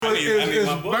is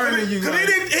burning you. Because he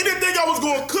didn't think I was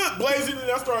going to cook, Blazing, and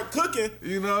I started cooking.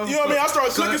 You know what I mean? I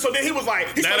started cooking, so then he was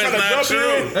like, he started trying to jump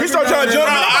in. He started trying to jump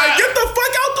in. I'm like, get the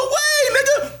fuck out the way,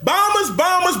 nigga.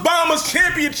 Bombers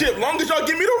championship. Long as y'all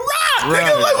give me the rock,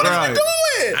 nigga. Like, what are you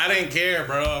doing? I didn't care,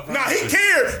 bro. Nah, he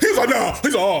cared. He was like, nah.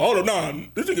 He's like, oh, hold on, nah.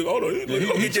 This nigga, hold on.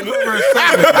 He took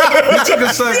a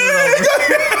second,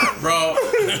 bro.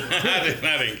 I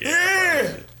didn't care.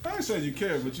 Yeah. I ain't saying you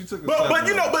care, but you took a but second.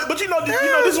 you know,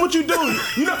 this is what you do.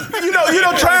 You know,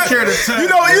 Trav. You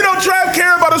know, Trav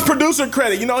care about his producer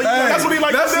credit. You know, that's what he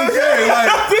like. That's to do.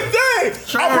 That's the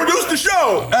thing. I produced the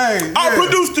show. I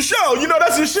produced the show. You know,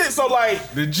 that's his shit. So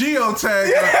like, the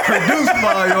geotag produced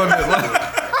by on it.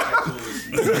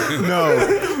 No,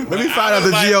 let me find out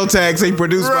the geotag say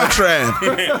produced by Trav.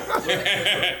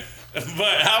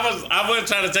 But I wasn't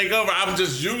trying to take over. I'm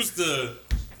just used to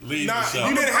leading the show.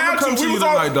 You didn't have to.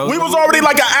 We was already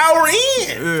like an hour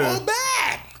in. Fall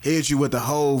back. Hit you with the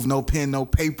Hove, no pen, no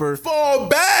paper. Fall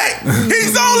back.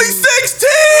 He's only 16.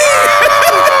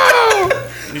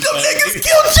 You niggas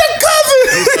killed your cousin.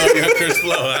 He told you Chris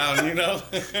Flow, you know?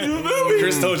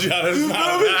 Chris told you how to smile.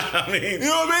 I mean, you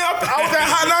know what I mean? I was at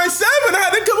Hot 97. I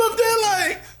had to come up there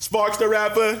like Sparks the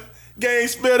rapper. Game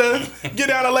spitter, get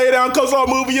down and lay down, cause I'll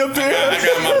movie up there. I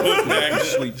got my book bag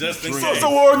just in case. So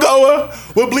war goer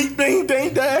with bleep bing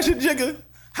ding dash and jigger.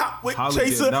 Hot wick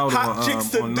chaser, hot chick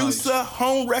seducer,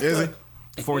 home wrecker.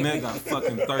 Fournette got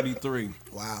fucking 33.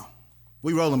 Wow.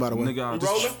 We rolling, by the way. Nigga,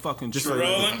 just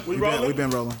rolling? We rolling? We've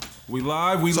been rolling. We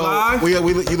live? We live?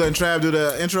 You letting Trav do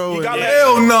the intro?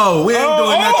 Hell no. We ain't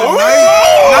doing that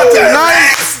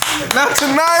tonight. Not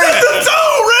tonight. Set the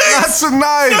tone, Riggs. Not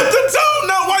tonight. Set the tone.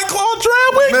 Not White Claw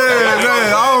Trav. Man,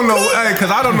 I don't know. Hey, because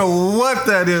I don't know what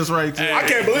that is right there. I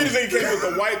can't believe this nigga came with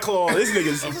the White Claw. This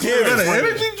nigga's giving. That an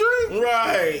energy drink?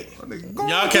 Right.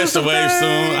 Y'all catch the wave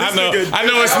soon. I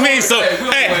know it's me. So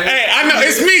hey, I know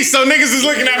it's me. So niggas is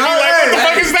looking at me like, what the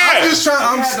fuck is that?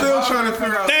 I'm still trying to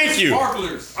figure out. Thank you.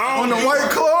 Sparklers on the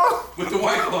White Claw. With the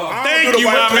White Claw. Thank you,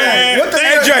 my man.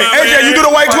 AJ, you do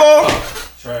the White Claw?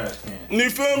 Trash can. You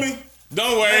feel me?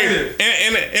 Don't worry.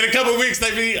 In a couple of weeks,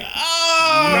 they be. Nah,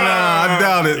 I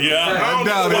doubt it. Yeah, I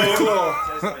doubt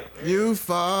it. You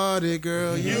fought it,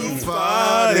 girl. You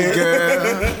fought it,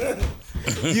 girl.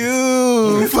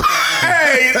 You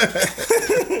Hey.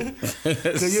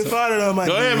 So you fought it on my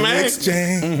Go ahead, man.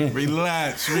 exchange.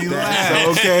 Relax.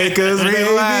 okay, cause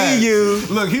Relax. maybe you.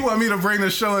 Look, he want me to bring the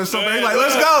show in so bad. He like,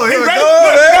 let's go.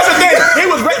 That's the thing. He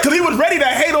was ready because he was ready to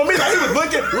hate on me. Like he was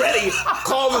looking ready.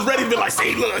 Carl was ready to be like,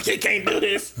 see, look, he can't do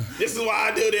this. This is why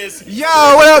I do this. Yo,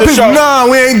 what up, people? Nah,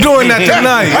 we ain't doing that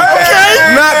tonight.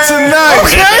 Okay. Not tonight.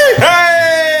 Okay.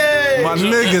 Hey. My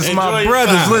niggas, my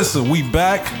brothers, listen, we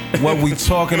back. What we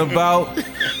talking about?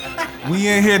 We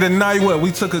in here tonight. What?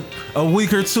 We took a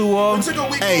week or two off. Take a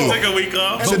week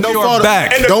off. But we are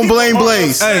back. Don't blame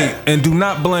Blaze. Hey, and do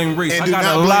not blame Reese. I got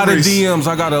a lot of DMs.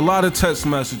 I got a lot of text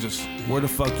messages. Where the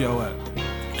fuck y'all at?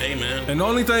 Hey, man. And the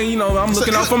only thing, I'm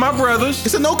looking out for my brothers.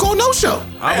 It's a no call, no show.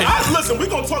 Listen, we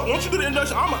gonna talk. Once you do the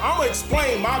introduction, I'm gonna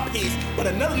explain my piece, but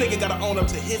another nigga gotta own up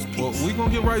to his piece. Well, we gonna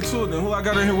get right to it then. Who I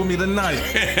got in here with me tonight?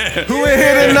 Who in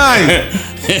here tonight?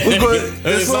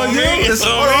 It's on you.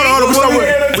 Hold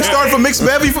on. We starting from mixed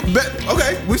bevy.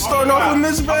 Okay. We starting off with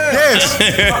Miss Bad. Yes.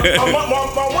 My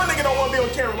one nigga don't want to be on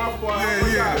camera. My fault.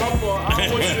 My fault. I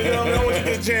don't want you to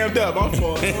get jammed up. My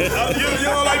fault. You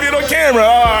don't like being on camera.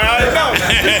 All right, I know.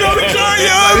 You know the joint,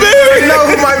 You know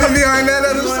who might be behind that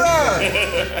other side.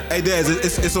 Hey, Daz,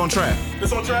 it's on track.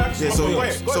 It's on track? Yeah, so no,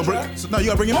 you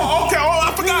gotta bring him in. Oh, okay. Oh,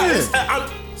 I forgot. Yeah.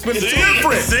 It's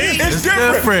different. It's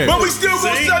different. But we still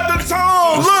gonna set the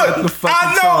tone. Look,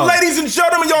 I know, ladies and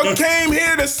gentlemen, y'all came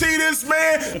here to see this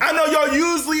man. I know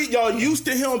y'all used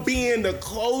to him being the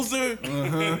closer,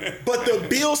 but the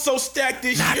bill's so stacked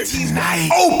this year, he's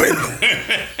open.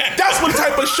 That's what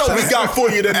type of show we got for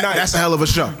you tonight. That's a hell of a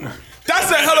show.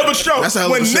 That's a hell of a show.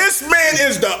 When show. this man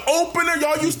is the opener,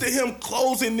 y'all used to him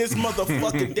closing this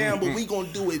motherfucker down, but we gonna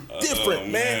do it different,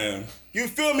 man. You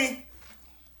feel me?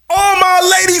 All my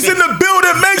ladies in the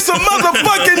building, make some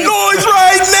motherfucking noise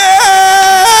right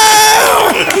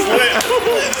now!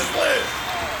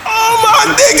 All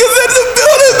my niggas in the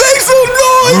building, make some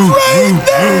noise right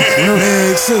now!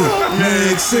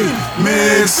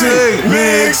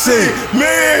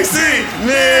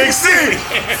 Mixie!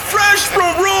 Fresh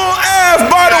from Rural Ave,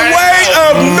 by the way,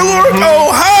 of Newark,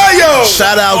 Ohio!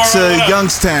 Shout out to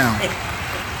Youngstown.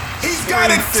 He's got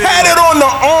it tatted on the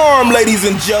arm, ladies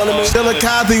and gentlemen.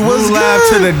 Chillicothe was laugh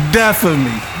to good. the death of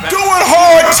me. Doing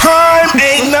hard time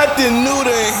ain't nothing new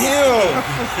to him.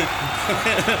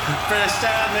 Fresh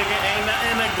child nigga ain't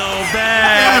nothing to go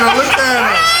back. Look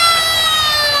at him.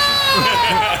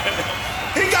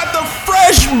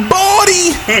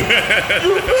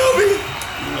 You feel me?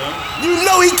 You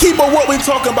know he keep a What We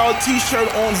Talking About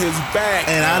t-shirt on his back.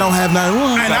 And I don't have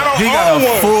 91. And I don't He own got a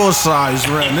one. full size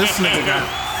ring. This nigga got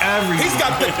everything. He's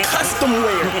got the custom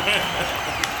wear.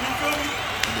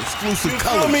 Exclusive You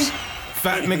feel me? colors.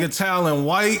 Fat nigga towel in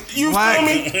white, You black, feel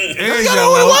me? and got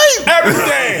yellow. all white.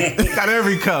 Everything. Got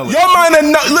every color. Y'all might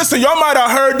have listen, y'all might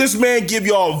have heard this man give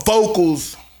y'all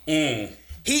vocals.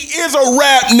 He is a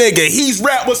rap nigga. He's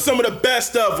rapped with some of the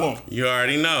best of them. You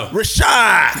already know.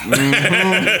 Rashad.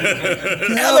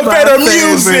 Elevator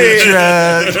music.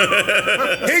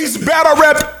 He's battle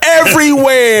rap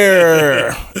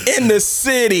everywhere in the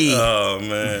city. Oh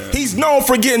man. He's known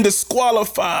for getting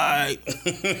disqualified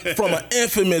from an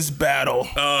infamous battle.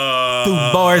 Through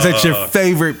bars at your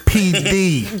favorite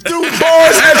PD. Through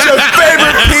bars at your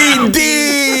favorite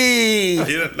PD.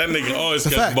 Yeah, that nigga always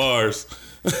got fact. bars.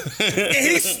 And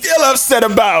he's still upset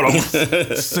about him.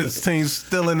 16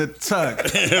 still in the tuck.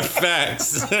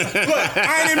 Facts. Look,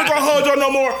 I ain't even gonna hold y'all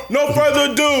no more. No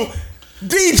further ado.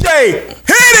 DJ, hit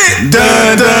it!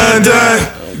 Dun dun dun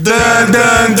dun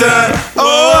dun dun.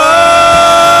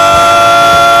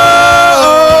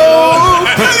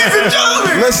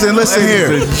 Listen here.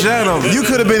 Ladies and gentlemen. You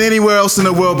could have been anywhere else in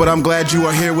the world, but I'm glad you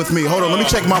are here with me. Hold on, let me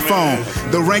check my phone.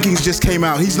 The rankings just came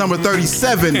out. He's number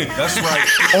 37 That's right.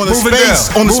 on the Move it space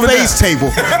down. on the Move it space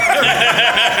table.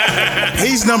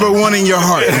 He's number 1 in your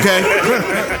heart, okay?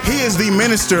 He is the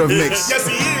minister of mix. Yes,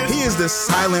 he is. He is the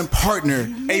silent partner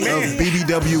Amen. of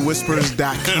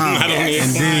BBWWhispers.com.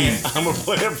 Indeed. I'm a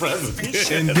player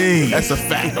president. Indeed. That's a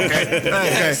fact, okay?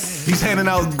 Okay. He's handing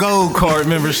out gold card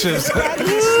memberships.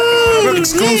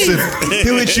 Exclusive.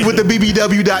 He'll hit you with the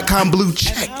BBW.com blue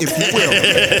check, if you will.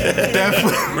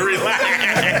 Relax.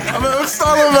 I mean, what's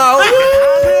talking about?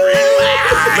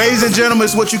 Ladies and gentlemen,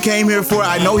 it's what you came here for.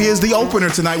 I know he is the opener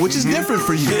tonight, which is different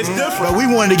for you. It's different. But we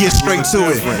wanted to get straight to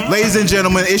it. Ladies and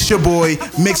gentlemen, it's your boy,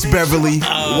 Mix Beverly.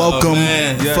 Welcome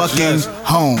man. Yes.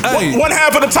 home. Hey. One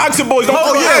half of the Toxic Boys. Don't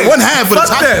Oh, forget. yeah. One half of the Fuck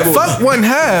Toxic that. Boys. Fuck one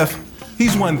half.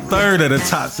 He's 1/3 of the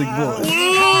Toxic Boys.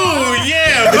 Ooh,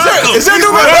 yeah. Is there a new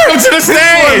Welcome member? to the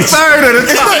stage. 1/3 of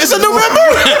the Toxic. It's a new member?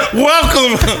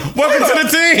 Welcome to the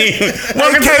team.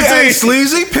 Welcome to the AKA team.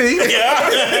 Sleazy P.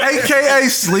 AKA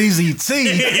Sleazy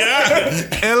T.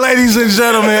 And ladies and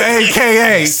gentlemen,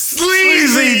 AKA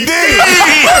Sleazy D.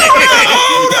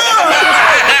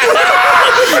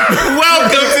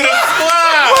 Welcome to the squad.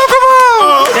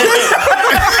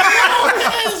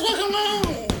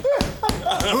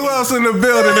 Who else in the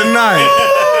building tonight?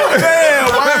 Damn,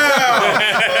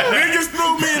 wow. Niggas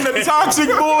threw me in the Toxic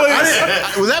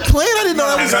Boys. Was that played? I didn't know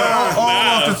that was All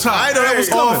off the top. I know that was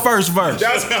all coming. first verse.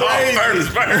 That's crazy.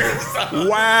 First.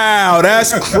 Wow,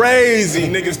 that's crazy.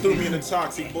 Niggas threw me in the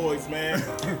Toxic Boys, man.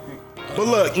 But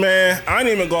look, man, I ain't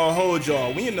even gonna hold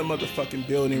y'all. We in the motherfucking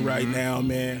building right now,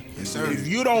 man. Yes, sir. If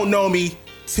you don't know me,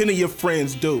 10 of your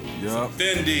friends do. Yup.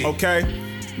 Fendi. Okay?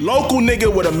 Local nigga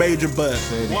with a major buzz.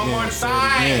 One more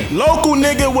time. Local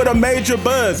nigga with a major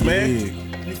buzz, man.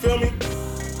 You feel me?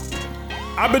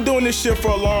 I've been doing this shit for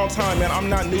a long time, man. I'm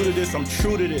not new to this. I'm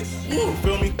true to this. You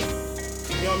feel me? You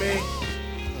know what I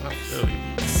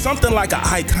mean? Something like an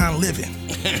icon living.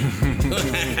 Okay.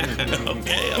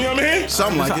 You know what I mean?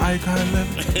 Something like it. Icon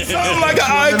level. Something like an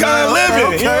icon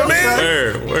living. You know what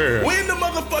I mean? Word. We in the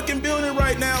motherfucking building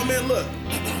right now, man. Look.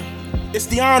 It's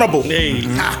the Honorable Hey.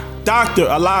 Dr.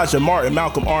 Elijah Martin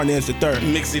Malcolm Arnaz III.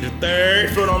 Mixie the third.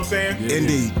 You feel what I'm saying?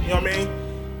 Indeed. You know what I mean?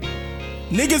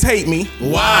 Niggas hate me.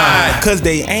 Why? Because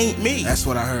they ain't me. That's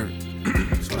what I heard.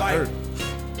 Like,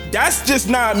 that's just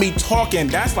not me talking.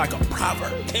 That's like a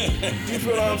proverb. You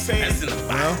feel what I'm saying? That's in the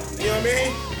Bible. You know what I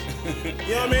mean?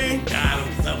 You know what I mean? Got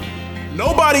him.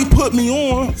 Nobody put me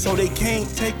on, so they can't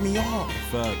take me off.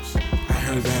 Facts. I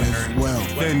heard that as well.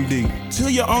 Fendi. Till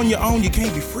you're on your own, you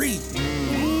can't be free.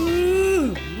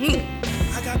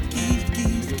 I got the keys.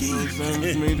 You feel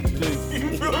me?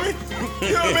 You know what I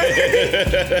mean?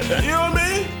 You know what I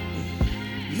mean?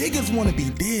 Niggas want to be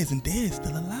dead and dead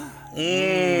still alive.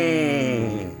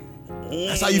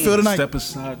 That's how you feel tonight? Step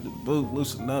aside the booth,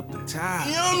 loosen up the tie.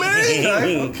 You know what I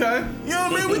mean? Okay. You know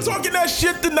what I mean? We talking that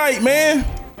shit tonight, man.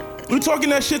 We talking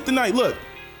that shit tonight. Look,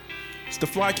 it's the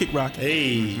fly kick rocking. Hey.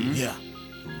 Yeah.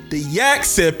 The yak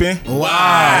sipping.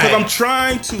 Why? Because I'm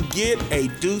trying to get a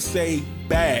Douce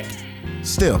back.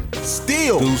 Still.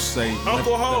 Still. Do say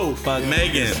Uncle Hove. fuck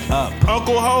Megan. up.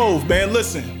 Uncle Hove, man,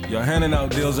 listen. You're handing out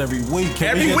deals every week.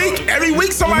 Can we Every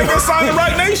week somebody gonna sign the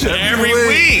Right Nation. Every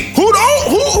week. Who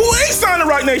ain't signing the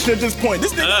Right Nation at this point?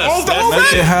 This nigga owns the whole Make it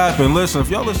thing. happen. Listen, if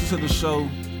y'all listen to the show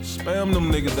spam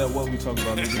them niggas that what we talking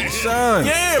about, nigga. Son.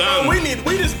 Yeah, bro.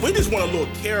 We just want a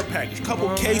little care package,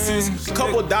 couple cases,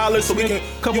 couple dollars, so we can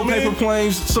couple paper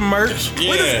planes, some merch.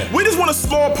 Yeah. We just want a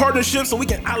small partnership so we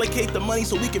can allocate the money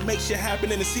so we can make shit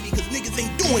happen in the city because niggas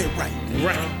ain't doing it right.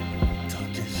 Right. Talk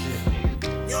this shit. You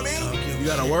know what I mean? You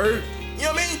got a word? You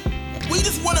know what I mean? We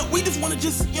just wanna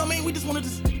just, you know what I mean? We just wanna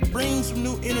just bring some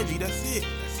new energy. That's it.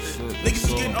 Niggas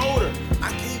is getting older.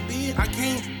 I can't, you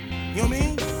know what I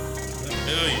mean?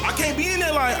 I can't be in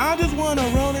there like, I just wanna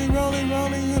rolling. You know what I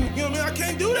mean? I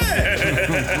can't do that.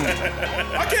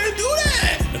 I can't do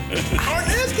that.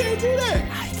 Arnez can't do that.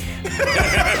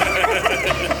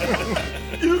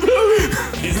 You feel me?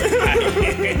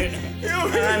 You know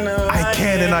what I mean? I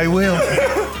can and I will.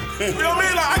 You know what I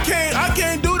mean? Like, I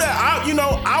can't do that.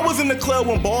 I was in the club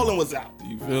when Ballin' was out.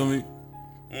 You feel me?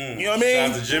 You know what I mean? Shout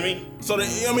out to Jimmy. So the,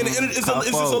 you know what I mean? It's just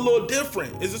a little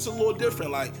different. It's just a little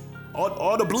different. Like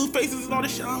all the blue faces and all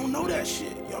this shit. I don't know that shit.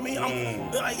 You know what I mean? I don't. You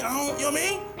know what I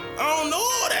mean? I don't know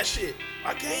all that shit.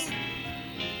 I can't.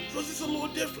 So it's just a little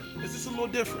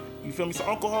different. You feel me? So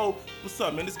Uncle Ho, what's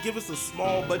up, man? Just give us a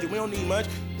small budget. We don't need much.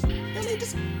 You know what I mean?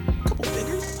 Just a couple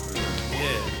figures.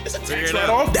 Yeah. It's a tax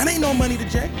write-off. That ain't no money to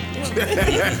Jack. You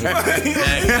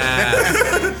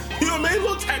know what I mean? A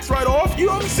little tax write-off. You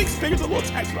know what I mean? 6 figures, a little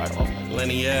tax write-off.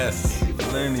 Lenny S.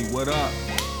 Lenny, what up?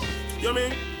 You know what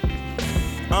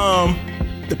I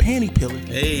mean? The panty pillar.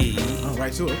 Hey. All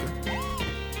right, too. Okay.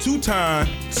 Two-time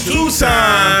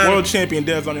world champion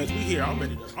Dez on this. We here. I'm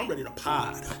ready to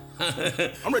pod.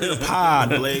 I'm ready to pod,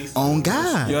 Blaze. On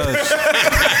God. Yes.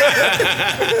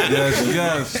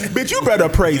 yes. Bitch, you better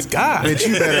praise God. Bitch,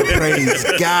 you better praise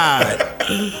God.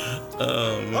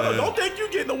 Oh man. Don't think you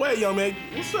getting away, young man.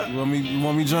 What's up? You want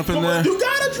me jump in Come there? on, you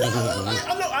gotta try.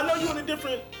 I know you in a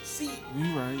different seat. You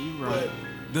right. But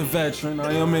The veteran,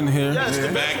 I am in here. yes, the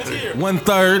back here.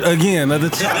 1/3 again of the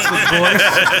Toxic Boys.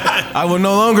 I will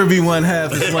no longer be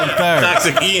 1/2. It's 1/3.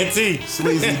 Toxic ENT.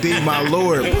 Sleazy D, my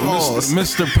lord. Pause.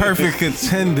 Mr. Perfect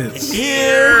Attendance.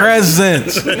 Here. Present.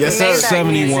 Yes, sir.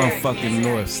 71 fucking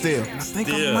North. Still. I think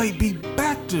I Yeah. might be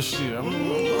back this year. I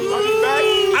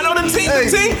know the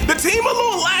team a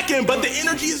little lacking, but the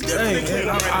energy is different. Hey,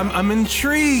 I'm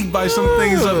intrigued by some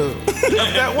things up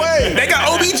that way. They got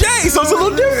OBJ, so it's a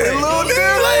little different.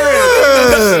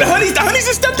 The honeys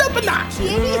just stepped up a notch. He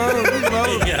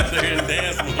got there and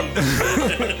danced.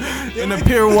 And the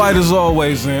pure white as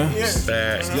always, man.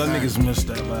 Facts. Y'all niggas missed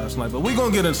that last night, but we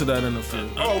gonna get into that in a few.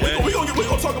 Oh, we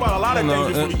gonna talk about a lot of things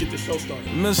before we get the show started.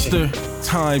 Mr.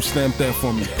 Timestamp that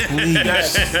for me,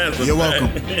 please. You're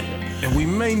welcome. And we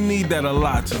may need that a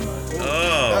lot tonight.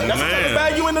 Oh That's what kind of man.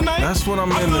 bag you in tonight? That's what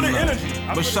I'm I in feel the tonight. energy.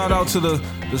 But shout out to the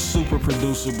super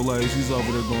producer Blaze. He's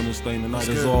over there doing this thing tonight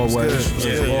as good. always. That's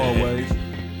good. As always.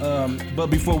 But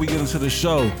before we get into the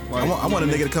show, I want a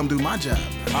nigga to come do my job.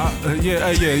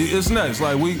 yeah, it's next.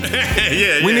 Like we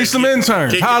Yeah. need some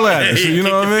interns. Kick- Holla at us. Hey, You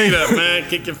know what I Kick mean? your feet up, man.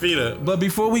 Kick your feet up. But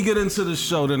before we get into the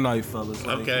show tonight, fellas,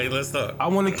 like, Okay, let's talk. I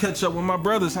want to catch up with my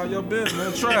brothers. How y'all been,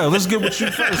 man? Trail, let's get with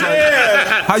you first. Like,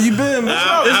 how you been, man?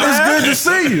 It's good to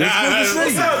see you. It's good to see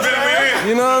What's you. up, man?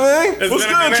 You know what I mean? What's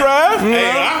good, Trav? Hey,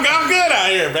 I'm good out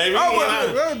here, baby.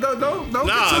 Don't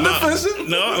get too defensive.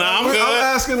 No, I'm good.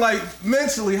 I'm asking like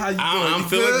mentally how you doing. I'm You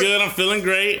feeling good. I'm feeling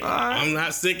great. right. I'm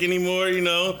not sick anymore, you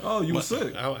know. Oh, you were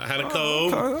sick. I had a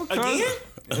cold. Okay.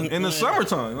 Again? In the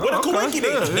summertime. What a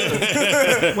coincidence.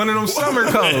 Yeah. One of them summer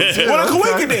codes. Yeah, What a okay.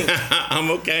 coincidence. I'm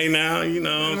okay now, you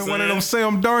know what I'm One of them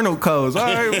saying? Sam Darnold codes. All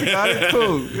right, we got it.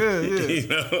 Cool. Yeah. You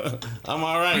know, I'm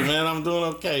all right, man. I'm doing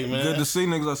okay, man. Good to see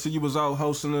niggas. I see you was out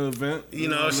hosting the event. You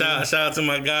know, shout out to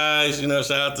my guys. You know,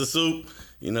 shout out to Soup.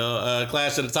 You know,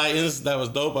 Clash of the Titans. That was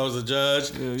dope. I was a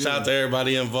judge. Shout out to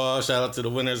everybody involved. Shout out to the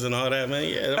winners and all that, man.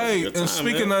 Yeah, that was a Hey, good time, and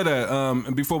speaking man. of that,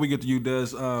 and before we get to you,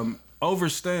 Des,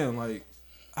 Overstand, like,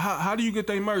 how do you get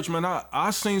their merch, man? I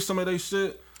seen some of their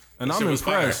shit, and That I'm shit was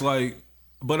impressed. fire. Like,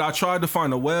 but I tried to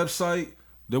find a website.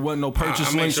 There wasn't no purchase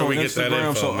I'll make links sure on we get that Instagram.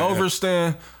 info, So man.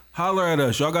 Overstand, holler at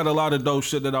us. Y'all got a lot of dope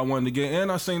shit that I wanted to get.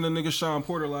 And I seen the nigga Sean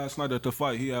Porter last night at the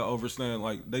fight. He had Overstand.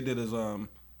 Like, they did his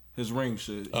ring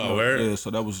shit. Oh, you know? word? Yeah,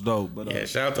 so that was dope. But Yeah,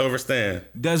 shout out to Overstand.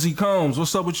 Desi Combs,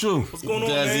 what's up with you? What's going on,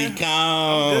 Desi man?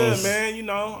 Combs. Good, man. You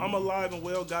know, I'm alive and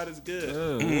well. God is good.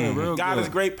 Yeah, real God good. is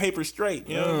great, paper straight.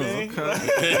 You know what I mean?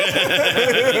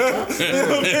 Okay.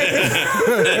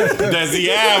 Desi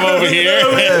Ab over here.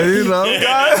 Yeah, you know.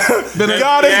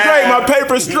 God is great, my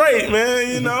paper straight, man.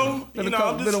 You know,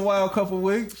 Been a wild couple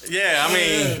weeks. Yeah, I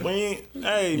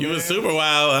mean, you was super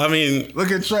wild. I mean,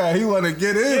 look at Trav. He want to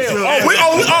get into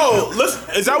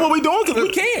it. Is that what we doing? Because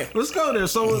we can. Let's go there.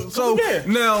 So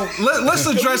now let's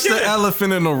address the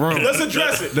elephant in the room. Let's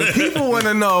address it. The people want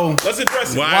to know. Let's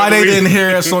address it. Why they didn't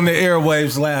hear us on the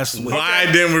airwaves last week?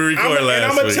 Why didn't we record last week? And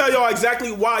I'm gonna tell y'all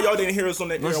exactly why y'all didn't hear us on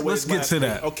the airwaves. Let's get to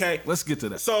that. Okay. Let's get to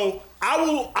that. So I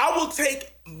will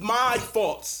take my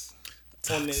faults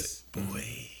on this.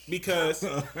 Boy. Because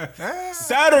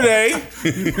Saturday,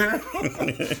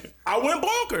 I went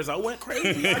bonkers. I went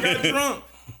crazy. I got drunk.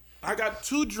 I got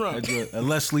too drunk. A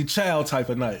Leslie Child type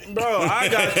of night. Bro, I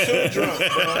got too drunk,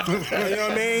 bro. You know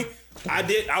what I mean?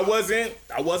 I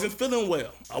wasn't feeling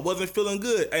well. I wasn't feeling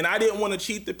good. And I didn't want to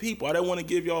cheat the people. I didn't want to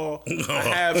give y'all a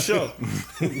half show.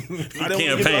 I didn't want to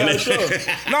give y'all a half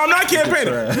show. No, I'm not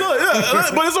campaigning.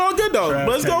 Look, but it's all good though.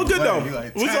 But it's all good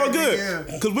though. It's all good.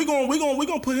 Because we're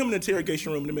gonna put him in the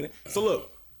interrogation room in a minute. So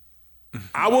look,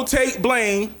 I will take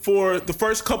blame for the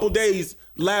first couple days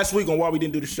last week on why we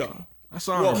didn't do the show. That's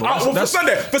honorable. For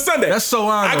Sunday. That's so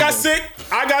honorable. I got sick.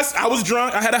 I was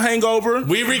drunk. I had a hangover.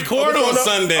 We record on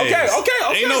Sundays. Okay.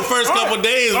 Ain't no first couple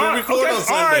days. We record on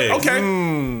Sundays.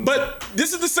 Okay. But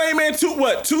this is the same man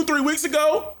 2-3 weeks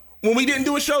ago when we didn't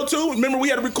do a show too. Remember we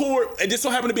had to record. It just so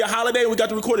happened to be a holiday. We got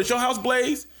to record at your house,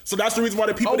 Blaze. So that's the reason why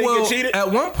the people didn't get cheated. At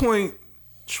one point,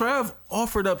 Trav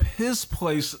offered up his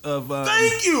place of.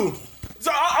 Thank you.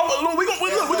 So we're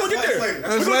gonna get there.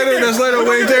 That's later.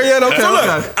 We ain't there yet. Okay. So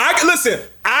look,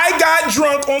 I got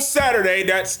drunk on Saturday.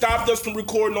 That stopped us from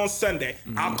recording on Sunday.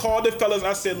 Mm-hmm. I called the fellas.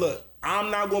 I said, look,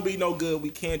 I'm not gonna be no good. We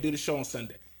can't do the show on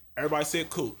Sunday. Everybody said,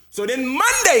 cool. So then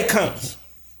Monday comes.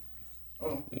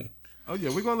 Oh yeah,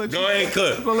 we're gonna let you go ahead and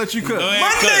cook. We're gonna let you cook.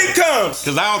 Monday comes.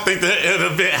 Because I don't think that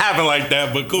it'll happen like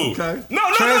that, but cool. Okay. No.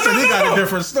 He got a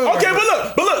different story. Okay,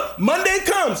 but look, Monday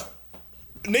comes.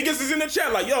 Niggas is in the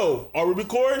chat like, yo, are we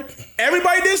recording?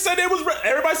 Everybody did say they was.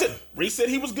 Everybody said Reese said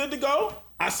he was good to go.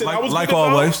 I said I was good to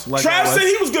always. go. Trav said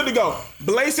he was good to go.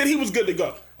 Blaze said he was good to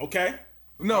go. Okay.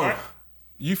 No.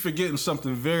 You forgetting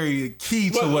something very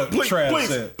key to what Trav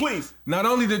said. Please. Not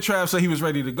only did Trav say he was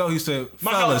ready to go, he said,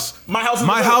 fellas, my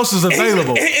house is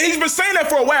available. And he's been saying that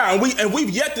for a while, and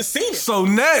we've yet to see it. So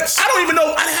next, I don't even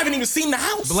know. I haven't even seen the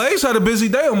house. Blaze had a busy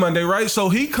day on Monday, right? So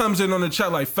he comes in on the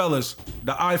chat like, fellas,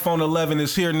 the iPhone 11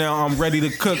 is here now. I'm ready to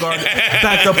cook.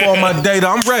 Backed up all my data.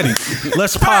 I'm ready.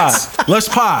 Let's pod.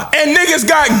 And niggas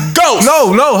got ghosts.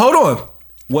 No, hold on.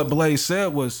 What Blaze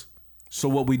said was, so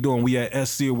what we doing? We at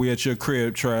SC or we at your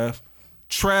crib, Trav?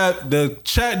 The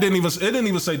chat didn't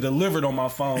even say delivered on my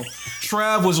phone.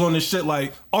 Trav was on the shit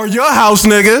like, or your house,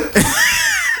 nigga.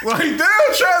 Like,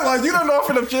 damn, Trav, like, you done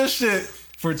offered up your shit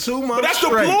for 2 months. But that's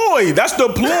straight. The ploy. That's the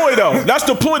ploy, though. That's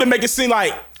the ploy to make it seem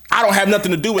like I don't have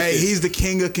nothing to do with it. Hey, he's the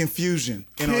king of confusion.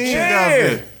 He's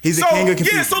the king of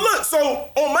confusion. Yeah, so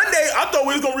look, on Monday, I thought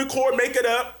we was gonna record, make it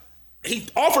up. He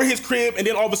offered his crib, and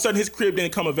then all of a sudden his crib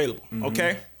didn't come available. Mm-hmm.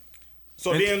 Okay.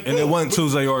 So then it wasn't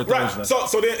Tuesday or Thursday.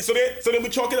 Right. So then we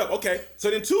chalk it up. Okay. So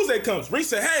then Tuesday comes. Reese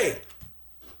said, hey,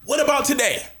 what about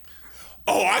today?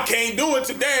 Oh, I can't do it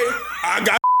today. I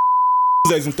got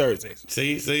Tuesdays and Thursdays.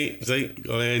 See.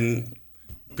 Go ahead and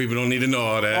people don't need to know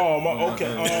all that. Oh,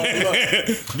 okay.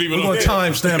 People don't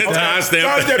timestamp that.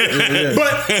 Timestamp it.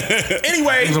 But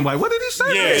anyway, I'm like, what did he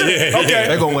say? Yeah. Okay.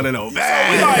 They're gonna want to know. So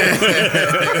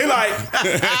he like,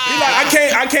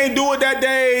 I can't do it that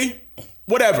day.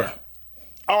 Whatever.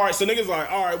 All right, so niggas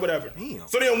like, all right, whatever. Damn.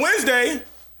 So then Wednesday,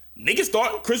 niggas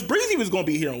thought Chris Breezy was gonna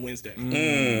be here on Wednesday.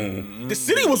 The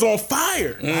city was on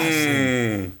fire.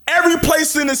 Every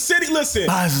place in the city, listen.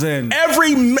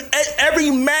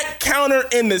 Every Mac counter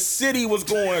in the city was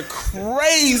going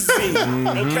crazy.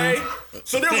 Okay,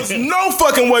 so there was no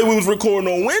fucking way we was recording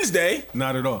on Wednesday.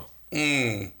 Not at all.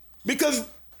 Because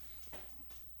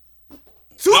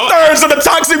 2/3 of the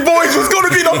Toxic Boys was going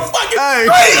to be the fucking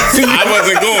crazy. I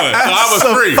wasn't going, so I was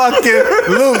free. Fucking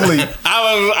I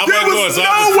wasn't going, so I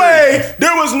was free.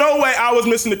 There was no way I was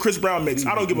missing the Chris Brown mix.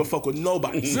 I don't give a fuck with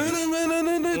nobody.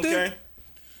 Okay?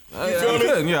 You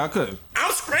feel me? Yeah, I could.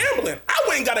 I'm scrambling. I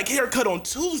went and got a haircut on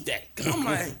Tuesday. Cause I'm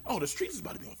like, oh, the streets is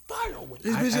about to be on fire on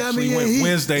Wednesday. I actually went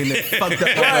Wednesday and it fucked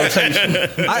up my rotation.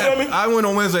 I went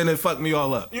on Wednesday and it fucked me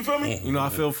all up. You feel me? You know, I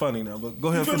feel funny now, but go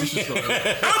ahead and finish your story.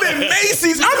 I'm in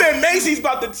Macy's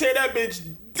about to tear that bitch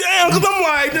down because I'm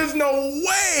like, there's no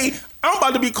way I'm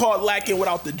about to be caught lacking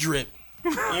without the drip.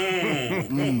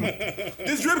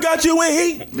 This drip got you in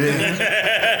heat.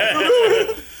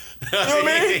 You know what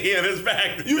I mean? Yeah, that's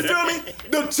back. You feel me?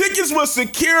 The tickets were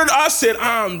secured. I said,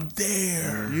 I'm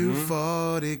there. You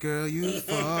fought it, girl. You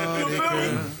fought it,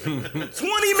 girl.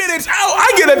 20 minutes out,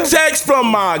 I get a text from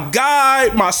my guy,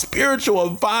 my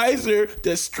spiritual advisor,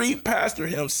 the street pastor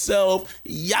himself,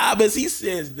 Yabas. He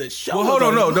says the show. Well, hold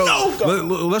on, no.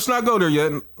 no. Let's not go there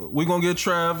yet. We're gonna get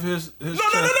Trav his No,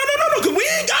 because we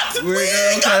ain't got to. We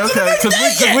ain't got to the okay, next day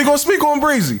because yet. we gonna speak on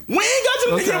Breezy. We ain't got to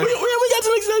the next Okay. day. We got to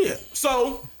the next day yet.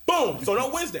 So, boom. So, no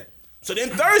Wednesday. So then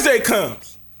Thursday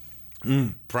comes.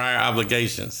 Prior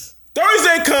obligations.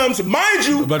 Thursday comes, mind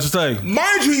you. About to say.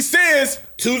 Mind you, he says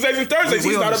Tuesdays and Thursdays We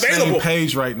he's on not the available. same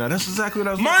page right now. That's exactly what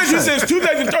I was Mind you, he about to say. says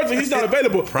Tuesdays and Thursdays he's not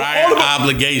available. Prior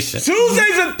obligations.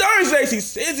 Tuesdays and Thursdays he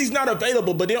says he's not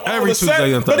available, but then all Every of a sudden,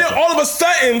 Tuesday and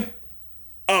Thursday.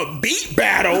 a beat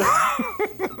battle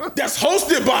that's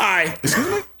hosted by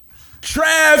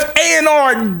Trav,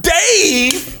 A&R,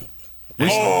 Dave.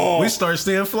 We start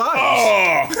staying fly.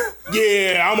 Oh,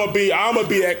 yeah, I'm gonna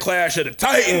be that Clash of the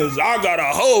Titans. I got a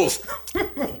host.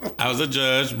 I was a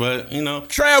judge, but you know,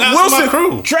 Trav shout out to Wilson. my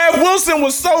crew. Trav Wilson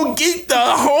was so geeked to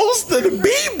host of the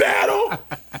beat battle.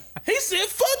 He said,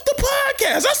 "Fuck the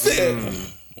podcast." I said,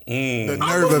 The "I'm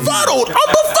nerve of you. befuddled. I'm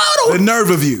The befuddled. nerve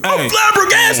of you. I'm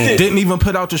flabbergasted." Didn't even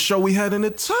put out the show we had in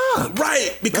the tub.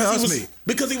 Right, because That's he me.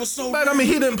 was so. Man, I mean,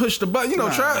 he didn't push the button. You know,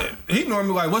 Trav, he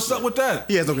normally like, what's up with that?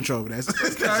 He has no control over that.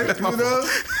 That's my You know? fault.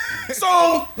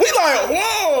 So we like,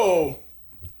 whoa.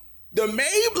 The Mayweather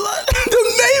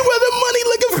money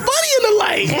looking funny in the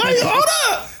light. Like, hold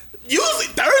up. Usually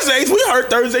Thursdays, we heard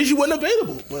Thursdays you wasn't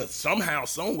available, but somehow,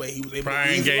 some way, he was able Prior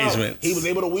to weasel out. engagements. He was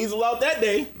able to weasel out that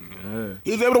day.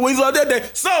 He was able to weasel out that day.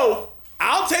 So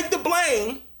I'll take the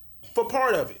blame for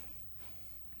part of it.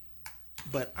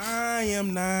 But I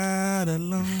am not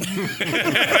alone.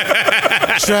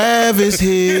 Travis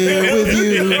here with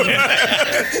you.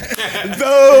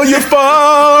 Though you're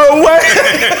far away.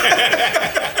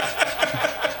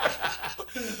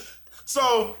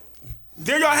 So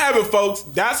there y'all have it, folks.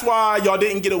 That's why y'all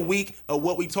didn't get a week of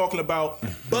what we talking about.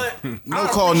 But No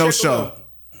call, no show. love.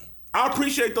 I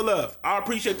appreciate the love.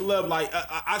 Like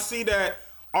I see that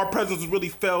our presence was really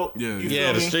felt. Yeah, You Yeah,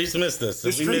 feel the me? streets missed us. The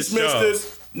We streets missed y'all. missed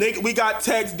us. Nigga, we got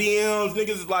text DMs. Niggas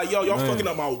is like, yo, y'all fucking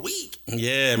up my week.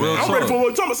 Yeah, Real man. I'm ready for what we're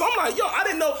talking about. So I'm like, yo, I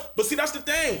didn't know. But see, that's the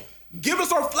thing. Give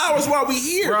us our flowers while we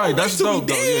here. Right, Don't that's wait till we dope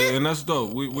though. dead. Yeah, and that's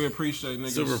dope. We appreciate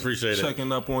niggas Super appreciate it.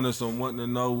 checking up on us and wanting to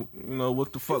know,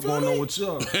 what the fuck feel going me? on with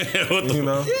y'all. What the You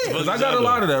know, fuck? because I got a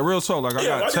lot of that. Real talk. Like I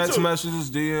Yeah, I got do text too. messages,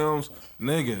 DMs,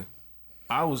 nigga.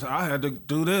 I had to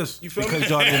do this. You feel because me?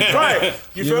 y'all didn't. Right.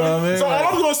 You feel know what I me? mean? So all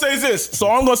I'm gonna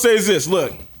say is this.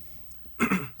 Look.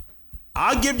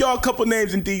 I'll give y'all a couple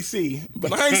names in DC,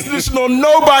 but I ain't snitching on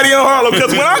nobody in Harlem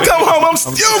because when I come home, I'm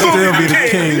still gonna be the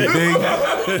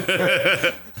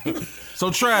king. B. So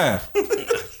Trav,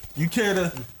 you care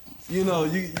to, you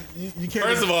care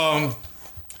First to, of all,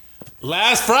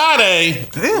 last Friday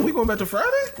damn, we going back to Friday?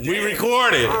 we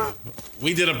recorded.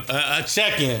 We did a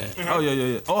check-in. Oh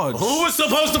yeah. Oh, Who was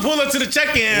supposed to pull up to the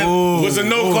check-in was a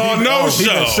no-call, he been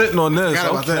no-show. sitting on this.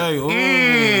 Forgot about that.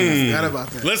 Okay. Forgot about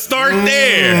that. Let's start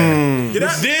there.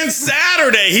 Then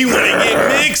Saturday, he went and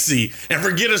get Mixie and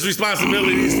forget his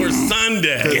responsibilities for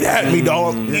Sunday. Get at me,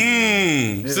 dog.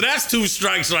 So that's 2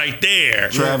 strikes right there.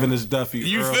 Trav and his Duffy.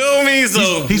 You Earl. feel me?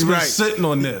 So He's been Right. sitting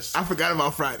on this. I forgot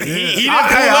about Friday. he didn't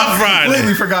pull up Friday.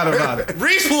 Completely forgot about it.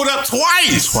 Reese pulled up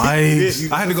twice.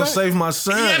 Twice. I had to go save my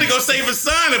son. He had to go save his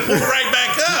son and pull right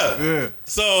back up. Yeah.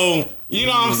 So, you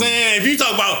know what I'm saying? If you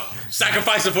talk about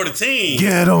sacrificing for the team,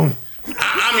 Get him.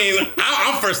 I mean,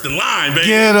 I'm first in line, baby.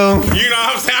 Get him. You know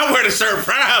what I'm saying? I wear the shirt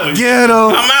proudly. Get him.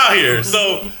 I'm out here.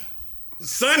 So,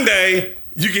 Sunday,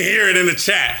 you can hear it in the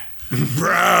chat.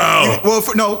 Bro. Well,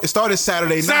 no, it started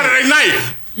Saturday night. Saturday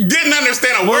night. Didn't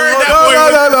understand a word No.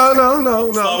 that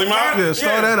boy. Slowly, Mark. Yeah,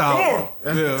 start that out.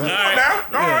 Come on. Yeah. All right.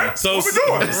 Now, all right. So, What we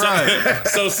doing? Right.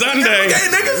 so Sunday. Hey,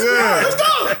 niggas. Yeah. Let's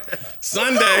go.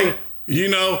 Sunday,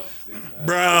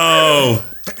 bro,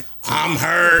 I'm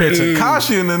hurting. Picture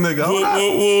Kashi and the nigga. Woo,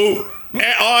 woo, woo.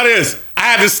 And all this, I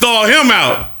had to stall him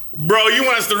out. Bro, you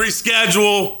want us to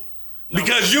reschedule?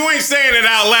 Because you ain't saying it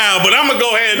out loud, but I'm gonna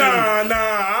go ahead and Nah,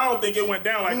 I don't think it went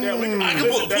down like that. We can I can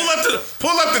revisit that.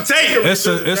 pull up the tape. It's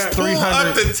Pull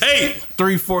up 300, the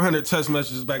tape. 400 text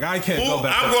messages back. I can't go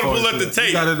back. I'm that gonna far pull up to the it. tape.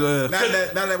 You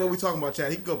gotta, Not that what we talking about,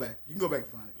 Chad. He can go back. You can go back and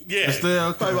find it. Yeah. it's there.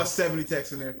 Okay. Probably about 70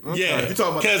 texts in there. Yeah. You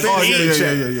talking about Because the Oh, he-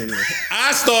 yeah.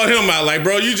 I stalled him out. Like,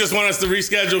 bro, you just want us to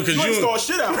reschedule because You ain't you, stole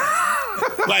shit out.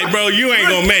 like, bro, you ain't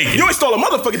gonna make it. You ain't stole a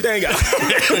motherfucking thing out.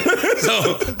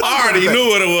 So I already knew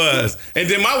what it was. And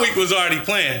then my week was already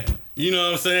planned. You know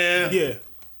what I'm saying? Yeah.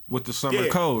 with the summer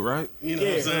cold, right? You know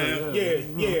what I'm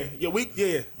saying? Your week,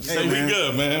 Hey, we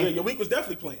good, man. Yeah, your week was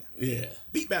definitely playing. Yeah.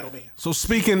 Beat Battle Man. So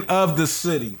speaking of the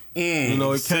city, you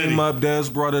know, it came up,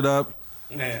 Dez brought it up.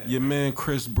 Man. Your man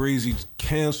Chris Breezy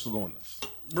canceled on us.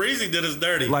 Breezy did us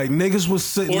dirty. Like niggas was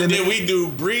sitting or in did we do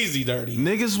Breezy dirty?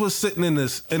 Niggas was sitting in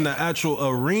the actual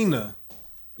arena.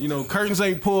 You know, curtains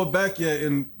ain't pulled back yet,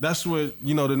 and that's where,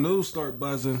 you know, the news start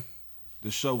buzzing. The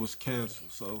show was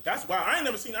canceled. So that's why I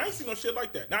ain't seen no shit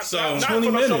like that. Not so, not 20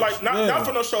 for no minutes. show like not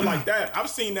for no show like that. I've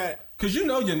seen that. Cause you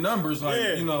know your numbers,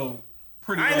 like you know,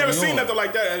 pretty. I ain't never seen on. nothing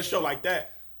like that at a show like that.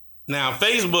 Now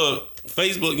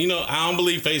Facebook, you know, I don't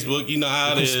believe Facebook. You know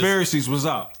how it is. Conspiracies was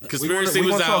out. Conspiracy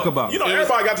we was out. Talk about you know,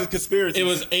 everybody got this conspiracy.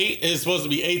 It's supposed to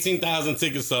be 18,000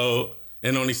 tickets sold,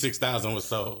 and only 6,000 was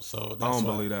sold. So that's I don't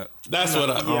believe that. That's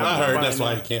what I heard. That's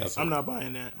why he canceled. I'm not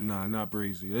buying that. Nah, not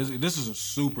Breezy. This is a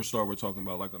superstar we're talking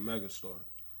about, like a megastar.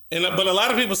 And but a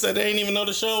lot of people said they didn't even know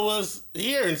the show was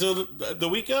here until the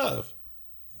week of.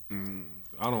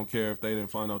 I don't care if they didn't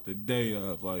find out the day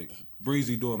of. Like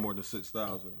Breezy doing more than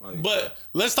 6,000. Like, but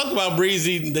let's talk about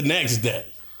Breezy the next day.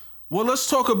 well, let's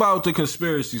talk about the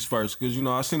conspiracies first, because you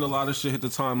know I seen a lot of shit hit the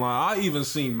timeline. I even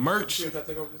seen merch.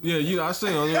 Yeah, you know I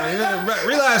seen.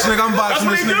 Relax, nigga. I'm boxing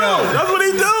this nigga out. That's what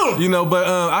he do. You know, but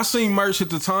I seen merch hit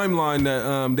the timeline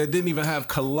that didn't even have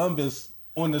Columbus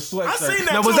on the sweatshirt. I seen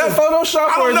that now, was too. that Photoshop?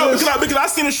 I don't or know just... because I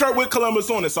seen a shirt with Columbus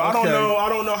on it, so I don't Okay. know. I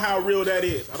don't know how real that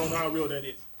is.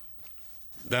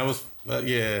 That was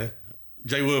yeah.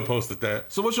 Jay Wood posted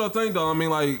that. So what y'all think though? I mean,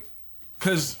 like,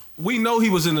 cause we know he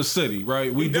was in the city,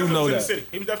 right? We do know that.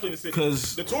 He was definitely in the city.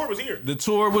 'Cause the tour was here. The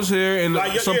tour was here, and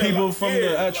some people from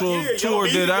the actual tour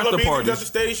did after parties. At the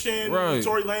station, Right.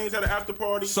 Tory Lanez had an after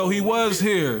party. So he was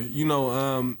here, you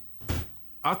know.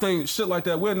 I think shit like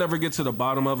that, we'll never get to the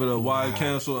bottom of it or why it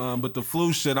canceled. But the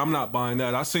flu shit, I'm not buying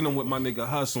that. I seen him with my nigga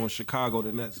Hustle in Chicago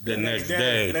the next day. The next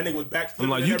day. And that nigga was back. I'm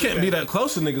like, you can't be that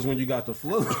close to niggas when you got the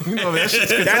flu. You know, that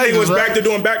shit's That nigga was back to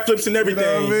doing backflips and everything.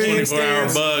 You know what I mean?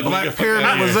 24-hour bug. Black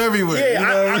Pyramid was everywhere. Yeah, you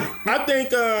know what I mean? I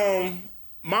think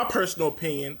my personal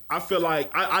opinion, I feel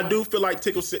like I do feel like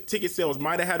ticket sales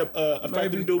might have had a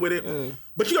factor to do with it. Yeah.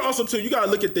 But you also too, you gotta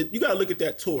look at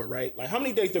that tour, right? Like how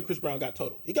many dates did Chris Brown got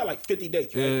total? He got like 50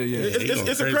 dates, right? Yeah.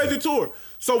 It's a crazy tour.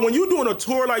 So when you doing a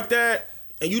tour like that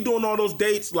and you doing all those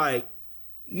dates, like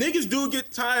niggas do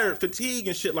get tired, fatigue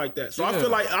and shit like that. So I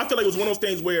feel like it was one of those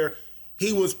things where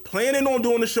he was planning on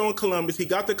doing the show in Columbus. He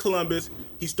got to Columbus.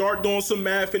 He started doing some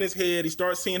math in his head. He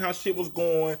started seeing how shit was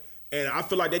going. And I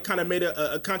feel like they kind of made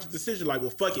a conscious decision, like, well,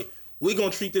 fuck it. We're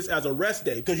going to treat this as a rest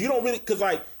day. Because you don't really, because,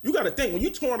 like, you got to think, when you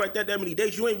touring like that many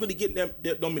days, you ain't really getting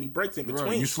that many breaks in between.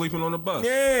 Right. You sleeping on the bus.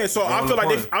 Yeah, so I feel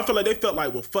like they felt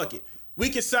like, well, fuck it. We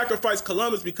can sacrifice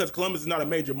Columbus because Columbus is not a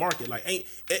major market. Like,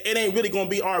 it ain't really going to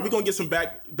be, all right, we're going to get some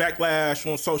backlash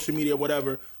on social media or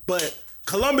whatever. But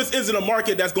Columbus isn't a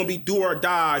market that's going to be do or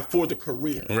die for the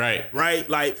career. Right. Right?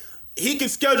 Like, he can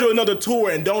schedule another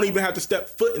tour and don't even have to step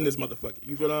foot in this motherfucker.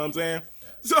 You feel what I'm saying?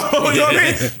 So you know what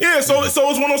I mean? Yeah. So it's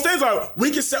one of those things like we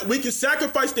can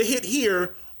sacrifice the hit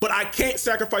here, but I can't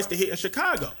sacrifice the hit in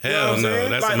Chicago. Hell you know what I'm no,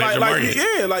 saying? that's a major market.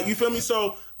 Yeah, like you feel me?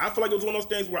 So I feel like it was one of those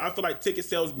things where I feel like ticket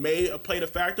sales played a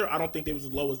factor. I don't think they was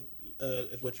as low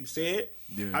as what you said.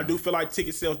 Yeah. I do feel like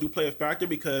ticket sales do play a factor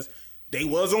because they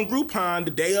was on Groupon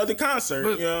the day of the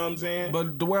concert. You know what I'm saying?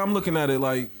 But the way I'm looking at it,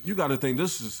 like, you got to think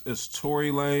this is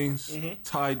Tory Lanez,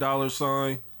 Ty Dolla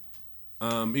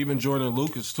 $ign, even Jordan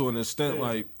Lucas to an extent.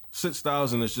 Like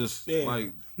 6,000 is just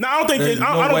like. No, I don't think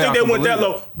I don't think they went that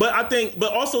low.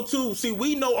 But also too, see,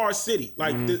 we know our city.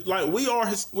 Like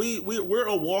we're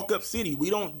a walk up city. We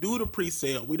don't do the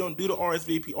pre-sale. We don't do the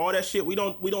RSVP. All that shit. We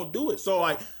don't do it. So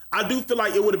like, I do feel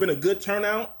like it would have been a good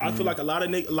turnout. I feel like a lot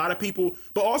of people,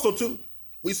 but also too,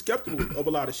 we skeptical of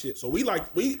a lot of shit. So we gonna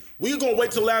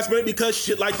wait till last minute because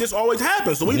shit like this always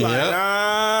happens. So we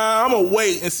I'm gonna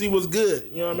wait and see what's good.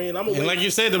 You know what I mean? And like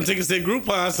you said, them tickets said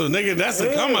Groupon, so nigga, that's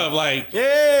a come up. Like,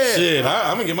 shit,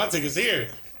 I'm gonna get my tickets here.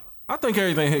 I think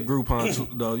everything hit Groupon too,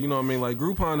 though. You know what I mean? Like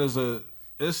Groupon is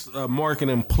it's a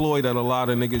marketing ploy that a lot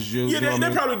of niggas use. Yeah,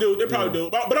 they probably do. They probably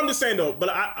do. But I'm just saying though. But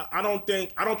I don't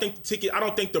think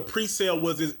the pre-sale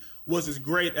was as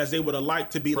great as they would have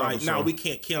liked to be. Probably like, now we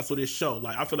can't cancel this show.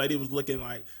 Like I feel like it was looking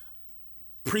like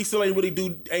pre-sale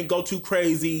ain't go too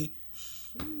crazy.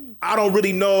 I don't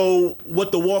really know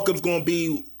what the walk-up's gonna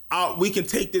be. We can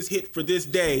take this hit for this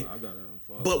day,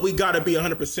 but we gotta be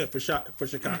 100% for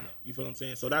Chicago. You feel what I'm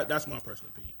saying? So that's my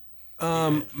personal opinion.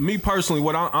 Me personally,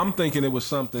 what I'm thinking, it was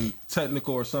something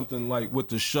technical or something like with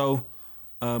the show,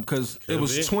 because it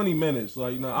was 20 minutes.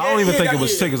 Like, I don't even think it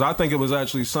was tickets. I think it was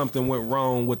actually something went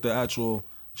wrong with the actual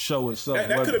show itself.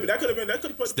 That could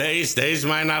have put Stage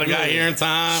might not have got here in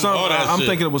time. All that I'm shit.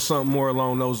 thinking it was something more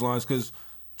along those lines because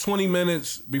 20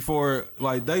 minutes before,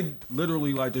 like they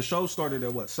literally like the show started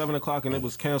at 7:00 and it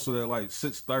was canceled at like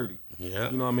 6:30.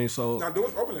 Yeah, you know what I mean. So now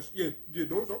doors open at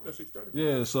doors open at 6:30.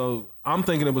 Yeah, so I'm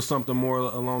thinking it was something more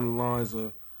along the lines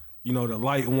of, you know, the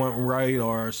light wasn't right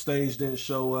or stage didn't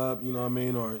show up. You know what I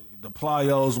mean, or the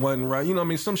plyos wasn't right. You know what I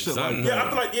mean, some shit like that. Yeah, I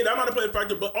feel like that might have played a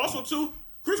factor, but also too,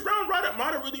 Chris Brown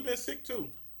might have really been sick too.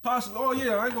 Possibly. Oh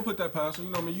yeah, I ain't gonna put that past him.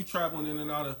 You know what I mean? You traveling in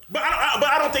and out of. But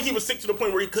I don't think he was sick to the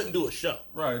point where he couldn't do a show.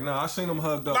 Right. Nah, I seen him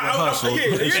hugged up with Hustle.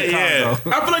 Yeah.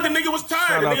 I feel like the nigga was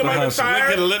tired. The nigga might have been tired.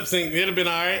 Could have lip sync. It'd have been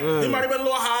all right. He might have been a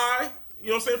little high. You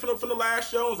know what I'm saying? From the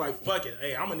last show, it was like, fuck it.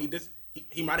 Hey, I'm gonna need this.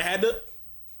 He might have had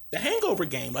the hangover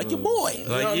game, like your boy. You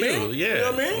know what I mean? Yeah. You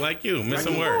know what I mean? Like you,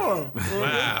 missing work.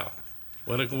 Wow.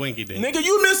 What a winky dink. Nigga,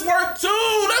 you missed work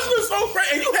too. That's what's so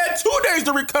crazy. And you had 2 days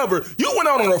to recover. You went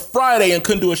out on a Friday and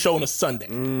couldn't do a show on a Sunday.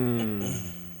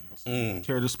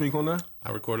 Care to speak on that? I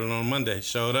recorded on Monday.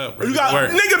 Showed up. You got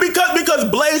nigga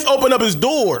because Blaze opened up his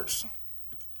doors.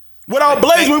 Without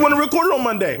Blaze, we wouldn't have recorded on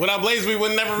Monday. Without Blaze, we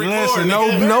would never record. Listen,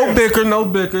 no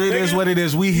bicker. It is what it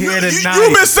is. We here tonight. You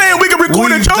been saying we can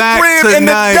record at your crib in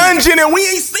the dungeon and we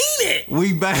ain't seen it.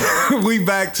 We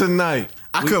back tonight.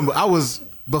 I was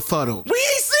befuddled. We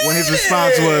ain't seen it. When his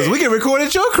response was, "We can record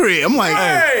at your crib." I'm like,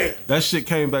 hey, that shit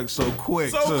came back so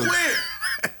quick.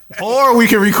 quick. Or we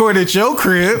can record at your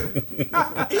crib.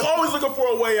 He always looking for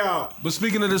a way out. But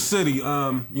speaking of the city,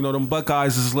 you know, them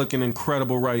Buckeyes is looking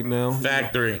incredible right now.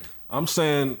 Factory. I'm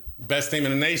saying best team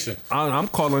in the nation. I'm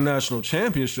calling national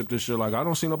championship this year. Like I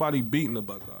don't see nobody beating the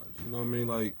Buckeyes. You know what I mean?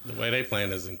 Like the way they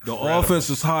playing is incredible. The offense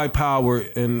is high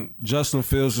powered, and Justin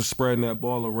Fields is spreading that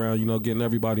ball around. You know, getting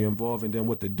everybody involved, and then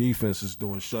what the defense is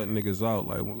doing, shutting niggas out.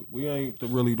 Like we ain't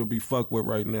really to be fucked with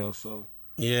right now. So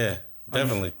yeah,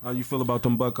 definitely. How you feel about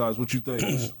them Buckeyes? What you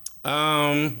think?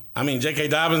 I mean, J.K.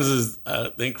 Dobbins is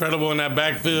incredible in that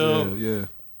backfield. Yeah.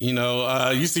 You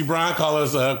know, you see Brian call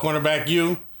us cornerback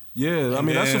U. Yeah, I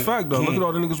mean that's a fact though. Look at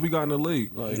all the niggas we got in the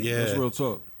league. Like, that's real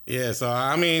talk. Yeah, so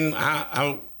I mean,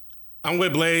 I'm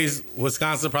with Blaze.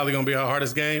 Wisconsin probably gonna be our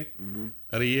hardest game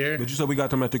of the year. But you said we got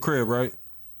them at the crib, right?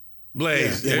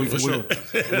 Blaze, yeah, for sure.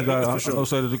 We got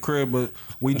outside of the crib, but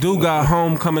we do got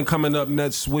homecoming coming up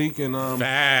next week, and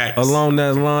facts. Along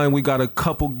that line, we got a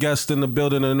couple guests in the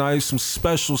building tonight. Some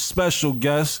special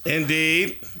guests.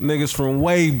 Indeed, niggas from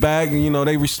way back, and you know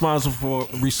they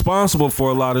responsible for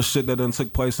a lot of shit that done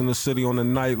took place in the city on the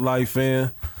nightlife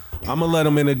end. I'm gonna let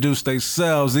them introduce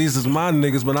themselves. These is my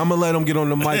niggas, but I'm gonna let them get on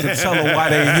the mic and tell them why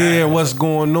they here, what's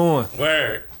going on.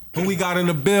 Word. Who we got in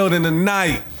the building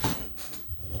tonight?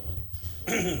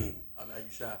 Oh, now you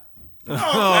shy.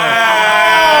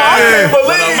 I can't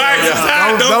believe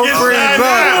Don't freeze up.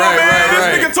 Right. This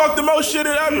nigga talk the most shit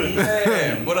ever.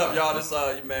 Hey, what up, y'all? This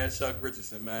your man Chuck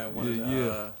Richardson, man. One of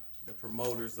the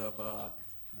promoters of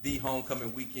the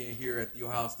homecoming weekend here at The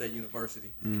Ohio State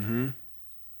University. Mm-hmm.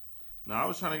 No, I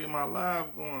was trying to get my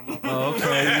live going. Oh, okay.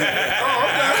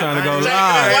 Trying to go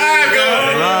live.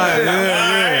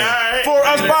 Yeah. For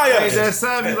us by us. Hey, that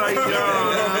savvy like y'all,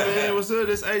 man. What's up?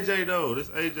 This AJ though. This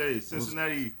AJ,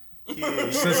 Cincinnati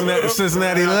kid.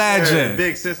 Cincinnati legend.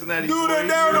 Big Cincinnati. Do boy. that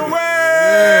down the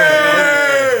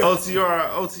way.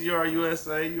 OTR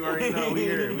USA. You already know we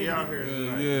here. We out here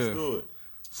tonight. Let's do it.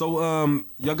 So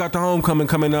y'all got the homecoming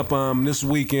coming up this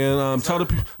weekend. Tell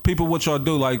the people what y'all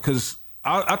do, like, cause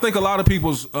I think a lot of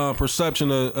people's perception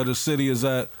of the city is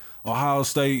that Ohio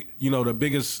State, you know, the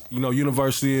biggest, you know,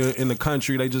 university in the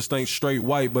country. They just think straight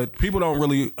white, but people don't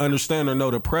really understand or know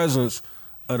the presence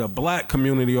of the black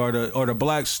community or the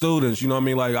black students. You know what I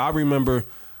mean? Like I remember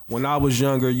when I was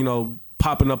younger, you know,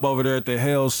 popping up over there at the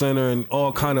Hale Center and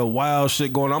all kind of wild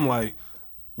shit going. I'm like,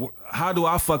 how do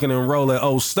I fucking enroll at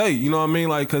O State? You know what I mean?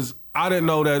 Like, cause I didn't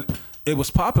know that it was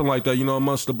popping like that, you know,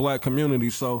 amongst the black community.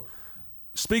 So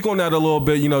speak on that a little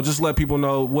bit, you know, just let people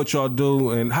know what y'all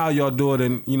do and how y'all do it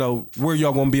and, you know, where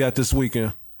y'all gonna be at this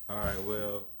weekend. All right,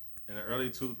 well, in the early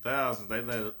 2000s,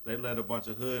 they let a bunch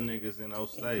of hood niggas in O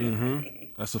State. Mm-hmm.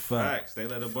 That's a fact. Facts. They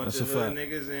let a bunch of hood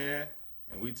niggas in,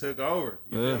 and we took over.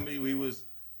 You feel me?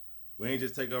 We ain't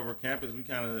just take over campus. We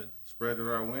kind of spread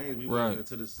our wings. We went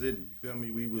into the city. You feel me?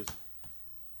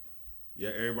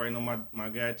 Everybody know my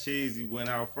guy Cheese. He went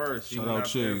out first. He Shout went out out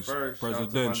Cheese. there first.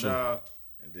 Presidential. Shout out to my dog.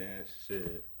 And then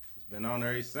shit, it's been on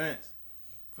there since.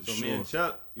 Me and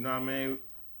Chuck, you know what I mean?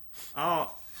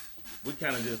 We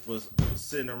kind of just was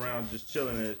sitting around just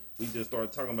chilling, and we just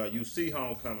started talking about UC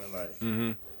homecoming. Like,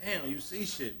 damn, UC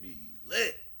shit be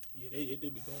lit. Yeah, they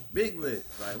be going big lit.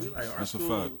 Like we like our That's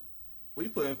school. we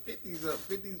putting 50s up,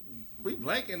 50s. We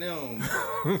blanking them.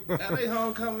 LA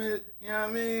homecoming, you know what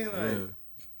I mean? Like,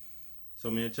 so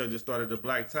me and Chuck just started the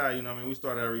Black Tie, you know what I mean? We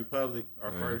started at Republic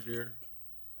our first year.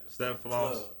 Step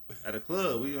Floss at a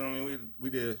club. We, you know what I mean? We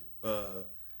did,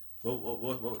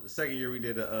 what the second year we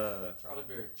did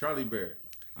Charlie Bear.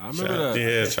 I remember that.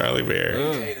 Yeah, Charlie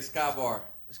Bear. Hey, the Sky Bar.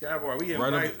 Sky Bar. We getting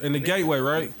Right in the gateway,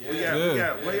 right? We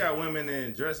got women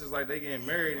in dresses like they getting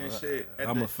married and shit.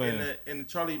 I'm a fan. In the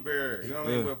Charlie Bear, you know what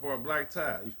I mean? But for a Black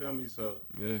Tie, you feel me? So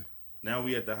now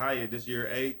we at the Hyatt this year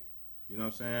 8. You know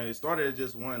what I'm saying? It started at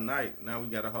just one night. Now we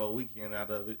got a whole weekend out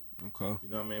of it. Okay. You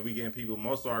know what I mean? We getting people.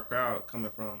 Most of our crowd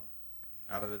coming from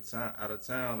out of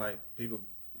town. Like people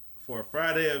for a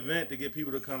Friday event to get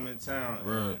people to come in town.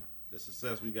 Right. The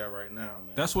success we got right now,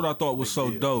 man. That's what I thought was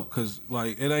so dope, because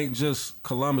like it ain't just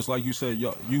Columbus, like you said.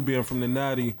 You being from the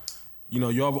Natty, you know,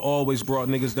 y'all always brought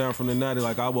niggas down from the Natty.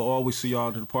 Like I will always see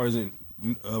y'all to the parties in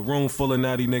a room full of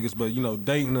Natty niggas, but you know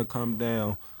Dayton will come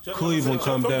down, Cleveland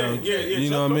come down. You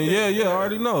know what I mean? Yeah, I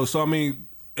already know. So I mean,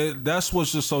 that's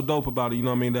what's just so dope about it. You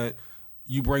know what I mean? That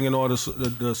you bringing all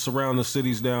the surrounding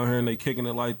cities down here and they kicking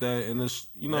it like that, and it's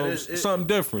it's something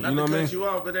different. You know what I mean? Not to cut you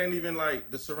off, it ain't even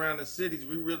like the surrounding cities.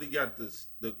 We really got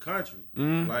the country,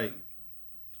 like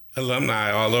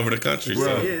alumni all over the country. Right.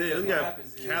 So. Yeah, we got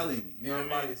Cali. You know everybody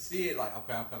what I mean? see it like,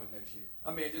 okay, I'm coming next year.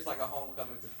 I mean, just like a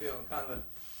homecoming to feel, and kind of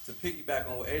to piggyback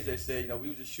on what AJ said. You know, we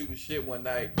was just shooting shit one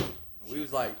night. And we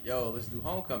was like, yo, let's do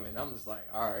homecoming. I'm just like,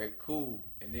 all right, cool.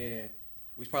 And then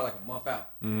we was probably like a month out.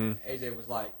 AJ was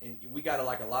like, and we got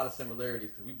like a lot of similarities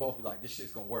because we both be like, this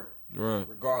shit's gonna work. Right.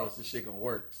 Regardless, this shit gonna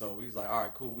work. So we was like, all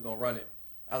right, cool, we gonna run it.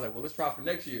 I was like, well, let's try for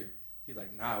next year. He's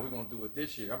like, nah, we're gonna do it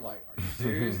this year. I'm like, are you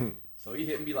serious? So he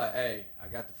hit me like, hey, I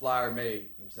got the flyer made. You know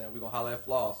what I'm saying? We're gonna holler at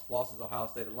Floss. Floss is Ohio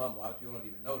State alum. A lot of people don't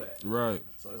even know that. Right.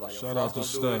 So it's like, shout out to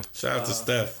Steph. Shout out to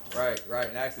Steph. Right.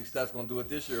 And actually, Steph's gonna do it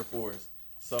this year for us.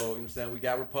 So, you know what I'm saying? We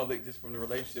got Republic just from the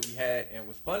relationship we had. And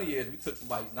what's funny is we took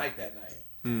somebody's night that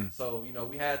night. So, you know,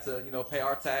 we had to, you know, pay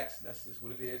our tax. That's just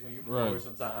what it is when you're promoter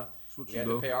sometimes. We had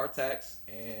to pay our tax,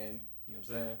 and, you know what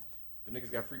I'm saying? The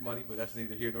niggas got free money, but that's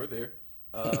neither here nor there.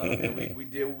 And we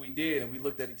did what we did, and we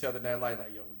looked at each other that night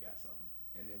like, yo, we got something.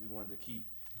 And then we wanted to keep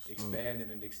expanding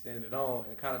and extending it on,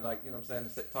 and kind of like, you know what I'm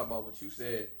saying, to talk about what you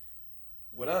said.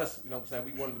 With us, you know what I'm saying,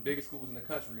 we one of the biggest schools in the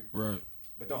country. Right.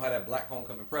 But don't have that black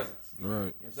homecoming presence. Right. You know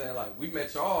what I'm saying? Like, we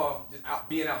met y'all just out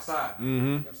being outside. You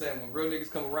know what I'm saying? When real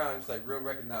niggas come around, it's like real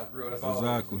recognize real. That's all.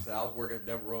 Exactly. I was working at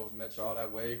Devil Rose, met y'all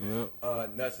that way.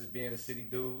 Yep. Nuts is being a city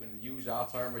dude, and use y'all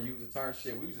term or use the term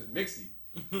shit. We was just mixy.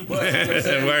 But, you know what I'm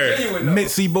saying? Genuine, though.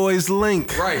 Mitzi Boys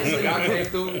Link. Right. So y'all came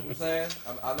through, you know what I'm saying?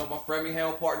 I know my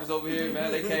Framingham partners over here,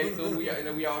 man. They came through. And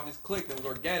then we all just clicked. It was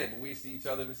organic, but we see each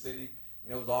other in the city,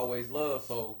 and it was always love.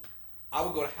 So I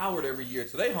would go to Howard every year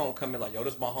to their homecoming, like, yo,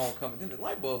 this is my homecoming. Then the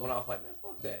light bulb went off, like, man,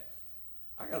 fuck that.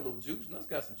 I got a little juice, Nuts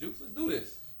got some juice, let's do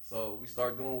this. So we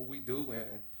start doing what we do, and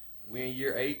we're in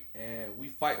year 8, and we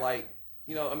fight like,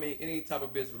 you know, I mean, any type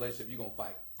of business relationship, you're going to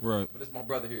fight. Right. But it's my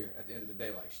brother here at the end of the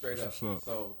day, like, straight up.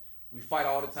 So we fight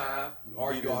all the time. We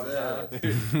argue all the time.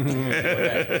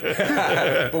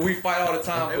 But we fight all the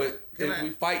time, but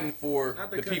we fighting for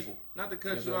the people. Not to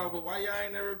cut you off, but why y'all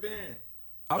ain't never been?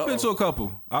 I've been to a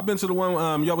couple. I've been to the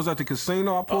one y'all was at the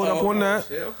casino. I pulled up on that.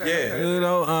 Okay. You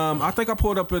know, I think I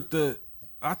pulled up at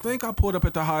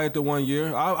the Hyatt the one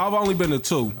year. I've only been to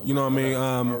 2. You know what I mean?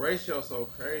 Our ratio so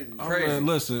crazy. Man,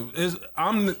 listen,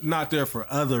 I'm not there for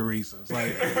other reasons.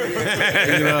 Like,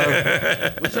 you know,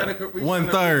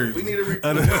 1/3. We need to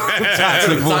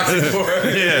toxic boy.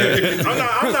 Yeah.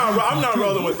 I'm not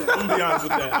rolling with that. I'm gonna be honest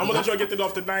with that. I'm gonna let y'all get it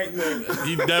off tonight.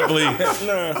 You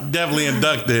definitely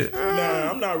inducted. Nah,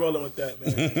 I'm not rolling with that,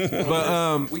 man.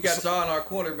 But we got y'all in our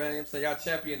corner, man. You know what I'm saying? Y'all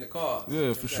champion the cause.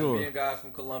 Yeah, for sure. Me and guys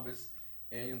from Columbus.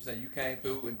 And you know what I'm saying, you came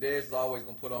through, and Dez is always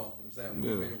going to put on. You know what I'm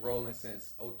saying, we've been rolling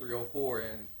since 03, 04,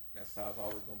 and that's how it's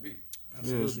always going to be.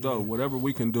 Yeah, it's dope. Whatever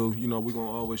we can do, you know, we're going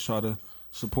to always try to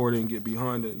support it and get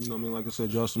behind it. You know what I mean? Like I said,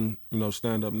 Justin, you know,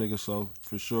 stand-up nigga, so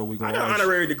for sure we going to... I got an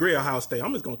honorary degree at Ohio State.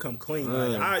 I'm just going to come clean.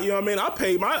 Like, you know what I mean?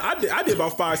 I did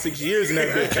about 5-6 years in that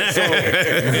bitch. So, you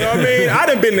know what I mean? I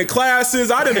done been to classes.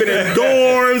 I done been in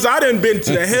dorms. I done been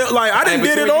to the hell. Like, I done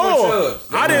did it all.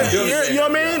 I didn't, you know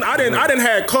what I mean? I didn't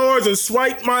had cars and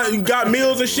got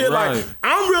meals and shit. Right. Like,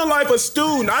 I'm real life a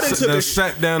student. I done took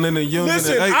sat down in the union.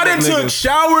 Listen, I done took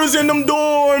showers in them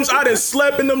dorms. I done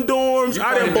slept in them dorms.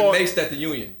 I done bought... Maced at the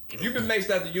Union. If you've been maced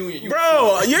at the Union, Bro,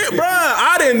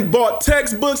 I done bought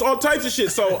textbooks, all types of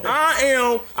shit. So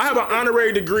I have an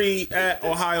honorary degree at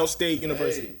Ohio State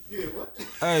University.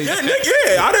 Hey,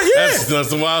 That's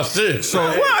some wild shit. So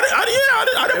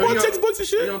I done bought textbooks and We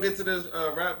shit. gonna get to this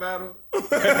rap battle.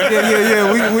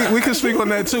 yeah. We can speak on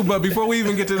that too. But before we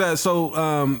even get to that,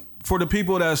 so for the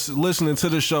people that's listening to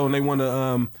the show and they want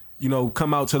to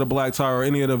come out to the Black Tie or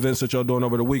any of the events that y'all doing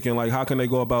over the weekend, like how can they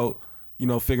go about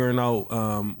figuring out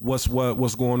what's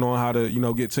going on, how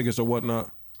to get tickets or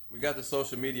whatnot? We got the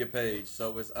social media page,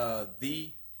 so it's the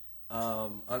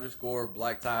 _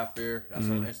 Black Tie Fair. That's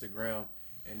on Instagram.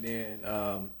 And then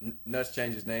Nuts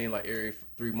changed his name like every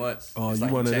 3 months. Oh, It's you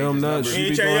like one of he changed them his nuts? number. You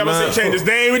be Change doing that? his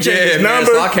name, we change his Man,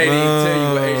 number. so I can't even tell you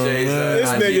what AJ's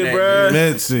this IG nigga, name bruh. is.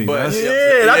 Mitzi. But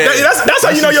That's how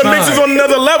you know your mix is on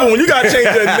another level. When you gotta change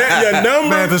your number.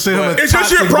 Man, to send him a Is your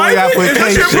shit toxic boy private? Is your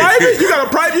shit application. private? You got a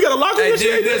private? You got a lock on Hey, your dig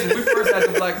shit? this. When we first had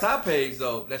the Black Tie page,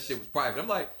 though, that shit was private. I'm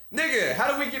like, nigga,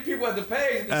 how do we get people at the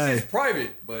page? This Hey. shit's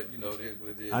private. But, it is what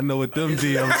it is. I know what them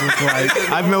DMs look like.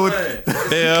 I know what Shit.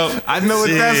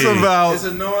 that's about. It's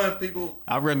annoying people.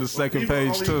 I read the second People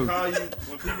page only too. call you,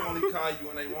 when people only call you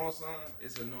when they want something,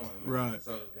 it's annoying. Man. Right.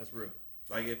 So That's real.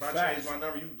 like if I Facts. change my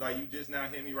number, you just now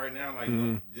hit me right now. Like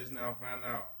just now found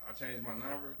out I changed my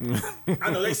number.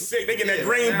 I know they sick. They get that Yeah,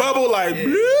 green now- bubble like,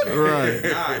 Yeah. Right.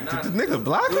 Nah, The nigga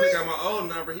block Dude me? got my old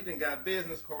number. He done got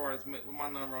business cards with my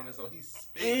number on it, so he's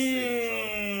sick.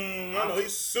 I know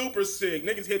he's super sick.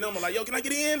 Niggas hit them like, yo, can I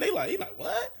get in? He like,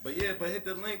 what? But hit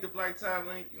the link, the Black Tie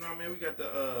link. You know what I mean? We got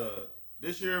the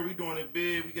this year we doing it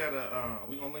big. We got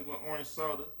we gonna link with Orange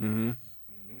Soda.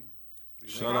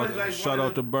 Shout out One to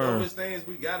of the Burn. dopest things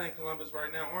we got in Columbus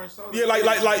right now. Orange Soda. Yeah, like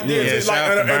shout out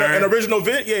to an Burn. original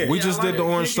vent. Yeah. We just did the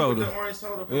orange Kick it with soda. The orange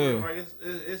soda for Yeah. real. Like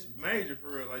it's major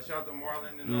for real. Like shout out to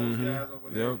Marlon and those guys over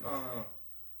there.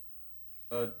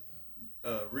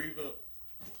 Reva.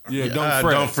 Yeah,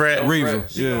 Don't fret. Reva.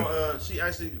 She Yeah. gonna, she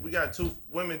actually, we got 2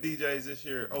 women DJs this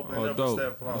year opening up dope. for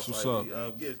Steph Floss. That's what's like,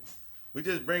 up. We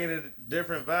just bringing a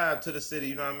different vibe to the city.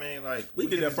 You know what I mean? Like We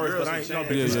did get that these first, girls but I some ain't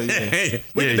no chance. Yeah.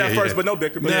 We did that first, but no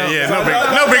bicker. No bigger.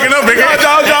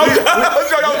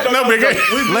 No bigger.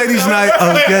 Ladies' night.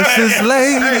 Oh, guess it's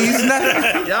ladies'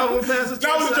 night. Y'all gonna pass the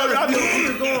I was joking. I Keep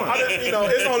it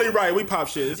going. it's only right. We pop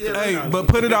shit. Hey, but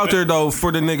put it out there though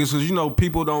for the niggas, because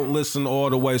people don't listen all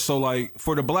the way. So like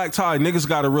for the Black Tie, niggas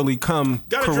gotta really come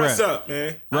Gotta correct. dress up,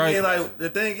 man. Right. I mean, like the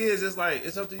thing is, it's like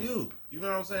it's up to you. You know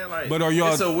what I'm saying? Like, But are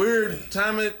y'all- It's a weird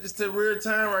time. It's a weird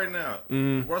time right now.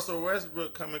 Russell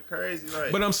Westbrook coming crazy.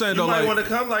 Like, But I'm saying, you though, might like- want to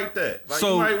come like that. Like,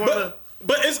 So- you might want to.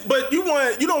 But you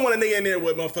don't want a nigga in there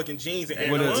with motherfucking jeans and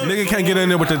With a, Air Ones. nigga can't get in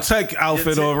there with the tech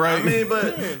outfit on, right? I mean,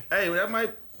 but hey, that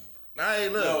might. Hey,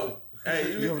 look. No.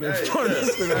 Hey, you. Hey,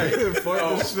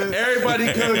 Shit.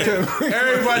 everybody come in.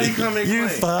 Everybody come in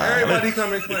clean. Everybody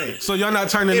come in clean. So y'all not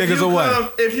turning If niggas you away. come-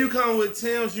 if you come with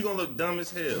Tim's, you gonna look dumb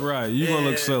as hell. Right, you gonna look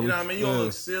And, silly. You know what I mean? You gonna Yeah.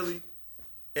 look silly.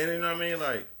 And you know what I mean?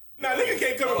 Like, Nah, nigga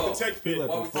can't come up with the tech fit.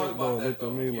 While we talk about that,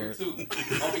 though, here too,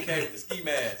 Homie came with the ski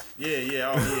mask. oh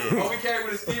yeah. Homie came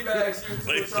with a ski mask. Here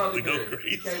too, with Charlie go Berry.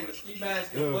 He came with a ski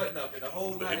mask and a button up, and the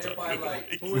whole night everybody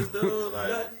like, Who is dude? Like,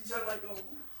 each other like,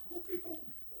 who people?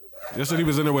 You said he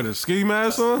was in there with a ski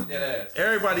mask on? Dead ass.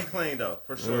 everybody clean though,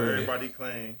 for sure. Everybody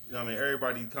clean. You know what I mean?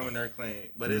 Everybody coming there clean.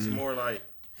 But it's more like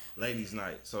ladies'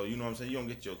 night. So you know what I'm saying? You don't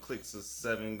get your cliques of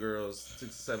 7 girls, 6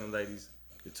 or 7 ladies.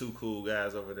 The 2 cool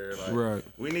guys over there. Like, Right.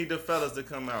 we need the fellas to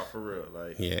come out for real.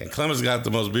 Like, Yeah, Columbus got the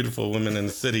most beautiful women in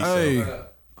the city. Hey, So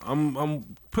I'm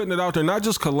putting it out there. Not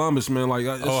just Columbus, man. Like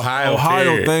it's Ohio, Ohio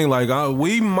period. thing. Like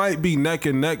we might be neck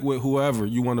and neck with whoever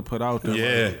you want to put out there.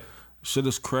 yeah, Like, shit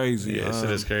is crazy. yeah, shit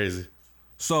is crazy.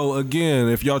 So again,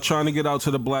 if y'all trying to get out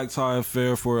to the Black Tie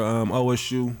Affair for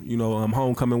OSU,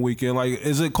 homecoming weekend, like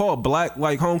is it called Black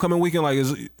like homecoming weekend? Like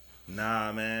is it?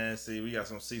 nah, man. See, we got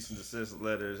some cease and desist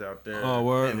letters out there. Oh,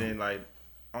 word. And then like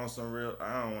on some real,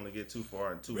 I don't want to get too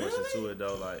far and too much into it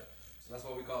though. Like, So that's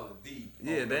what we call it, the.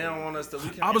 yeah, they don't want us to. We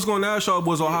can't, I was going to ask y'all,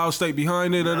 was Ohio State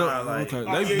behind it? Nah, like- okay,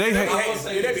 Oh, they yeah, hate. I will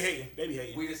say They be this. hating. They be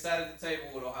hating. We decided to table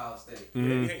with Ohio State.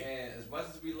 Mm-hmm. And as much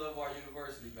as we love our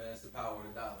university, man, it's the power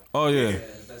of the dollar. Oh yeah,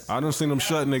 that's I done seen them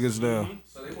shut niggas down.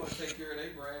 So they want to take care of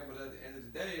their brand, but at the end of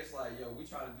the day, it's like, yo, we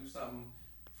trying to do something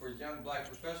for young black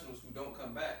professionals who don't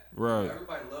come back. Right.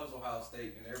 Everybody loves Ohio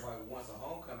State and everybody wants a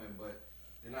homecoming, but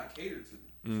they're not catered to.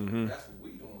 Mm-hmm. So that's what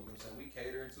we doing. You know what I'm saying? We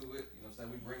cater to it. You know what I'm saying?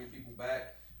 We bringing people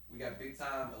back. We got big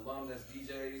time alum that's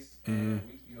DJs, and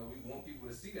we want people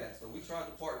to see that. So we tried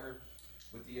to partner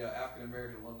with the African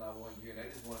American alumni one year, and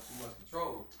they just wanted too much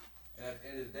control. And at the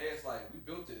end of the day, it's like we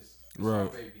built this. It's Right. our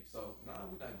baby. So we're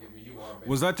not giving you our baby.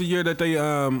 Was that the year that they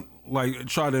like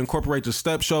tried to incorporate the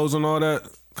step shows and all that?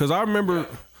 Because I remember.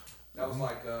 That was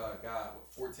like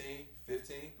 14,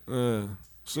 15. Yeah.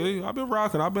 See, I've been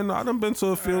rocking. I done been to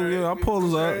a few. Yeah, I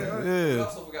pulled up. We Yeah.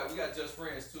 also forgot we got Just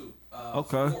Friends too.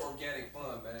 Okay. More organic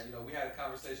fun, man. You know, we had a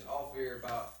conversation off air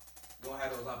about we don't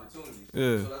have those opportunities.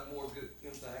 Yeah. So that's more good. You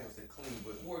know what I'm saying? I ain't gonna say clean,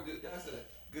 but more good. I said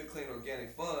good, clean,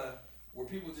 organic fun where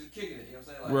people just kicking it. You know what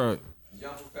I'm saying? Like, Right.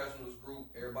 Young professionals group,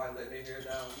 everybody letting their hair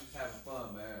down. We just having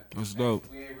fun, man. That's dope.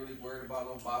 We ain't really worried about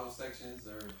no bottle sections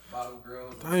or bottle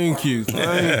girls. Thank you.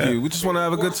 Thank you. We just want to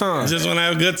have a good time. Just want to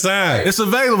have a good time. It's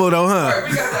available though, All huh? right,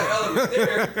 we got that element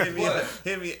there. But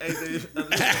Hit me,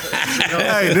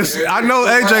 Hey, I know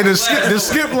AJ. The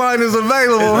skip line is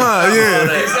available, huh?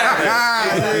 Yeah.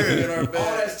 exactly.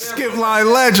 All that stuff. Skip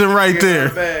line legend right there.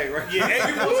 bag, right? Yeah,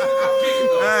 Hey, we gonna kick it,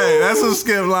 though. Hey, that's a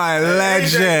skip line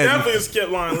legend. definitely a skip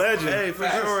line legend. Hey, for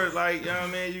sure. Like, you know what I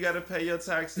mean? You got to pay your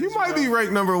taxes. You might be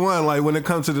ranked number one, like when it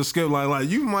comes to the skip line. Like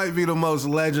you might be the most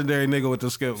legendary nigga with the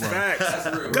skip line. Facts.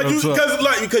 That's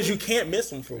real. Because you can't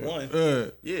miss him for one.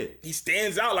 Yeah. He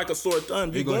stands out like a sore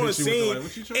thumb. You gonna go and hit you with see, the, like,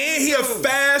 what you trying to and he a do?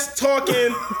 fast talking. You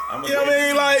know what I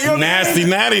mean? Like you know what I Nasty, mean?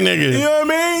 natty You nigga. know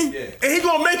what I mean? Yeah. And he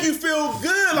gonna make you feel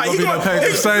good. Like Gonna he be gonna like,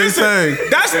 hey, the same thing.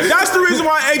 That's the reason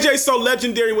why AJ's so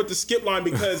legendary with the skip line,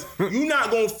 because you not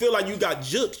gonna feel like you got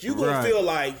juked. You gonna Right. feel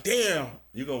like, damn.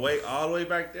 You gonna wait all the way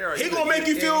back there? Or He you gonna make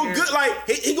you get feel in here? good. Like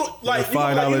he gonna like you $5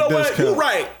 gonna like, you know what? discount. You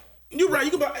right. You right.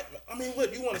 You can buy. I mean,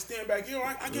 what you want to stand back here?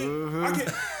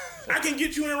 I can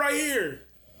get you in right here.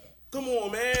 Come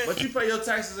on, man. But you pay your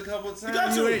taxes a couple of times.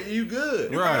 got to. You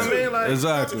good. Right. You know what I mean? Like,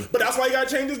 Exactly. But that's why you gotta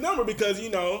change his number, because Yeah,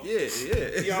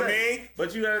 exactly. You know what I mean?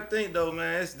 But you gotta think though,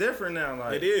 man, it's different now.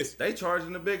 Like It is. They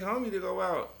charging the big homie to go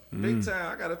out. Big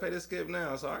time. I gotta pay the skip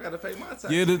now, so I gotta pay my taxes.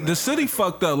 Yeah, the now. city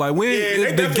fucked up. Like Yeah, they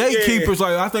the definitely- gatekeepers.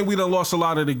 Like I think we done lost a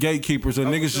lot of the gatekeepers, and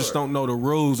niggas just sure. don't know the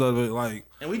rules of it. Like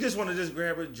And we just want to just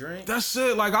grab a drink. that's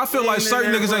it. Like I feel We like ain't in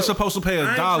certain there niggas for- ain't supposed to pay I a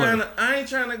ain't dollar. I ain't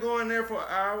trying to go in there for an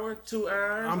hour, 2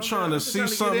 hours. I'm trying to just see trying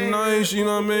get something in nice. here. You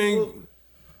know what I mean?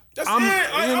 That's I'm-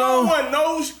 it. I you don't know- want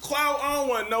no clout. I don't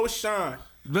want no shine.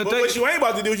 But But they- what you ain't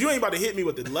about to do is you ain't about to hit me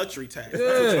with the luxury tax. That's what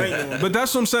you ain't Yeah, doing. but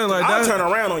that's what I'm saying. Like I'll that, turn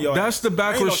around on y'all. That's the Ain't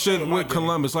backwards no shame shit in my with game.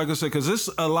 Columbus. Like I said, because it's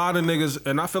a lot of niggas,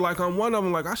 and I feel like I'm one of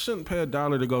them. Like I shouldn't pay a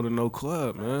dollar to go to no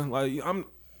club, man. Like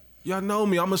y'all know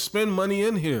me. I'ma spend money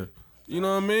in here. You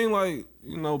know what I mean? Like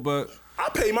but. I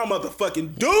pay my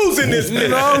motherfucking dues in this bitch.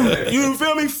 know? You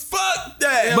feel me? Fuck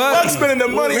that. But- Fuck spending the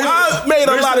money. I made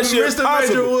a lot of shit Mr. Major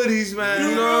possible. Woodies, man.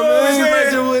 You know what I'm Mr. saying?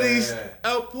 Major Woodies.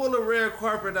 Pull a red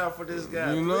carpet out for this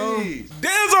guy, You know? please.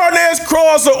 Dance Arnaz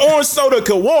Cross or Orange Soda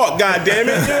could walk, goddammit. You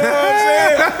know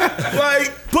what I'm saying?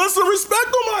 Like, put some respect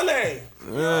on my name.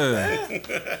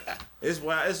 Yeah. It's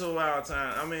wild. It's a wild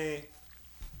time. I mean,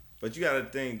 but you got to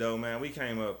think though, man. We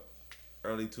came up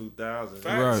early 2000s.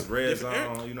 Right. Red Different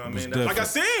era. zone. You know what I mean? different. Like I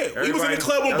said, we was in the Everybody-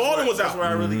 club when that's Baldwin where- was That's out. where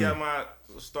I really Mm-hmm. got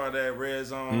my start at Red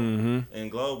Zone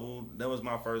and Global. That was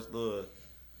my first little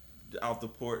off the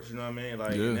porch. You know what I mean?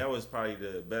 Like Yeah. and that was probably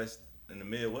the best in the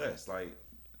Midwest. Like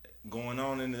going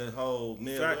on in the whole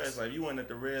Midwest. Facts. Like you went at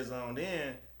the Red Zone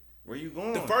then. Where you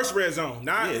going? The first red zone,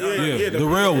 not Yeah, the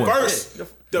real one. First, Yeah,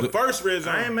 the first red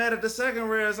zone. I ain't mad at the second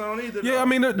Red Zone either. Yeah, though. I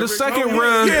mean the Red second Zone-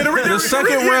 round. Yeah, the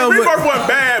second round. The with- rebirth wasn't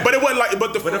bad, but it wasn't like.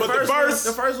 But the But first,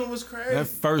 the first one was crazy. That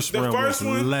first the round first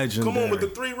was one. legendary. Come on, with the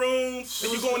 3 rooms,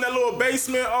 and you go in that little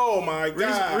basement. Oh my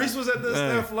god! Reese was at the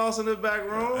Steph Floss in the back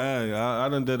room. Hey, I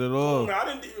done did it all. Man, I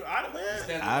didn't,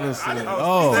 man. I done seen it.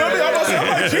 Oh, Feel me? Oh, I'm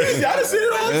like, Jeezy, I done seen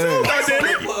it all too. Goddamn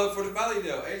it. Plug for the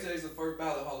Valleydale. AJ's the first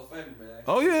ballot Hall of Famer, man.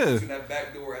 Oh, yeah. In that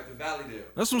back door at the Valleydale.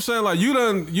 That's what I'm saying. Like you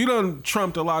done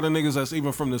trumped a lot of niggas that's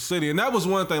even from the city, and that was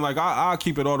one thing. Like I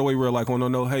keep it all the way real. Like on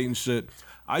no hating shit.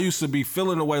 I used to be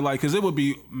feeling the way like, cause it would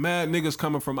be mad niggas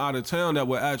coming from out of town that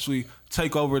would actually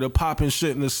take over the popping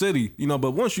shit in the city, you know.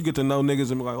 But once you get to know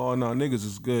niggas and be like, oh no, niggas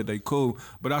is good, they cool.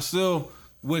 But I still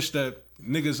wish that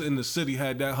niggas in the city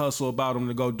had that hustle about them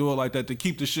to go do it like that to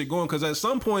keep the shit going. Cause at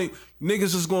some point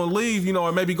niggas is gonna leave, you know,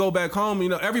 or maybe go back home. You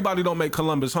know, everybody don't make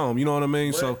Columbus home. You know what I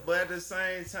mean? But at the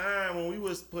same time, when we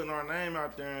was putting our name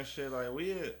out there and shit, like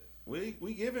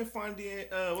we giving Fundy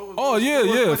what was yeah,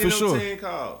 Fundy for them sure. team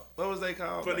called? What was they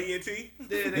called? For Like, the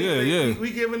ENT. Yeah. We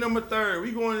giving them a third.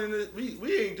 We going in.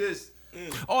 We ain't just.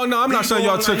 Oh no, I'm not saying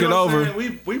y'all going, took you it know what I'm over.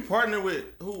 saying? We partner with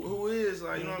who is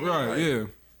like you know what I mean? Right? Like, Yeah.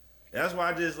 That's why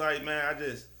I just like man.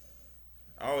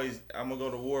 I'm gonna go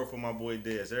to war for my boy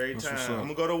Dez every That's time. what's up. I'm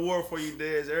gonna go to war for you,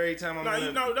 Dez. Every time I'm Nah, in,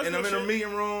 you know, that's and I'm no in a shit.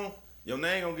 meeting room your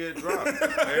name gonna get dropped.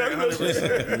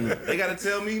 100%. They gotta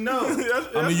tell me no.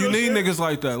 I mean, you need niggas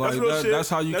like that. Like that's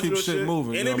how you keep shit shit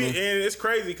moving. And, you know and it's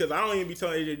crazy because I don't even be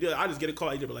telling AJ to do it. I just get a call.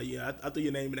 AJ be like, yeah, I threw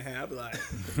your name in the hat. I be like,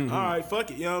 all right, fuck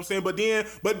it. You know what I'm saying? But then,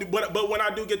 but when I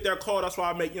do get that call, that's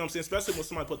why I make, you know what I'm saying? Especially when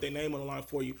somebody put their name on the line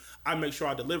for you, I make sure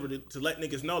I deliver it to let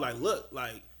niggas know, like, look,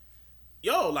 like,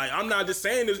 yo, like, I'm not just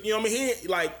saying this. You know what I mean?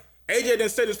 Like, AJ didn't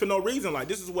say this for no reason. Like,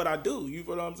 this is what I do. You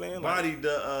feel what I'm saying? Like, Bodied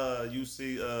the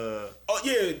UC. Oh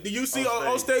yeah, the UC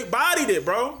O-State bodied it,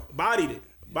 bro. Bodied it.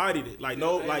 Like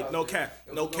no cap,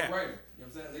 no cap. You know what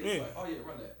I'm saying? They was like, oh yeah,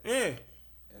 run that. Yeah.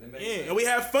 And we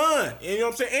have fun. And you know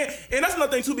what I'm saying? And that's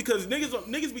another thing too, because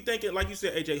niggas be thinking, like you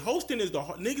said, AJ, hosting is the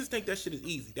niggas think that shit is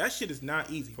easy. That shit is not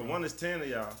easy. For one, it's 10 of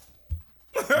y'all.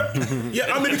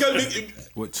 Yeah, I mean because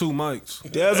with 2 mics.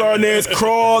 There's our names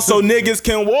crawl so niggas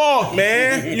can walk,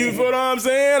 man. You feel what I'm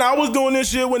saying? I was doing this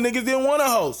shit when niggas didn't want to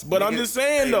host, but I'm just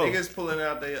saying though. Niggas pulling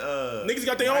out they niggas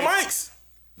got their own mics.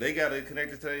 They got it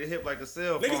connected to their hip like a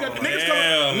cell phone.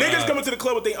 Niggas coming to the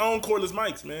club with their own cordless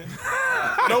mics, man.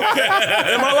 No cap.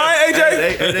 Am I lying,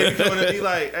 AJ? They be coming to me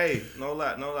like, hey, no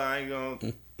lie, I ain't gonna.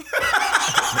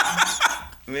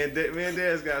 Me and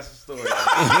Dez got some story. You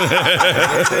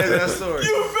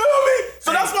feel me?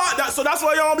 So that's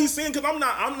why y'all be seeing, cause I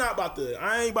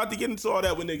ain't about to get into all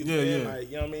that with niggas. Yeah, man. yeah. Like,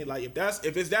 you know what I mean? Like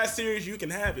if it's that serious, you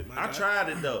can have it, man. I tried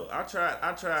it though. I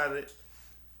tried it.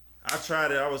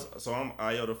 I'm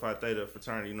Iota Phi Theta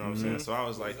fraternity, you know what I'm saying? So I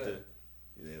was like my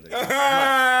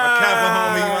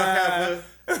Kappa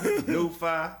homie, new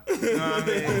Phi, you know what I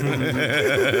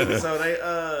mean?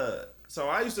 So so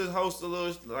I used to host a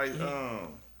little, like,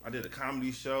 I did a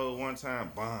comedy show one time,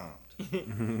 bombed.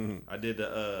 I did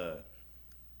the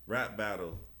rap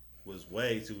battle, was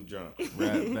way too drunk.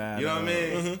 Rap battle. You know what I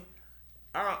mean?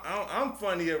 I'm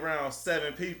funny around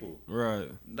 7 people. Right.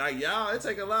 Like, y'all, it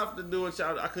take a lot to do it,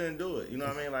 y'all. I couldn't do it. You know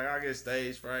what I mean? Like, I get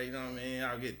stage fright, you know what I mean?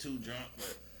 I'll get too drunk,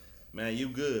 but man, you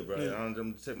good, bro. Yeah. I'm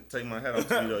take my hat off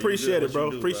to you, though. Appreciate it,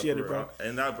 bro. Appreciate it, bro.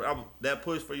 And that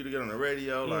push for you to get on the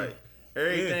radio, like,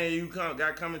 everything you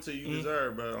got coming to you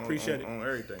deserve, bro. Appreciate it. On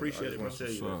everything. Appreciate it, bro. I just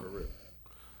want to tell you that for real.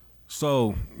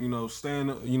 So, staying,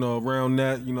 around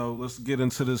that, let's get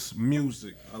into this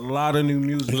music. A lot of new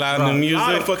music. A lot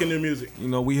of fucking new music.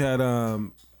 We had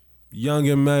Young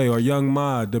and May or Young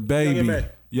Ma, the baby.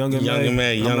 Young and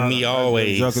May, Young Me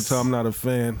always. Y'all can tell I'm not a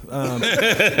fan.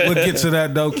 We'll get to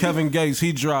that though. Kevin Gates,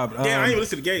 he dropped. I ain't even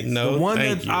listen to Gates. No, the one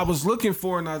that I was looking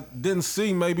for and I didn't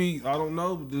see. Maybe I don't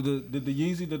know. Did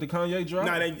the Kanye drop?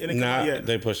 Nah, it didn't come out yet.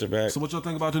 They push it back. So what y'all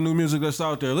think about the new music that's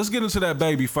out there? Let's get into that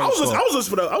baby first. I was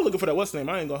looking for that. What's the name?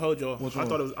 I ain't gonna hold y'all. I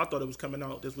thought it was coming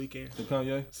out this weekend. The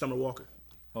Kanye? Summer Walker.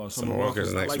 Oh, Summer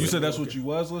Walker's next. You said that's what you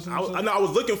was listening to? I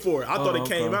was looking for it. I thought it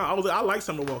came out. I like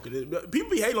Summer Walker. People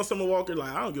be hating on Summer Walker.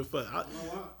 Like, I don't give a fuck.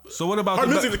 So what about her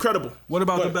music's incredible. What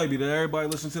about the baby? Did everybody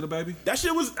listen to the baby? That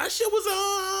shit was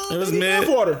it was mid.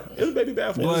 Bathwater. It was baby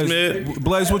bathwater.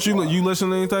 Blaze, what you listen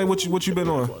to anything? What you been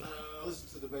on? Listen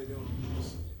to the baby on.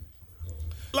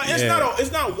 Like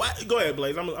it's not. Go ahead,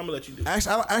 Blaze. I'm gonna let you do. I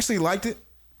actually liked it.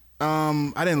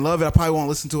 I didn't love it. I probably won't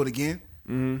listen to it again.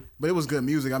 Mm-hmm. But it was good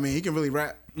music. I mean, he can really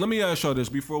rap. Let me ask y'all this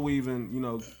before we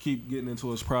even, keep getting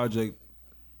into his project.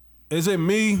 Is it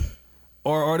me,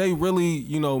 or are they really,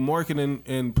 marketing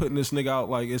and putting this nigga out?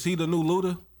 Like, is he the new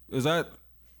Luda? Is that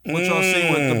what y'all see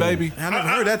with the baby? I never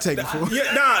heard that take before. Yeah,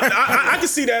 I can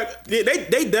see that.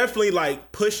 They definitely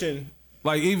like pushing.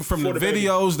 Like even from the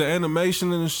videos, the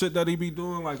animation and the shit that he be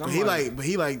doing. Like he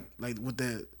with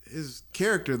that. His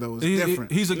character though is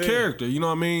different. He's a character, you know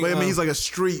what I mean? But I mean, he's like a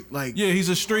street, like he's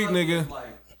a street nigga. Like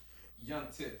Young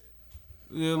Tip.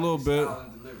 Yeah, a little bit.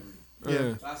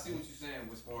 Yeah. So I see what you're saying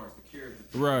as far as the character.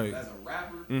 Right. As a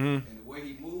rapper and the way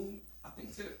he moved, I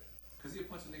think Tip, because he'll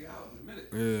punch a nigga out in a minute.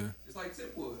 Yeah. Just like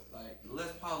Tip would, like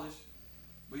less polished,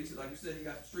 but he, like you said, he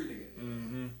got the street nigga.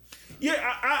 Mm-hmm.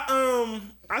 Yeah,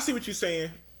 I see what you're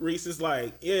saying, Reese. It's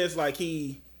like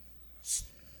he's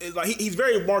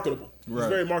very marketable. Right. He's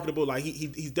very marketable. Like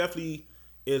he's definitely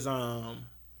is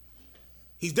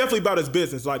he's definitely about his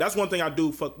business. Like that's one thing I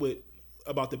do fuck with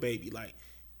about the baby. Like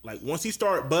once he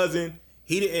started buzzing,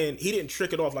 he didn't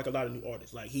trick it off like a lot of new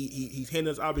artists. Like he's hitting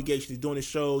his obligations. He's doing his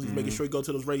shows. He's making sure he go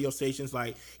to those radio stations.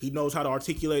 Like he knows how to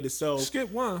articulate himself.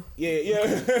 Skip one.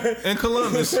 Yeah. And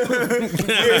Columbus.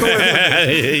 Yeah,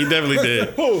 he definitely did.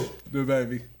 Who? The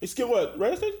baby. He skipped what?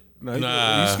 Radio station? No,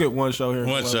 he skipped one show here.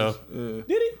 One show. Did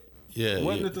he? Yeah.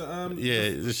 Wasn't it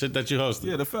the shit that you hosted?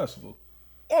 Yeah, the festival.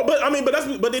 Oh, but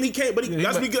then he came. But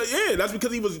that's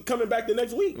because he was coming back the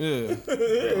next week. Yeah,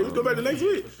 he was coming back the next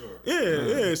week. For sure.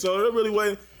 Yeah. So it really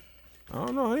wasn't. I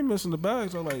don't know. I ain't missing the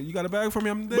bag. So like, you got a bag for me?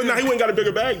 I'm there. But nah, he wouldn't got a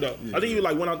bigger bag though. I think he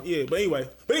like went out. Yeah, but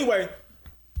anyway.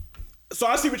 So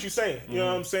I see what you're saying. You know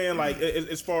what I'm saying? Like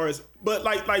as far as, but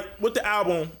like with the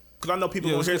album, because I know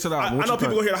people gonna hear. I know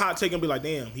people gonna hear the hot take and be like,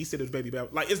 "Damn, he said his baby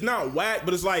bad." Like it's not whack,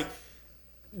 but it's like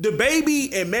the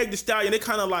Baby and Meg Thee Stallion. They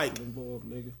kind of like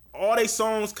all they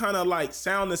songs kind of like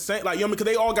sound the same. Like you know, because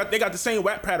they got the same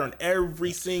rap pattern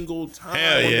every single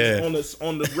time on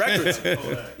the records.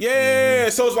 Yeah,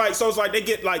 so it's like they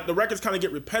get like the records kind of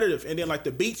get repetitive, and then like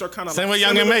the beats are kind of same with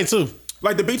Young M.A too.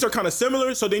 Like the beats are kind of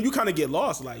similar, so then you kind of get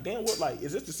lost. Like, damn, what? Like,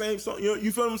 is this the same song?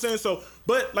 You feel what I'm saying? So,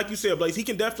 but like you said, Blaze, he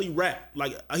can definitely rap.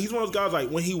 Like, he's one of those guys. Like,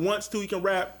 when he wants to, he can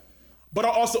rap. But I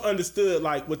also understood,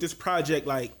 like, with this project,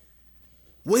 like,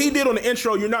 what he did on the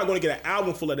intro, you're not going to get an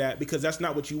album full of that because that's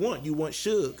not what you want. You want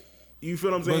Suge. You feel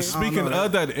what I'm saying? But speaking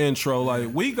of that intro,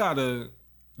 like, we gotta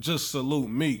just salute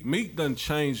Meek. Meek done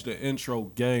changed the intro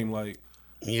game. Like,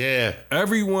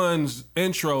 everyone's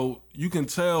intro, you can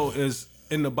tell is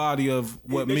in the body of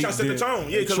what Meek did. Set the tone.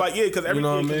 Yeah, because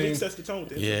everything Meek sets the tone.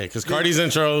 Yeah, because Cardi's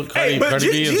intro. Cardi B used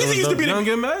to be Jeezy used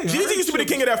to be the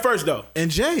king of that first though. And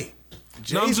Jay.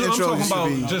 I'm talking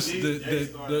about just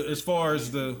the as far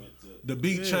as the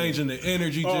beat changing, the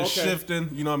energy just shifting.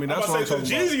 You know what I mean? That's what I'm talking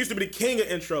about. Jeezy used to be the king of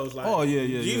intros. Like,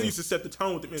 Jeezy used to set the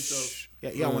tone with the intros.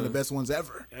 Yeah, he got one of the best ones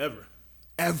ever.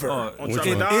 It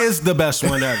is the best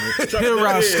one ever. Here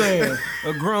I stand,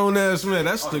 a grown ass man.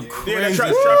 That's the craziest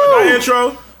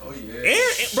intro. Oh yeah,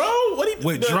 and bro, what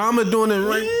with drama doing it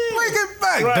right? Bring it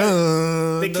back.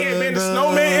 Right. They can't ban the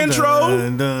Snowman intro.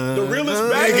 The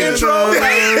realest back intro.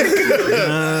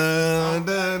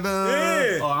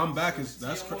 Oh, I'm back.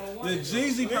 That's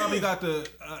crazy. Jeezy probably got the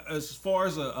as far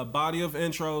as a body of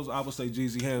intros. I would say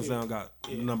Jeezy hands down got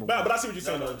number one. But I see what you're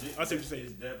saying though. I see what you're saying.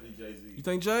 It's definitely Jay-Z. You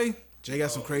think Jay? Jay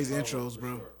got some crazy intros,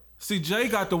 bro. See, Jay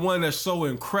got the one that's so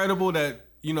incredible that,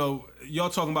 you know, y'all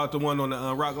talking about the one on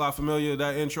the Rock La Familia,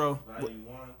 that intro? Volume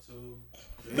 1, 2.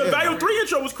 The Volume 3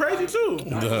 intro was crazy too.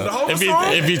 The Hova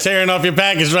song. If you're tearing off your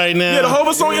package right now. Yeah, the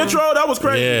Hova song intro, that was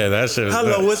crazy. Yeah, that shit was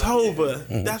Hello, it's Hova.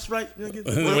 That's right. What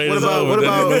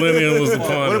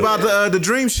about the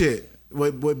Dream shit?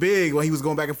 With Big, when he was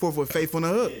going back and forth with Faith on the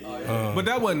Hook. But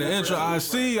that wasn't the intro. I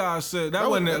said that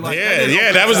wasn't like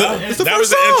that was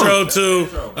the intro to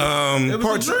it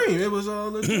was a dream. It was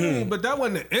all a dream. But that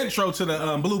wasn't the intro to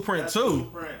the Blueprint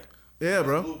 2. Yeah,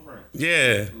 bro. Blueprint.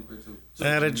 Yeah. I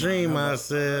had a dream, I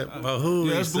said. But who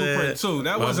he that's said. Blueprint 2.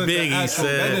 That wasn't Big, the he actual.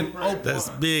 said. That didn't open. That's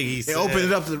Big, he said. It opened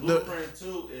it up to Blueprint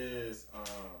 2 is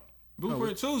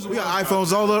Blueprint 2 is we got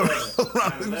iPhones all over.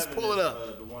 Let's pull it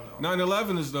up.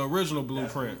 9/11 is the original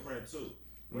Blueprint. Blueprint 2.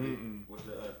 With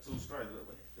the 2 stripes.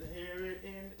 Hear it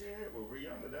in there with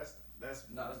Rihanna. That's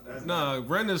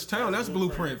Brenda's Town. That's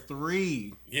Blueprint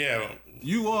 3. Yeah.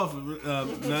 You off,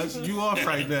 Nuts. You off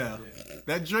right now.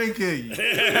 That drink in you.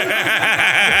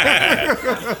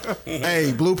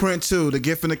 Hey, Blueprint 2, The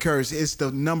Gift and the Curse. It's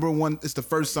the number one. It's the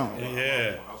first song.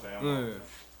 Yeah.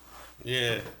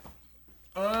 Yeah.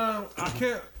 I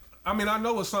can't. I mean, I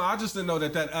know a song. I just didn't know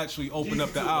that actually opened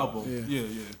up the album. Yeah.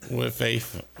 With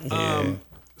Faith. Yeah.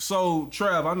 So,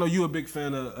 Trav, I know you a big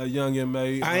fan of Young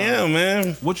M.A. I am,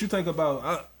 man. What you think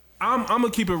about? I'm gonna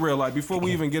keep it real. Like, before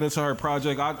we even get into her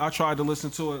project, I tried to listen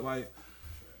to it. Like,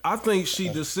 I think she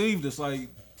deceived us. Like,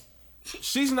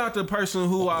 she's not the person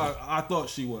who I thought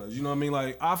she was. You know what I mean?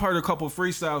 Like, I've heard a couple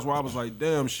freestyles where I was like,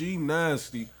 damn, she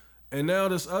nasty. And now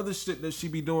this other shit that she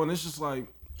be doing, it's just like,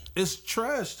 it's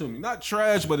trash to me. Not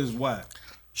trash, but it's whack.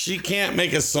 She can't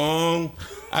make a song.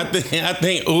 I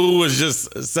think Ooh was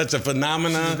just such a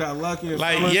phenomenon. She just got lucky.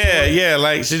 Like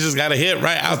like she just got a hit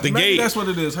right out the gate. That's what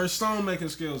it is. Her song making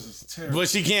skills is terrible. But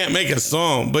she can't make a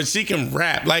song. But she can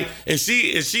rap. Like if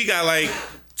she got like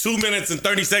 2 minutes and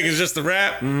 30 seconds just to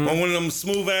rap on one of them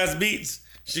smooth ass beats,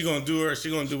 she gonna do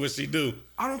what she do.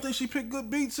 I don't think she picked good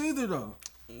beats either though.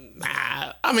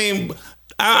 Nah, I mean,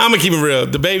 I'm gonna keep it real.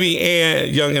 The Baby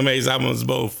and Young M.A.'s albums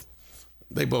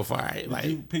they both alright. Like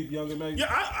you peep Young M.A. Yeah,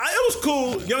 it was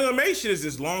cool. Young M.A. shit is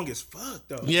as long as fuck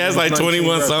though. Yeah, it's like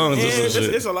 21 songs.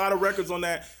 It's a lot of records on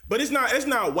that, but it's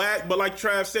not whack. But like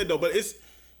Trav said though, but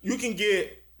you can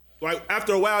get. Like,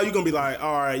 after a while, you're going to be like,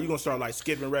 all right, you're going to start, like,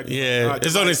 skipping records. Yeah, right,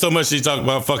 there's only so much she talk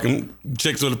about fucking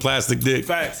chicks with a plastic dick.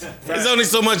 Facts. There's only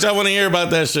so much I want to hear about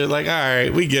that shit. Like, all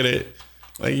right, we get it.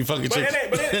 Like, you fucking chicks.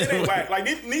 It ain't whack. Like,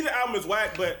 neither album is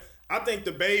whack, but I think I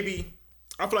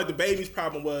feel like the Baby's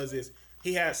problem is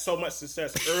he had so much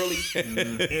success early, and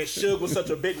Suge was such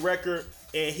a big record,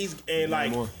 and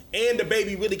the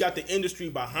Baby really got the industry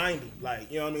behind him.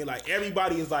 Like, you know what I mean? Like,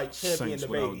 everybody is, like, champion the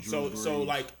Baby. So,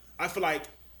 like, I feel like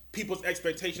people's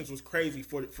expectations was crazy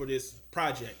for this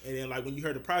project, and then like when you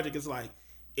heard the project, it's like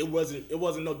it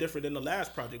wasn't no different than the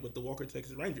last project with the Walker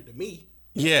Texas Ranger to me.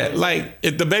 Yeah, like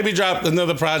if the baby dropped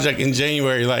another project in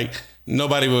January, like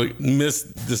nobody would miss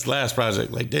this last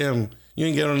project. Like, damn, you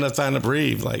didn't get enough time to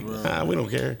breathe. Like, we don't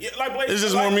care. Yeah, like Blake, it's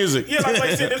just more music. Yeah, like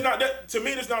Blake said, to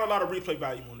me, there's not a lot of replay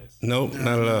value on this. Nope,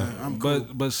 not at all.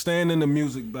 But staying in the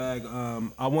music bag,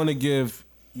 I want to give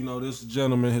this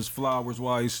gentleman his flowers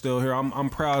while he's still here. I'm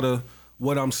proud of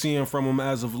what I'm seeing from him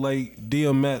as of late.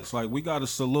 DMX, like we got to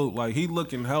salute. Like he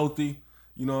looking healthy.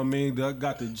 You know what I mean?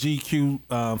 Got the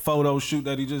GQ photo shoot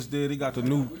that he just did. He got the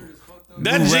new.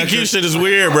 That GQ shit is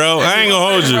weird, bro. I ain't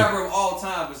gonna hold you. Rapper of all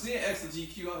time, but seeing X and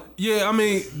GQ. Yeah, I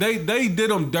mean they did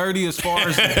him dirty as far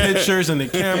as the pictures and the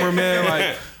cameraman.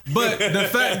 Like, but the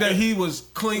fact that he was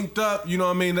cleaned up, you know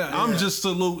what I mean? I'm just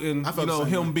saluting.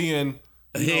 Him being.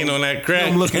 He ain't on that crack.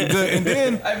 I'm looking good, and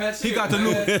then he got the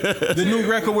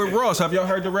new record with Ross. Have y'all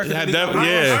heard the record? Yeah,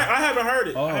 I haven't heard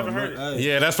it. I haven't heard it.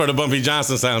 Yeah, that's for the Bumpy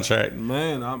Johnson soundtrack.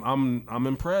 Man, I'm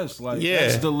impressed. Like,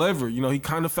 that's delivered. He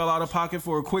kind of fell out of pocket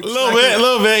for a quick little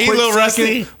bit. He's a little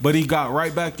rusty, but he got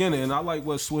right back in it. And I like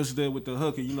what Swiss did with the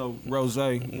hook. Rose,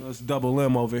 that's Double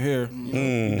M over here.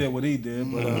 He did what he did,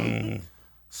 but.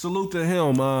 Salute to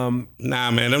him. Nah,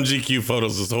 man, them GQ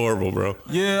photos is horrible, bro.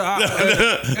 Yeah,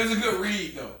 it was a good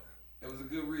read though. It was a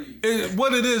good read.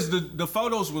 What it is, the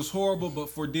photos was horrible, but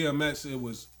for DMX, it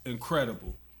was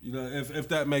incredible. If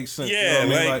that makes sense. Yeah, you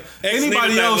know what I mean? Like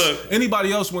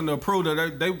anybody else wouldn't have approved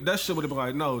it. That shit would have been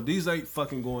like, no, these ain't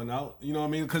fucking going out. You know what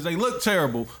I mean? Because they look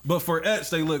terrible, but for X,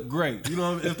 they look great. You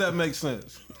know, if that makes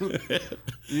sense.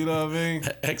 You know what I mean?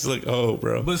 X look old,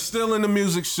 bro. But still in the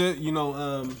music shit,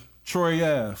 Troy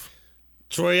Ave.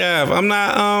 I'm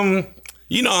not.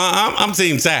 I'm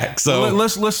Team Tack. So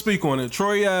let's speak on it.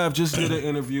 Troy Ave just did an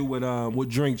interview with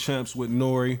Drink Champs with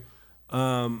Nori.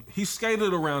 He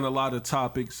skated around a lot of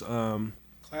topics.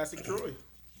 Classic Troy.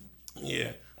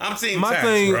 Yeah, I'm Team My Tax,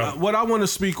 thing, bro. what I want to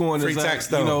speak on Free is tax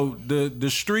that though. the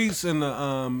streets and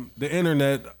the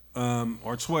internet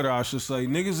or Twitter, I should say,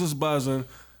 niggas is buzzing.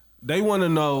 They want to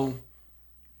know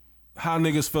how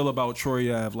niggas feel about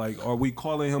Troy Ave. Like, are we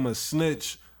calling him a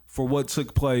snitch for what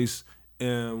took place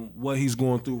and what he's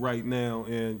going through right now?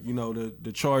 And,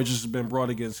 the charges have been brought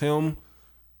against him,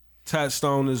 Tat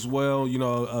Stone as well.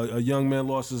 A young man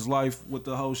lost his life with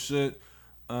the whole shit.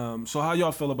 So how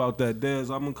y'all feel about that? Dez,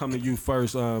 I'm going to come to you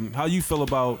first. How you feel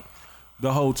about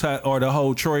the whole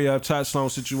Troy Ave Tat Stone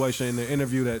situation in the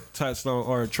interview that Tat Stone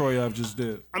or Troy Ave just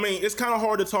did? I mean, it's kind of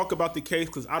hard to talk about the case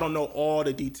because I don't know all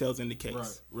the details in the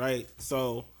case, right?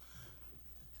 So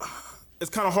it's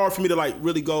kind of hard for me to like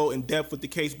really go in depth with the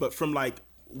case. But from like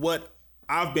what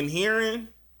I've been hearing,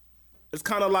 it's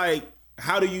kind of like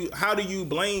how do you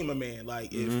blame a man?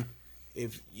 Like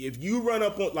if you run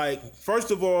up on, like, first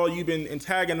of all, you've been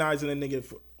antagonizing a nigga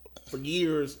for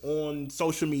years on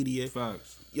social media.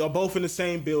 Facts. Y'all both in the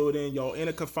same building. Y'all in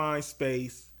a confined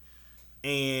space,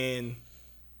 and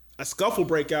a scuffle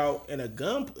break out and a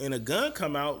gun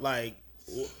come out. Like,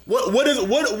 what is a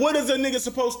nigga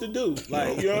supposed to do?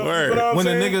 Like, you know what I'm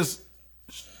saying? A nigga's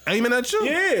aiming at you.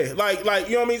 Yeah, like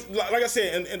you know what I mean. Like I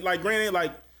said, and like granted,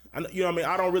 like you know what I mean.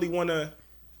 I don't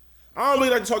really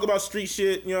like to talk about street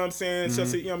shit. You know what I'm saying? So,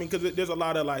 you know what I mean? Because there's a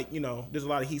lot of like, there's a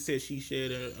lot of he said, she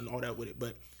said, and all that with it.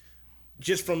 But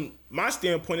just from my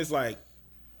standpoint, it's like,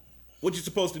 what you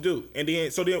supposed to do? And then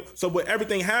so with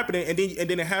everything happening, and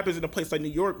then it happens in a place like New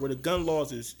York where the gun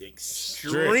laws is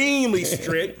extremely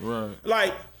strict. Right.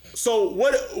 Like, so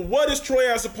what is Troy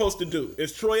Ave supposed to do?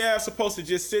 Is Troy Ave supposed to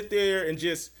just sit there and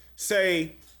just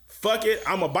say, fuck it,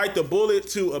 I'm gonna bite the bullet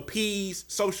to appease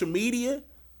social media?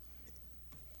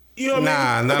 You know what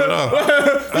I mean? Nah, not at all.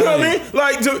 You know what I mean?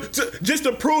 Like, just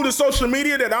to prove to social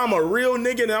media that I'm a real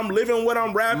nigga and I'm living what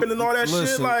I'm rapping and all that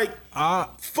shit. Like,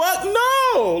 fuck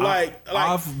no. Like,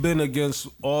 I've been against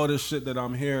all the shit that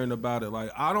I'm hearing about it.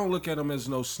 Like, I don't look at him as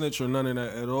no snitch or none of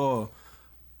that at all.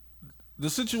 The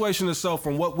situation itself,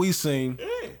 from what we seen,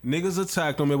 niggas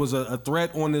attacked him. It was a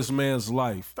threat on this man's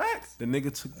life. Facts. The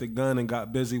nigga took the gun and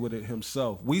got busy with it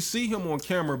himself. We see him on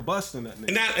camera busting that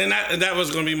nigga. And that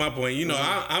was gonna be my point.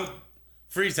 I'm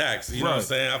free tax. You know what I'm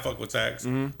saying? I fuck with tax.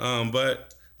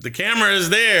 But the camera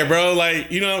is there, bro.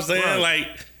 Like, you know what I'm saying? Right. Like,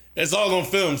 it's all on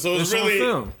film. So it's really,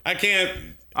 on film. I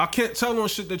can't tell on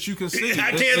shit that you can see. I'm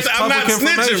not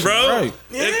snitching, bro. Right.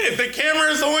 If the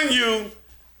camera is on you,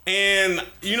 and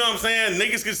you know what I'm saying,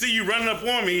 niggas can see you running up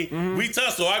on me. We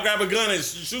tussle. I grab a gun and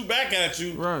shoot back at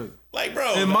you. Right. Like,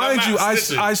 bro. And mind you,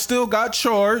 I still got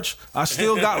charged. I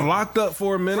still got locked up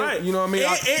for a minute. Right. You know what I mean?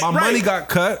 And, my money got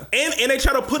cut. And they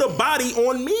try to put a body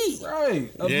on me.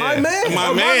 Right. Yeah. My man.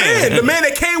 My man. The man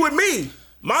that came with me.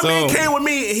 My man came with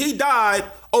me and he died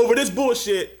over this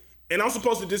bullshit. And I'm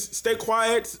supposed to just stay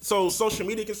quiet so social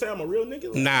media can say I'm a real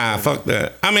nigga? Nah, fuck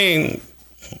that. I mean.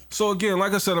 So again,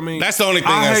 like I said, I mean. That's the only thing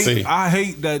I see. I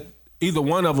hate that either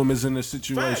one of them is in this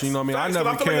situation. Facts, you know what I mean? facts, I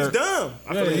never feel cared. Like it's dumb.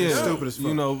 I feel like it's stupid as fuck.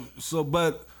 You know, so,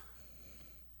 but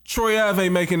Troy Ave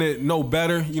ain't making it no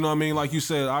better. You know what I mean? Like you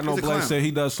said, I know Blake said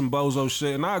he does some bozo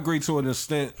shit, and I agree to an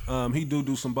extent. He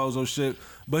do some bozo shit,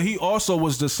 but he also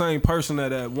was the same person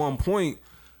that at one point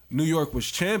New York was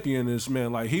championing this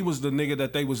man. Like he was the nigga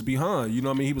that they was behind. You know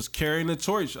what I mean? He was carrying the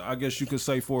torch, I guess you could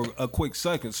say, for a quick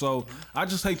second. So I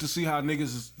just hate to see how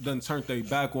niggas done turned their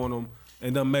back on him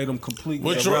and done made him completely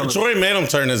irrelevant. Troy made him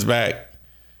turn his back.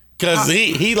 Cause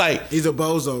he like he's a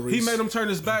bozo. Reese. He made him turn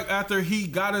his back after he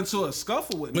got into a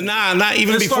scuffle with me. But nah, not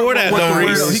even before that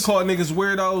though. He called niggas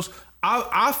weirdos.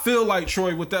 I feel like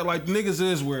Troy with that, like niggas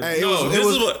is weird. Hey,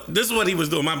 this is what he was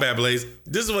doing. My bad, Blaze.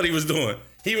 This is what he was doing.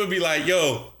 He would be like,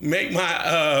 "Yo, make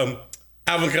my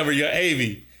album cover your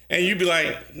AV," and you'd be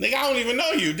like, "Nigga, I don't even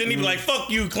know you." Then he'd be like, "Fuck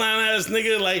you, clown ass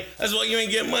nigga. Like that's why you ain't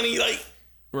get money." Like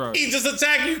right. He just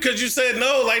attacked you because you said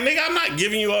no. Like nigga, I'm not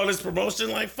giving you all this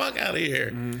promotion. Like fuck out of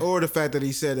here. Or the fact that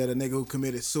he said that a nigga who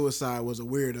committed suicide was a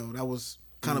weirdo. That was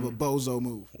kind of a bozo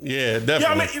move. Yeah, definitely.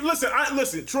 Yeah, I mean,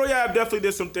 listen. Troy Ave definitely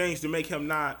did some things to make him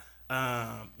not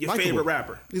your Likable. favorite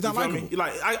rapper. He's not you feel likable. me?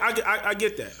 Like I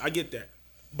get that. I get that.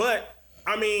 But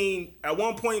I mean, at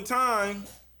one point in time,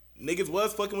 niggas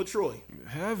was fucking with Troy.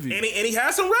 Heavy. And he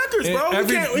had some records, bro.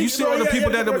 You see all the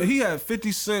people that he had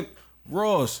 50 Cent,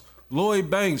 Ross, Lloyd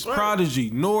Banks,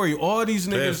 Prodigy, Nori, all these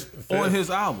niggas on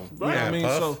his album. You know what I mean?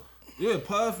 Puff. So yeah,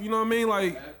 Puff, you know what I mean?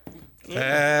 Like Wale.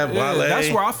 that's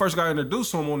where I first got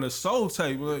introduced to him on the Soul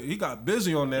tape. He got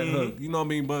busy on that hook, you know what I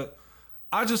mean? But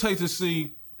I just hate to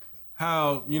see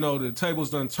how, you know, the tables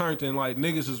done turned and like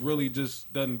niggas is really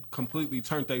just done completely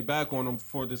turned their back on him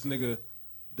for this nigga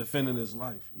defending his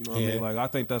life. You know what I mean? Like I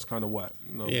think that's kind of whack.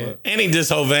 You know, Yeah, but, and he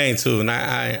dissed Hovain too, and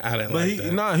I didn't like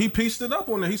that. he pieced it up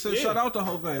on there. He said, "Shout out to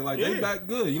Hovain. Like they back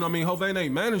good." You know what I mean? Hovain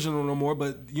ain't managing them no more,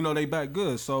 but you know they back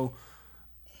good. So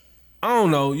I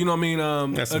don't know. You know what I mean?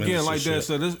 Again, like Dan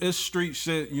said, it's street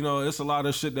shit. You know, it's a lot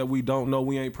of shit that we don't know.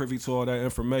 We ain't privy to all that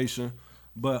information.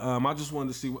 But I just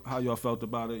wanted to see how y'all felt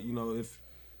about it. You know,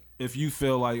 if you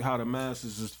feel like how the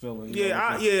masses is feeling.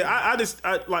 I just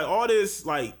like all this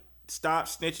like stop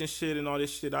snitching shit and all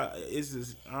this shit. I'm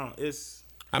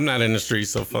not in the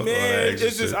streets, so fuck all that.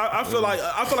 It's just I feel like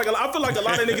a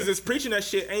lot of niggas is preaching that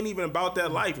shit ain't even about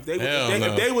that life. If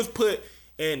they was put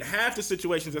in half the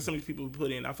situations that some of these people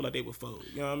put in, I feel like they would fold.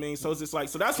 You know what I mean? So it's just like,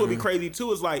 so that's what be crazy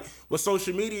too. Is like with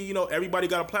social media, you know, everybody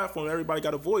got a platform, everybody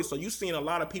got a voice. So you seeing a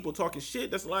lot of people talking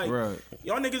shit. That's like,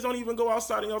 y'all niggas don't even go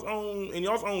outside in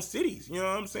y'all's own cities. You know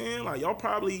what I'm saying? Like y'all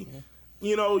probably.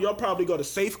 You know, y'all probably go to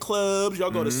safe clubs. Y'all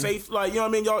go to safe, like, you know what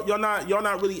I mean. Y'all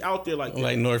not really out there like that.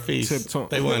 Like Northeast.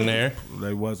 They wasn't there.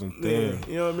 They wasn't there.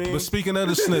 You know what I mean. But speaking of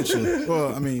the snitching,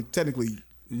 well, I mean, technically,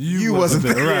 you wasn't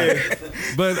there, right?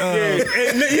 But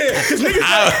because niggas,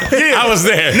 I was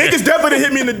there. Niggas definitely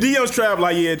hit me in the DMs. Trav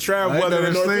like, Trav wasn't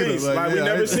in Northeast. Like, we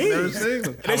never seen him.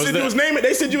 They said you was naming.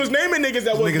 They said you was naming niggas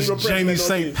that wasn't niggas. Jamie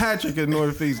St. Patrick in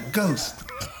Northeast, Ghost.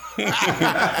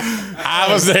 I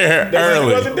was there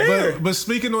early. But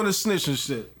speaking on the snitching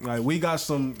shit, like we got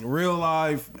some real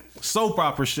live soap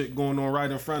opera shit going on right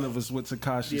in front of us with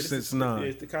Tekashi 6ix9ine.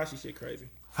 Yeah, Tekashi shit crazy.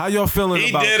 How y'all feeling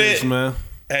about this, man?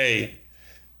 Hey,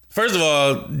 first of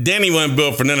all, Danny wasn't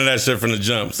built for none of that shit from the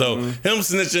jump. So him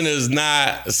snitching is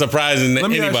not surprising to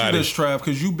anybody. Let me ask you this, Trav,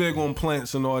 because you big on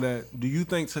plants and all that. Do you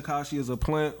think Tekashi is a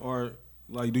plant, or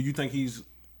like, do you think he's?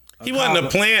 He wasn't a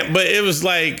plant, but it was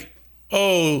like,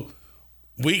 oh,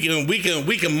 we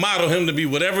can model him to be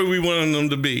whatever we want him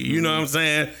to be. You know what I'm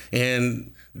saying?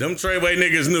 And them Treyway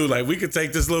niggas knew, like, we could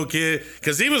take this little kid,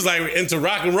 because he was like into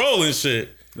rock and roll and shit.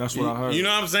 That's what I heard. You know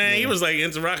what I'm saying? Yeah. He was like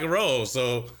into rock and roll.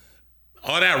 So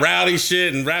all that rowdy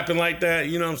shit and rapping like that,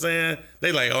 you know what I'm saying?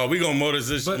 They like, oh, we gonna mold this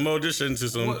shit into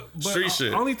some street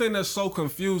shit. The only thing that's so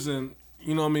confusing,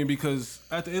 you know what I mean? Because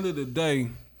at the end of the day,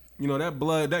 you know,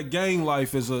 that gang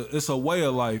life it's a way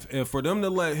of life. And for them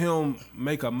to let him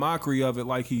make a mockery of it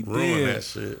like he did, that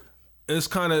shit. It's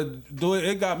kind of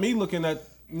it got me looking at,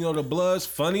 you know, the Bloods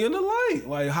funny in the right.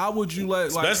 Like, how would you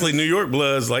let, like, especially New York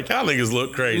Bloods, like y'all niggas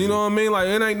look crazy. You know what I mean? Like,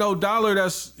 it ain't no dollar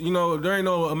that's, you know, there ain't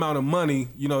no amount of money,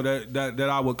 you know, that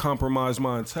I would compromise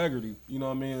my integrity. You know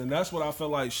what I mean? And that's what I feel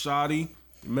like Shotty,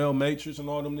 Mel Matrix, and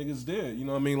all them niggas did. You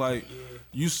know what I mean? Like,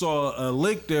 you saw a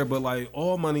lick there, but like,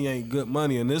 all money ain't good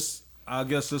money. And this, I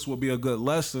guess this would be a good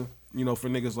lesson, you know, for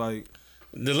niggas like.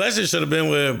 The lesson should have been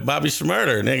with Bobby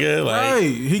Shmurda, nigga. Like, right.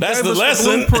 He that's gave the us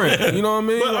lesson. Blueprint, you know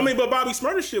what I mean? But Bobby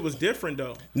Shmurda shit was different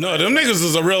though. No, them niggas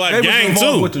was a real life they gang was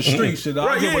involved too. with the street shit.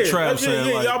 I get what Trav saying.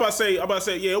 Yeah, like, I'm about to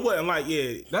say, yeah, it wasn't like,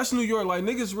 yeah. That's New York. Like,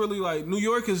 niggas really, like, New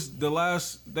York is the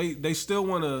last, they still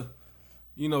want to,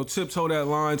 you know, tiptoe that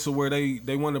line to where they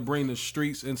want to bring the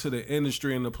streets into the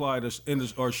industry and apply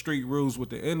the or street rules with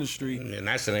the industry. And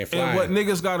that shit ain't flying. And what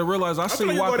niggas got to realize, I see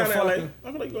like Waka fucking.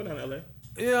 I feel like you go down to LA.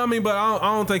 Yeah, I mean, but I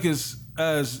don't think it's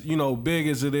as, you know, big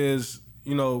as it is,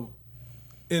 you know,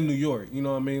 in New York. You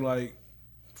know what I mean? Like,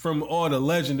 from all the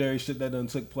legendary shit that done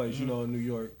took place, you know, in New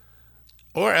York.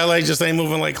 Or LA just ain't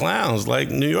moving like clowns, like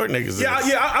New York niggas is.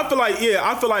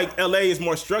 I feel like LA is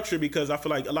more structured because I feel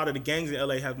like a lot of the gangs in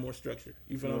LA have more structure.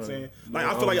 You feel what I'm saying? Like,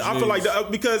 I feel like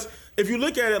because if you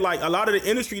look at it, like, a lot of the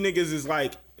industry niggas is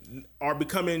like are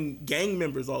becoming gang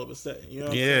members all of a sudden. You know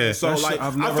what I'm saying? So That's, like,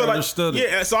 I've never understood it.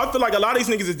 Yeah, so I feel like a lot of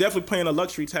these niggas is definitely paying a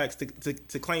luxury tax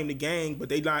to claim the gang, but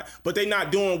they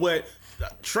not doing what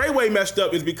Treyway messed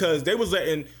up is because they was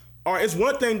letting. Or it's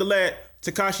one thing to let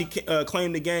Tekashi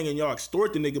claim the gang and y'all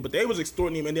extort the nigga, but they was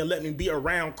extorting him and then letting him be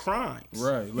around crimes.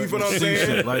 Right. You feel what I'm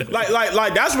saying? Like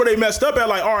that's where they messed up at.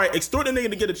 Like, all right, extort the nigga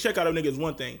to get a check out of nigga is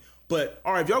one thing, but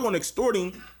all right, if y'all gonna extort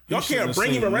him, y'all can't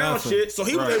bring him around nothing. Shit. So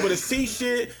he was able to see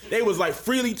shit. They was like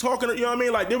freely talking. You know what I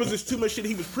mean? Like, there was just too much shit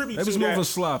he was privy to. They was moving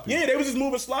sloppy. Yeah, they was just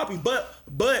moving sloppy.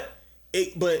 But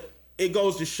it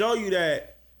goes to show you that.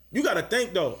 You gotta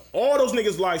think though, all those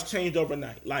niggas' lives changed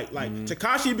overnight. Like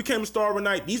Tekashi became a star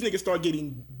overnight. These niggas started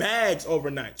getting bags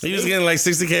overnight. So he was getting like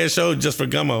 $60K a show just for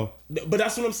Gummo. But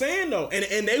that's what I'm saying though.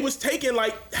 And they was taking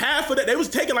like half of that. They was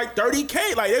taking like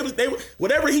 $30K. Like they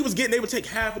whatever he was getting, they would take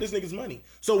half of this nigga's money.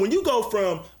 So when you go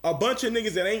from a bunch of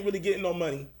niggas that ain't really getting no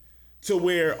money to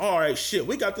where, all right, shit,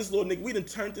 we got this little nigga, we done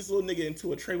turned this little nigga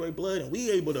into a Treyway Blood, and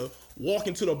we able to walk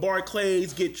into the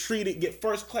Barclays, get treated, get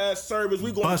first class service.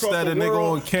 We going bust across that the nigga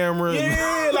world. on camera.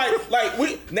 Yeah, like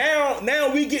we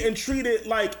now we getting treated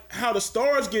like how the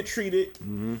stars get treated,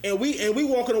 and we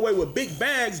walking away with big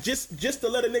bags just to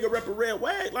let a nigga rep a red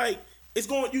wag. Like, it's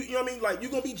going, you know what I mean? Like, you're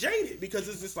gonna be jaded because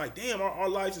it's just like, damn, our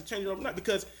lives are changing overnight.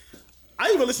 Because I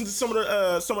even listened to some of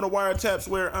the wiretaps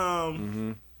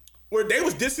where they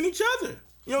was dissing each other.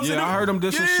 You know what I'm saying? I heard them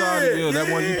dissing Shotty. Yeah, that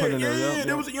one you put in there. Yeah,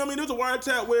 there was, you know what I mean? There was a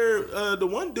wiretap where the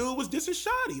one dude was dissing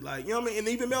Shotty. Like, you know what I mean? And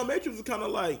even Mel Matrix was kind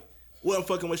of like, well, I'm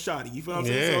fucking with Shotty. You feel what I'm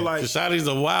saying? So like, Shotty's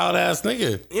a wild ass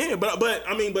nigga. Yeah,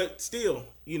 but still,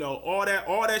 you know, all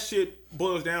that shit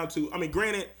boils down to, I mean,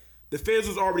 granted, the feds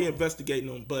was already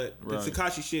investigating them, but the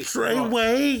Tekashi shit,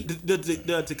 Treyway,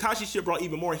 the Tekashi shit brought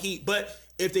even more heat. But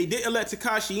if they didn't let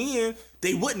Tekashi in,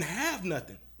 they wouldn't have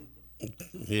nothing.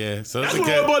 Yeah, so that's what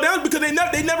it boiled down, because they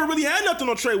never really had nothing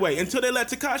on Treyway until they let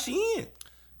Tekashi in.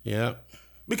 Yeah,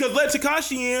 because let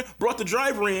Tekashi in, brought the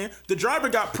driver in. The driver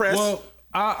got pressed. Well,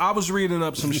 I was reading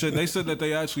up some shit. They said that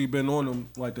they actually been on them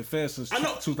like the feds since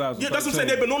 2000. Yeah, that's what I'm saying.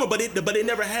 They've been on them, but they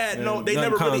never had they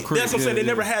never really. That's what I'm saying. They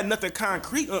never had nothing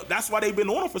concrete. That's why they've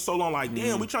been on them for so long. Like,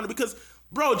 damn, we trying to, because.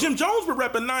 Bro, Jim Jones been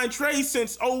repping 9 Trey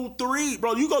since 03.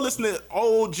 Bro, you go listen to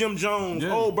old Jim Jones,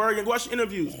 old Bergen, watch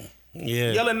interviews.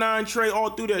 Yeah. Yelling 9 Trey all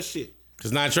through that shit.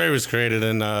 Because 9 Trey was created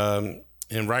in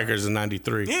Rikers in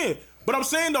 93. Yeah. But I'm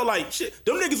saying though, like, shit,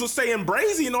 them niggas was saying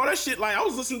Brazy and all that shit. Like, I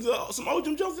was listening to some old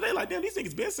Jim Jones today. Like, damn, these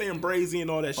niggas been saying Brazy and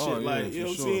all that shit. Like, you know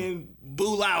what I'm saying?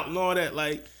 Bull out and all that.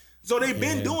 Like, so they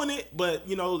been doing it, but,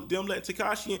 you know, them let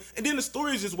Tekashi in. And then the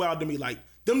story is just wild to me. Like,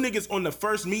 them niggas on the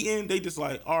first meeting, they just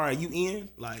like, all right, you in?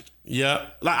 Like, yeah.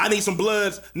 Like, I need some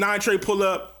bloods. 9 Trey pull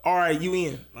up. All right, you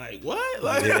in? Like, what?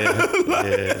 Like,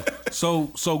 yeah.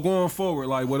 So going forward,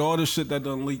 like, with all this shit that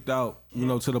done leaked out, you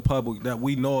know, to the public that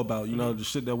we know about, you know, the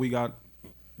shit that we got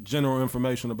general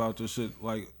information about this shit.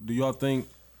 Like, do y'all think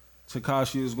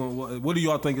Tekashi is going? What do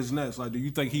y'all think is next? Like, do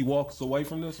you think he walks away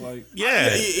from this? Like, yeah,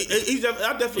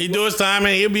 I definitely. He do his time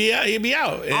and he'll be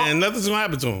out, and nothing's gonna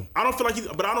happen to him. I don't feel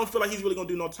like he's really gonna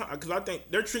do no time, because I think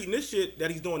they're treating this shit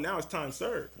that he's doing now as time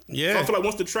served. Yeah, so I feel like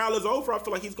once the trial is over, I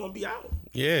feel like he's gonna be out.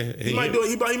 Yeah, he might do.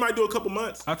 He might do a couple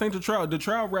months. I think the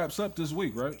trial wraps up this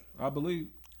week, right? I believe.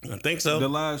 I think so. The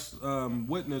last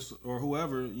witness or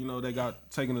whoever, you know, they got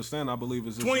taken to stand, I believe,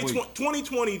 is this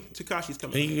 2020. Takashi's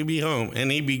coming. He can be home and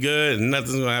he be good, and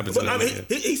nothing's gonna happen to him. I mean,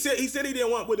 he said he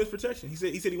didn't want witness protection. He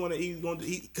said he wanted,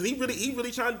 because he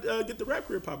really trying to get the rap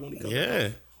career popping when he comes. Yeah.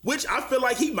 which I feel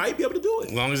like he might be able to do it.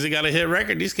 As long as he got a hit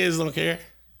record, these kids don't care.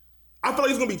 I feel like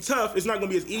it's gonna be tough. It's not gonna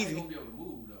be as He easy. gonna be able to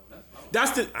move though.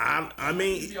 That's the. I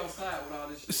mean, He outside with all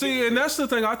this shit. See, and that's the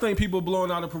thing. I think people blowing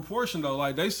out of proportion though.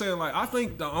 Like they saying, like I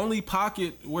think the only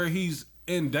pocket where he's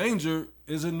in danger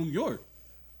is in New York.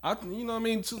 You know what I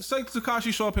mean? Say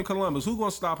Tekashi show up in Columbus, who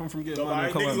gonna stop him from getting money in nobody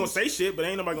niggas gonna Columbus? say shit, but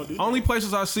ain't nobody gonna do that. Only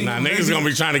places I see Nah, him, niggas gonna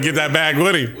be trying to get that bag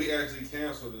with him. We actually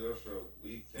canceled our show.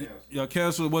 We canceled. Y'all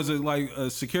canceled. Was it like a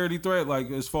security threat?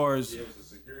 Like as far as It was a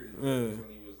security threat. Yeah. When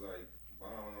he was like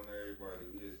bombing on everybody,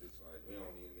 we was just like, we don't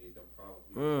even need them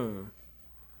problems.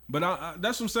 But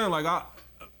that's what I'm saying. Like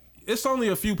it's only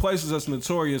a few places that's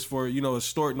notorious for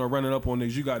extorting or running up on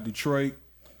niggas. You got Detroit,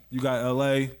 you got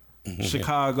L.A.,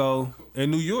 Chicago,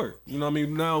 and New York. You know what I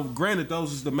mean? Now, granted,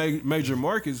 those is the major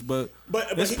markets, but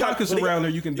there's he got- pockets but he around got-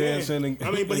 there you can dance in. And,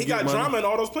 I mean, but he and get got money. drama in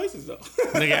all those places though.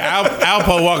 Nigga,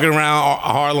 Alpo walking around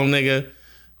Harlem, nigga,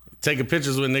 taking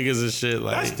pictures with niggas and shit.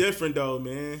 Like, That's different though,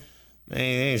 man.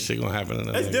 ain't shit gonna happen to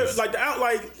them That's niggas. different.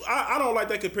 I don't like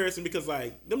that comparison because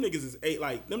like them niggas is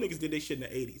them niggas did their shit in the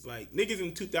 80s. Like niggas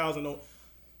in 2000 don't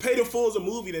pay the fools a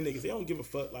movie. Them niggas they don't give a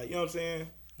fuck. Like you know what I'm saying?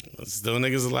 Still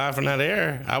niggas alive from that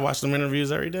era. I watch them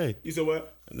interviews every day. You said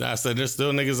what? I said there's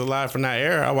still niggas alive from that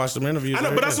era. I watch them interviews. I know,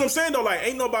 every but that's day. what I'm saying though. Like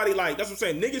ain't nobody like that's what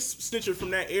I'm saying. Niggas snitching from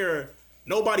that era.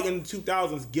 Nobody in the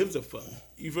 2000s gives a fuck.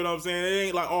 You feel what I'm saying? It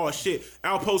ain't like oh shit,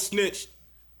 Alpo snitched.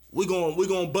 We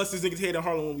gonna bust this nigga's head in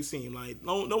Harlem when we see him. Like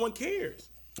no one cares.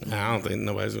 I don't think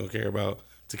nobody's gonna care about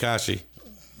Tekashi.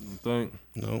 Think.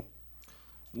 Nope.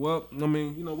 Well, I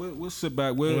mean, we'll sit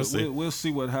back. We'll see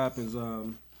what happens.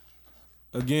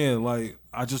 Again, like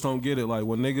I just don't get it. Like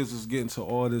when niggas is getting to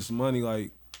all this money,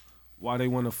 like why they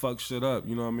want to fuck shit up?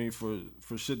 You know what I mean?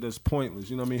 For shit that's pointless.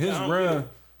 You know what I mean? His run.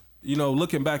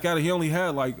 Looking back at it, he only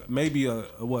had like maybe a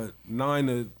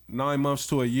 9 months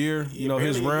to a year.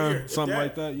 His run, something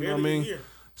like that. You know what I mean?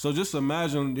 So just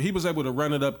imagine he was able to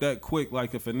run it up that quick.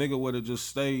 Like if a nigga would have just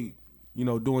stayed,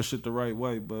 doing shit the right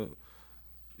way. But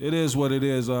it is what it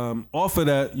is. Off of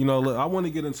that, look, I want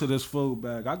to get into this food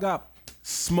bag. I got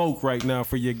smoke right now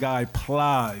for your guy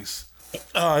Plies.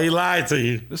 Oh, he lied to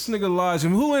you. This nigga lies.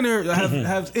 Who in here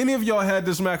have any of y'all had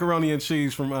this macaroni and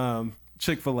cheese from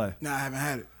Chick-fil-A? Nah, I haven't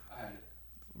had it.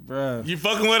 Bruh. You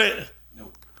fucking with it?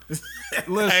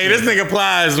 Listen, Hey, this nigga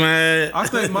Plies, man. I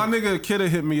think my nigga Kidda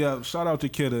hit me up. Shout out to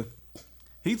Kidda.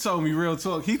 He told me real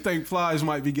talk. He think Plies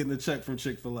might be getting a check from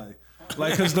Chick-fil-A.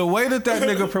 Like, cause the way that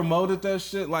nigga promoted that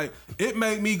shit, like, it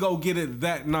made me go get it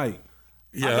that night.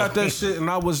 I got that shit and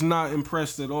I was not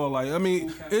impressed at all. Like, I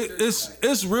mean,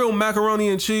 it's real macaroni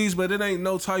and cheese, but it ain't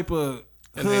no type of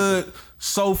hood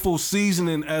soulful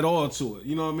seasoning at all to it.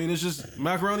 You know what I mean? It's just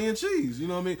macaroni and cheese. You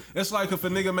know what I mean? It's like if a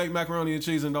nigga make macaroni and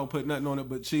cheese and don't put nothing on it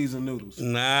but cheese and noodles. Nah,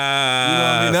 You know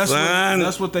what I mean?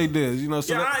 That's What they did.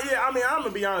 So I mean, I'm gonna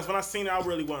be honest. When I seen it, I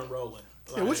really wasn't rolling.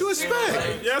 Like, What you expect?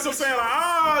 yeah, that's what I'm saying.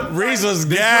 Like, Reese was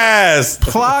gassed.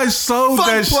 Plies sold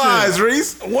that Plies, shit.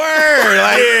 Reese. Word,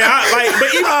 like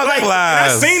but even like I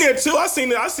Plies. seen it too. I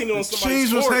seen it on somebody's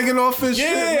Cheese was sport. hanging off his shit.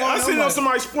 Yeah, I seen it I'm on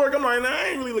somebody's sport. I'm like, nah, I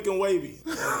ain't really looking wavy.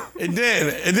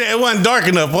 it wasn't dark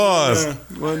enough. Pause.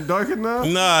 Wasn't dark enough?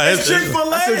 Nah, It's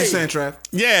Chick-fil-A. I see what you're saying, Trav.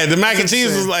 yeah, the mac and cheese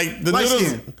was like the Light noodles.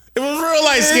 skin. It was real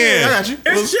light skin. I got you.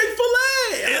 It's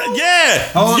Chick-fil-A. Yeah,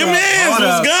 Hold your up, man's hold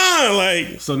was up. gone.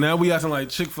 Like So now we acting like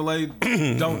Chick-fil-A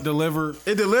don't deliver.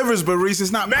 It delivers, but Reese,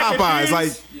 it's not Mac and Popeyes. cheese?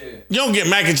 Like, you don't get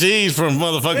mac and cheese from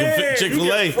motherfucking Yeah,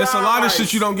 Chick-fil-A. you get It's a lot of fries.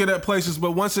 shit you don't get at places,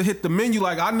 but once it hit the menu,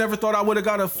 like I never thought I would have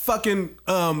got a fucking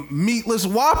meatless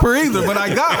Whopper either, but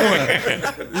I got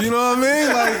one. You know what I mean?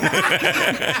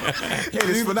 Like, it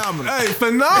is phenomenal. hey,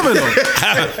 phenomenal.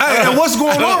 Hey, and what's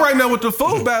going on right now with the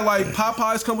food bag? Like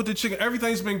Popeyes come with the chicken,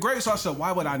 everything's been great. So I said,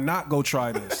 why would I not go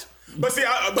try this? But see,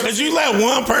 Cause you let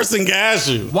one person gas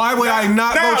you. Why would I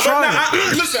not go try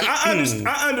it? Listen,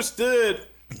 I understood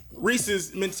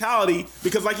Reese's mentality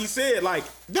because, like he said, like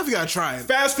Definitely gotta try it.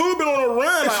 fast food been on a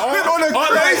run, like been on a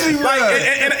crazy run.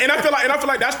 and I feel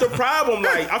like that's the problem.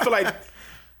 Like I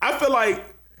feel like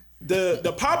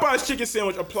the Popeyes chicken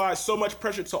sandwich applies so much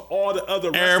pressure to all the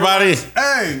other Everybody, restaurants.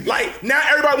 Hey, Like now,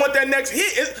 everybody want that next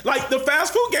hit. It's like the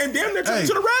fast food game, damn near to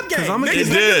the rap game. 'cause I'ma it keep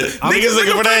did. Niggas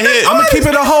looking for that hit. I'm gonna keep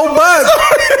it a whole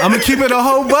buck. I'm gonna keep it a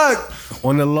whole buck.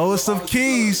 On the lowest of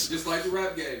keys, Just like the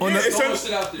rap game. On the- Throwing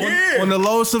shit out there. Yeah. on the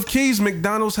lowest of keys,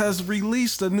 McDonald's has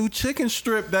released a new chicken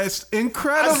strip that's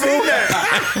incredible. I seen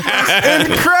that.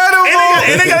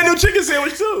 Incredible. And they got a new chicken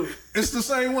sandwich too. It's the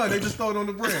same one. They just throw it on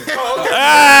the bread. So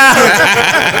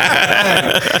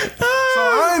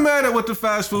I ain't mad at what the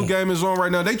fast food game is on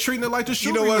right now. They treating it like the shoe.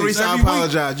 You know what, release Reese? I every week.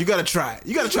 apologize. You gotta try it.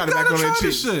 You gotta try the You gotta macaroni try and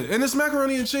this cheese. shit. And it's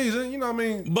macaroni and cheese. And you know what I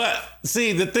mean? But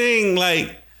see, the thing,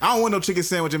 like, I don't want no chicken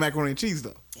sandwich and macaroni and cheese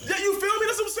though. Yeah, you feel me?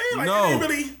 That's what I'm saying. Like, No. it ain't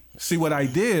really. See what I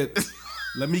did?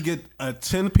 Let me get a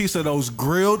 10-piece of those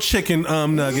grilled chicken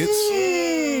nuggets.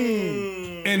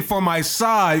 And for my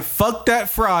side, fuck that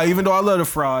fry, even though I love the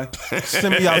fry.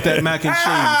 Send me out that mac and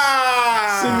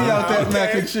cheese. Send me out that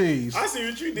mac and cheese. I see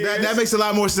what you did. That makes a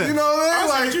lot more sense. You know what I I mean?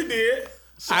 see Like, what you did.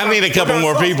 I need a couple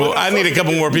more people. I need a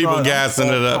couple more people gassing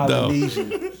it up though.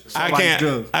 Polynesian.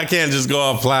 I can't just go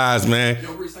off flies, man.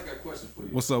 Yo, Reese, I got a question for you.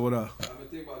 What's up? What up? I've been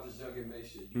thinking about this Young M.A.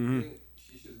 shit. You think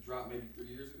she should have dropped maybe 3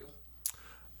 years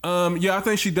ago? Yeah, I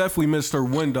think she definitely missed her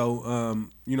window.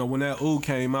 You know, when that Ooh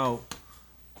came out,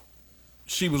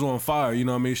 she was on fire. You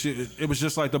know what I mean? It was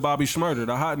just like the Bobby Shmurda,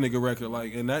 the hot nigga record.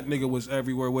 Like, and that nigga was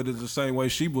everywhere with it the same way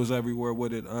she was everywhere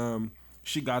with it.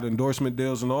 She got endorsement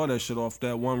deals and all that shit off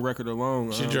that one record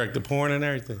alone. She directed porn and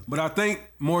everything. But I think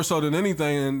more so than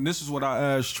anything, and this is what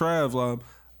I asked Trav,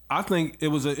 I think it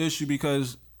was an issue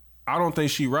because I don't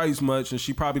think she writes much, and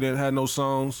she probably didn't have no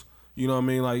songs. You know what I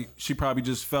mean? Like, she probably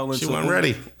just fell into She wasn't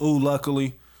ready. Ooh,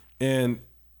 luckily, and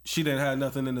she didn't have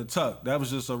nothing in the tuck. That was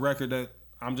just a record that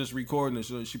I'm just recording it.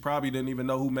 So she probably didn't even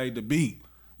know who made the beat.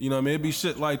 You know what I mean? It'd be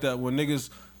shit like that when niggas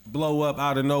blow up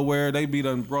out of nowhere. They be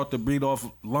done brought the beat off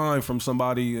line from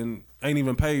somebody and ain't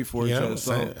even paid for it. Yeah, yet.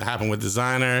 So happened with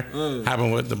Designer.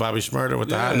 Happened with the Bobby Shmurda with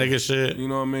the hot nigga shit. you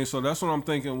know what I mean? So that's what I'm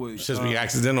thinking with. Just be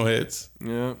accidental hits. Yeah.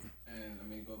 And I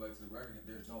mean, go back to the record.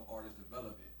 There's no artist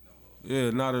development no more.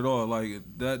 Yeah, not at all. Like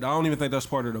that, I don't even think that's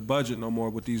part of the budget no more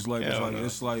with these labels. Hell Like no.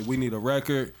 it's like we need a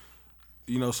record,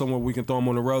 you know, somewhere we can throw them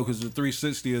on the road because the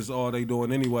 360 is all they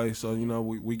doing anyway. So you know,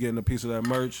 we getting a piece of that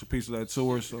merch, a piece of that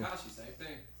tour. So Tekashi, same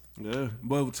thing. yeah,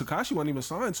 but Tekashi wasn't even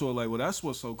signed to a label. That's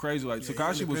what's so crazy. Like he's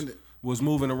Tekashi independent. was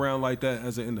moving around like that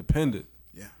as an independent.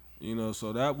 Yeah. You know,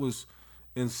 so that was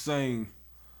insane.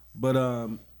 But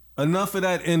enough of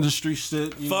that industry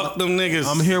shit. You Fuck know, them niggas.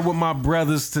 I'm here with my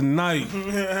brothers tonight.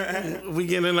 We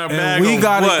get in our And bag. we on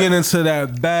gotta what? get into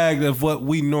that bag of what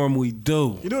we normally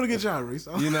do. You're doing a good job, Reese.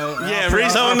 You know, Yeah,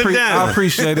 Reese holding it down. I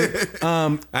appreciate it.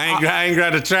 I ain't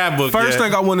grabbed a trap book First yet.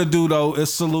 thing I want to do though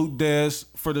is salute Dez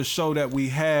for the show that we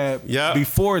had Yep.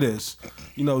 before this.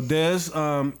 You know,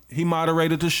 Dez, he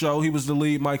moderated the show. He was the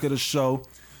lead mic of the show,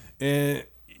 and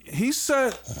he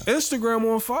set Instagram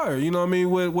on fire. You know what I mean?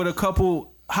 With a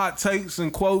couple hot takes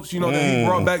and quotes. You know that he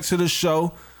brought back to the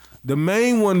show. The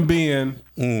main one being.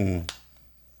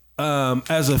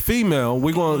 As a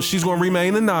female, she's gonna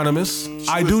remain anonymous.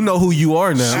 I do know who you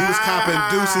are She now, was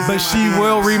copping deuces, but she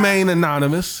will remain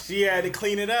anonymous. She had to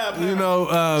clean it up. You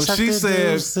know, she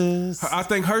said, I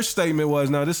think her statement was,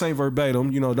 now this ain't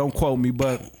verbatim, you know, don't quote me,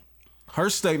 but her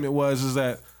statement is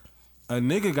that a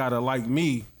nigga gotta like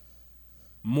me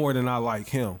more than I like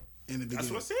him. in the That's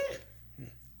beginning. what I said.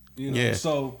 You know, Yeah.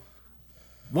 so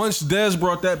once Dez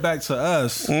brought that back to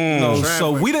us, you know,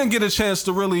 so we didn't get a chance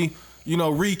to really, you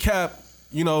know, recap,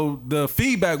 you know, the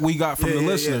feedback we got from the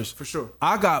listeners. for sure.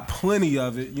 I got plenty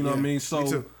of it, you know what I mean? So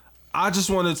too. I just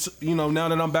wanted to, you know, now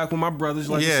that I'm back with my brothers,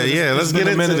 like Yeah, I said, yeah, it's let's been get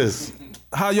a into minute. this.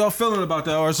 How y'all feeling about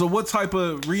that? Or so what type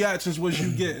of reactions was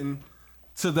you getting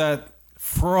to that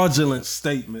fraudulent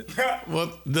statement?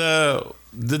 Well, the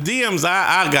DMs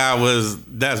I got was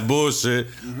that's bullshit.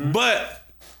 But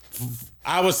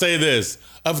I would say this.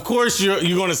 Of course you're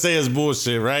gonna say it's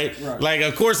bullshit, right? Like,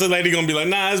 of course the lady gonna be like,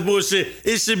 nah, it's bullshit.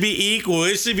 It should be equal.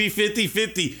 It should be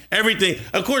 50-50. Everything.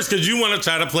 Of course, because you want to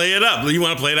try to play it up. You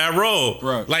want to play that role.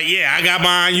 Right. Like, yeah, I got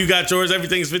mine, you got yours,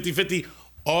 everything's 50-50.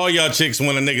 All y'all chicks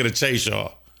want a nigga to chase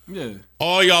y'all. Yeah.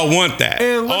 All y'all want that.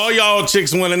 And let's- All y'all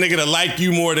chicks want a nigga to like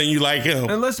you more than you like him.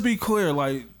 And let's be clear,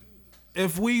 like,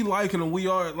 if we liking them, we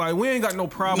are, like, we ain't got no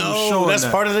problem No, showing that's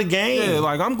that. part of the game. Yeah,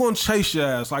 like, I'm going to chase your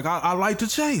ass. Like, I like to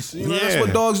chase. You know, that's Yeah.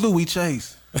 what dogs do. We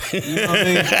chase. You know what I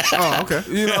mean? Oh, okay.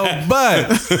 You know, but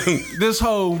this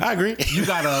whole I agree. you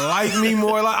gotta like me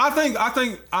more. Like I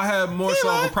think I had more so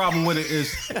of a problem with it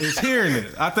is hearing it.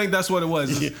 I think that's what it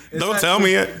was. It's Don't tell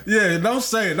me it. Yeah, don't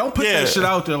say it. Don't put Yeah. that shit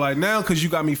out there like now because you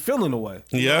got me feeling away.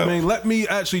 You know what Yeah. I mean, let me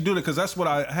actually do it because that's what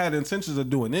I had intentions of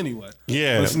doing anyway.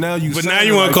 Yeah. But now you want saying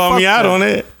to like, call me fuck out that. on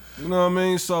it. You know what I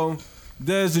mean? So,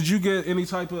 Dez, did you get any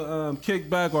type of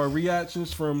kickback or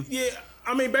reactions from? Yeah,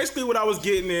 I mean, basically what I was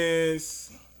getting is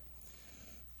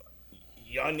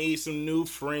y'all need some new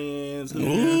friends who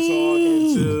you're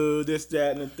talking to, this,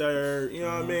 that, and the third. You know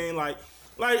what I mean? Like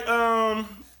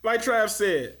Trav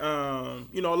said,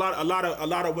 you know, a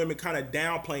lot of women kind of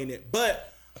downplaying it,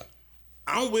 but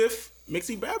I'm with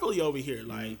Mixie Beverly over here.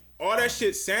 Like, all that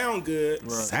shit sound good,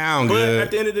 Sound but good.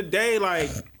 at the end of the day, like,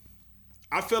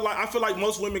 I feel like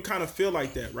most women kind of feel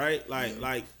like that, right?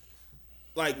 Like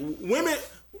women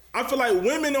I feel like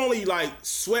women only like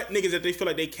sweat niggas that they feel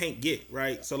like they can't get,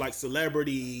 right? So like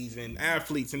celebrities and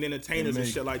athletes and entertainers and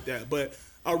shit like that. But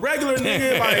a regular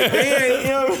nigga, like they ain't,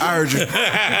 you know. I heard you.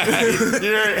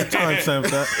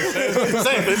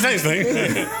 Same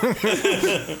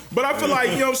thing. But I feel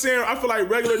like, you know what I'm saying? I feel like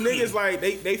regular niggas, like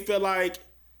they feel like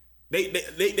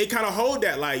they kind of hold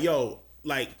that, like, yo,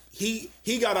 like he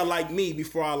gotta like me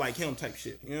before I like him type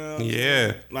shit. You know?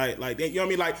 Yeah. Like they, you know what I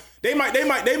mean? Like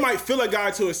they might feel a guy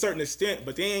to a certain extent,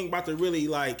 but they ain't about to really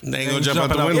like. They ain't gonna jump out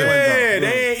the window. Yeah,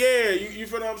 they ain't. Yeah, you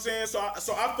feel what I'm saying? So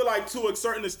I feel like to a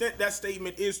certain extent that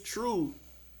statement is true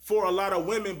for a lot of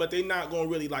women, but they not gonna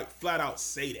really like flat out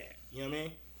say that. You know what I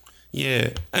mean? Yeah,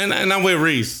 and I'm with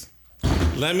Reese.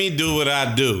 Let me do what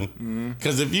I do,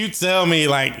 because if you tell me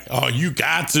like, oh, you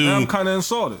got to, I'm kind of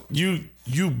insulted.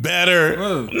 You better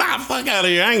nah, fuck out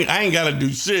of here. I ain't gotta do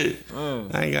shit. I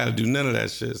ain't gotta do none of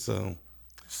that shit. So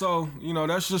you know,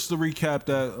 that's just to recap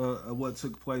that what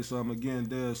took place. Again,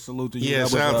 Dez, salute to you. Yeah,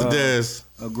 that shout out to Dez.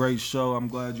 A great show. I'm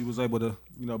glad you was able to,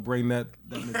 you know, bring that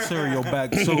material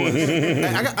back to us.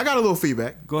 Hey, I got a little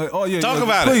feedback. Go ahead. Oh yeah, Talk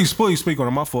about it. Please speak on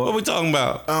it. My fault. What we talking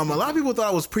about? A lot of people thought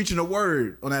I was preaching a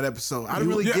word on that episode. I didn't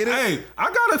really get it. Hey, I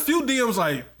got a few DMs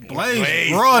like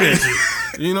Blaze brought it.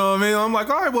 You know what I mean? I'm like,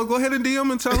 all right, well, go ahead and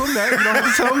DM and tell them that. You don't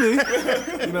have to tell me.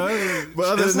 You know, but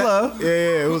other it's than love. that,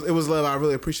 yeah, it was love. I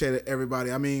really appreciated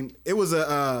everybody. I mean, it was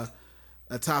a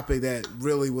topic that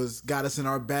really got us in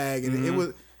our bag, and it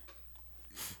was.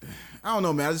 I don't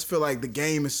know, man. I just feel like the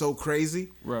game is so crazy,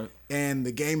 right? And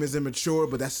the game is immature,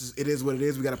 but it is what it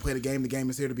is. We got to play the game. The game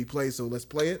is here to be played, so let's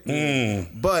play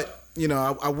it. But you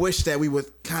know, I wish that we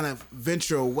would kind of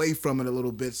venture away from it a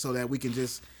little bit, so that we can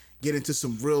just get into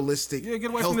some realistic, get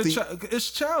away healthy, from it's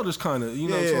childish kind of, you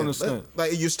know, to an extent.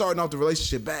 Like you're starting off the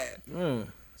relationship bad. Yeah.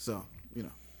 So you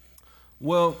know.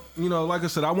 Well, you know, like I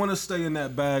said, I want to stay in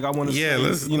that bag. I want to stay,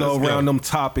 let's around them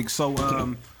topics. So,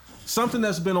 something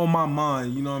that's been on my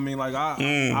mind, you know what I mean? Like,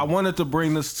 I wanted to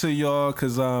bring this to y'all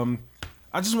because I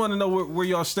just want to know where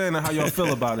y'all stand and how y'all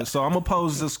feel about it. So, I'm going to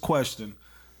pose this question.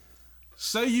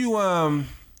 Say you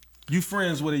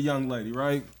friends with a young lady,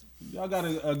 right? Y'all got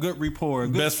a good rapport.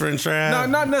 Best friend Trav?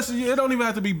 Not necessarily. It don't even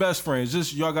have to be best friends.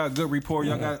 Just y'all got good rapport.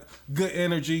 Y'all got good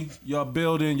energy. Y'all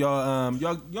building. Y'all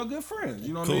good friends.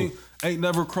 You know what I mean? Ain't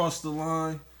never crossed the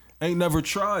line. Ain't never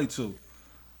tried to.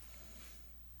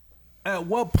 At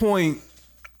what point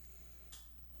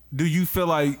do you feel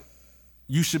like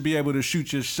you should be able to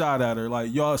shoot your shot at her?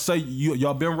 Like y'all say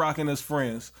y'all been rocking as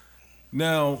friends.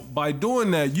 Now by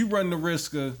doing that, you run the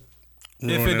risk of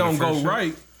if it don't go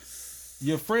right,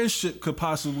 your friendship could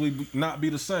possibly not be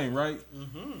the same, right?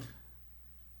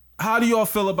 How do y'all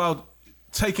feel about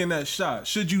taking that shot?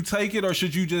 Should you take it or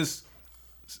should you just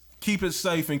keep it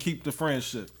safe and keep the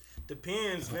friendship?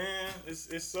 Depends, man.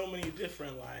 It's so many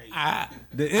different I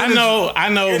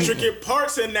know intricate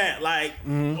parts in that, like,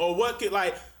 or what could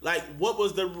like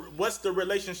what's the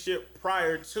relationship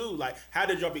prior to? Like, how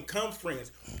did y'all become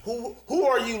friends? Who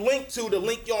are you linked to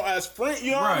link y'all as friends?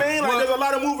 You know what I mean? Like, there's a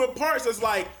lot of moving parts. It's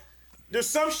like there's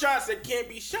some shots that can't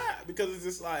be shot because it's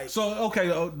just like. So okay,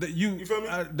 you feel me?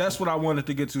 That's what I wanted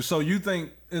to get to. So you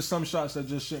think it's some shots that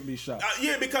just shouldn't be shot?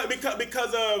 Yeah,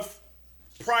 because of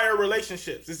prior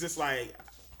relationships. It's just like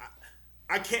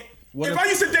I can't. If I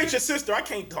used to date your sister, I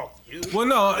can't talk to you. Well,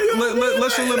 no.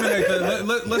 Let's eliminate that.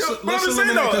 Let's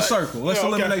eliminate the circle. Let's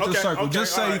eliminate the circle.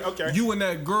 Just say you and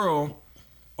that girl,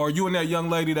 or you and that young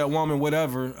lady, that woman,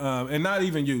 whatever, and not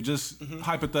even you. Just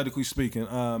hypothetically speaking,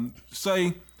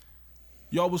 say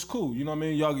y'all was cool. You know what I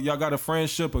mean? Y'all got a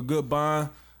friendship, a good bond.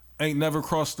 Ain't never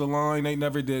crossed the line. Ain't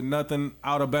never did nothing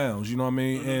out of bounds. You know what I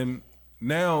mean? And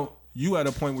now you at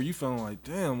a point where you feeling like,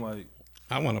 damn, like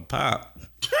I want to pop.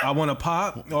 I want to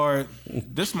pop, or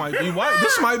this might be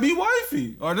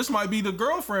wifey, or this might be the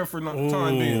girlfriend for the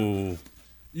time being.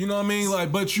 You know what I mean?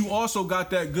 Like, but you also got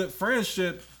that good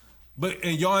friendship,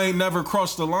 and y'all ain't never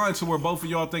crossed the line to where both of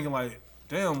y'all thinking like,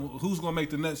 damn, who's gonna make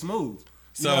the next move?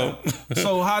 So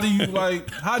how do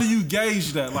you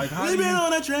gauge that? Like, how we been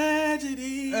on a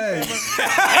tragedy. Hey.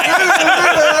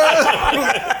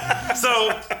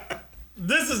 So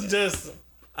this is just.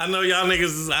 I know y'all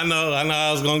niggas. I know how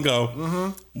I was gonna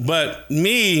go. But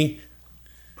me,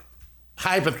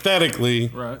 hypothetically,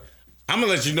 right? I'm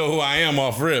gonna let you know who I am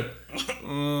off rip.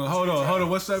 Hold on.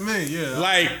 What's that mean? Yeah.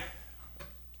 Like,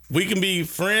 we can be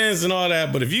friends and all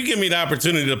that, but if you give me the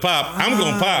opportunity to pop, I'm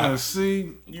gonna pop. See,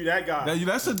 You that guy.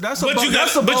 that's a But bold you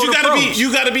gotta approach. be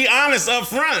you gotta be honest up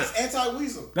front.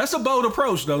 Anti-weasel. That's a bold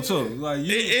approach though too. Like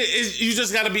you, You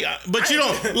just gotta be, but you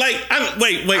don't like.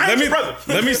 Wait. ain't your brother.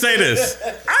 Let me say this.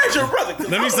 I ain't your brother.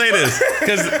 Let me say this,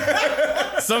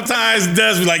 because sometimes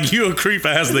Des be like, "You a creep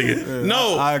ass nigga."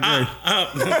 No, I agree.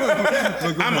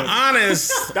 I'm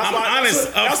honest. I'm honest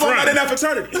up That's why I'm not in front. that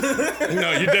fraternity.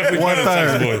 No, you definitely one of the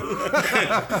types of boy.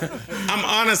 I'm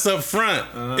honest up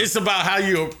front. It's about how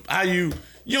you.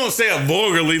 You don't say it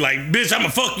vulgarly like, "Bitch, I'ma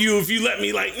fuck you if you let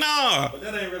me." Like, nah. But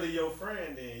that ain't really your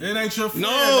friend then. it ain't your friend. No,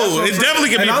 That's what it I'm definitely saying.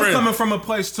 can be And I'm friend. coming from a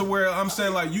place to where I'm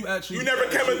saying like you actually. You never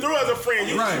coming through as a friend.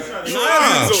 You Right. You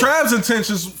Nah. weasel. Trav's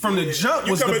intentions from the jump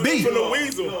You was the coming through beat. from the You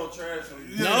weasel. don't trash him.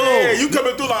 Yeah, you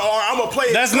coming through like, oh, I'm gonna play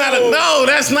it. That's cool. not a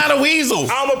That's not a weasel.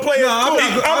 I'm gonna play it. I'm cool.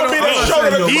 not- I'm gonna be I'm that not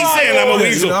shoulder saying to He's cry saying I'm a on.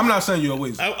 weasel. I'm not saying you're a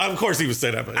weasel. Of course he would say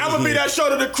that. But I'm gonna be that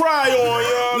shoulder to cry on. You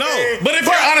know what No, I mean? but if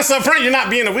you're honest up front, you're not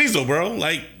being a weasel, bro.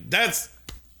 Like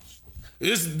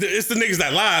it's the niggas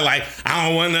that lie. Like I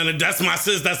don't want none of that's my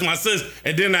sis,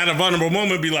 and then at a vulnerable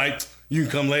moment be like, you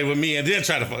can come lay with me, and then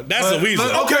try to fuck. That's a weasel.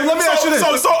 Okay, let me ask you this.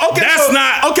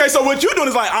 Okay, so what you doing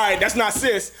is like, all right, that's not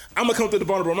sis. I'm gonna come through the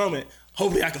vulnerable moment.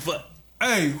 Hopefully, I can fuck.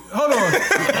 Hey, hold on.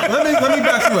 let me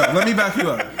back you up. Let me back you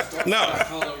up.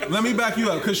 No, Let me back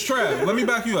you up. Cause Trav, let me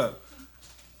back you up.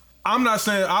 I'm not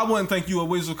saying I wouldn't think you a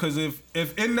weasel because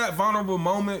if in that vulnerable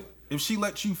moment, if she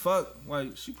let you fuck,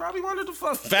 like she probably wanted to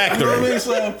fuck. Factory. You know what I mean?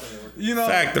 So, you know,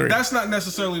 Factory. that's not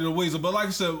necessarily the weasel. But like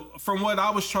I said, from what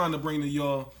I was trying to bring to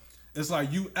y'all, it's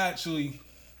like you actually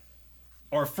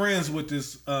are friends with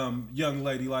this young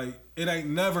lady. Like it ain't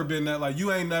never been that. Like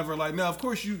you ain't never like. Now, of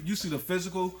course, you see the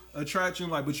physical attraction,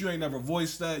 like, but you ain't never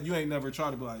voiced that. You ain't never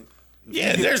tried to be like.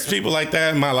 yeah, there's people like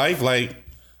that in my life. Like,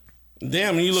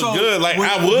 damn, you look So, good. Like when-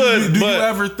 I would, do but you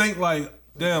ever think like,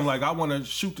 damn, like I want to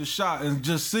shoot the shot and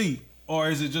just see, or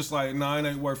is it just like, nah, it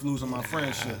ain't worth losing my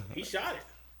friendship? He shot it.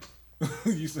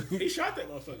 you say, He shot that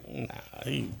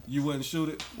motherfucker. you wouldn't shoot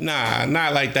it? nah,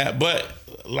 not like that. But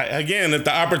like again, if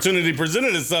the opportunity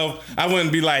presented itself, I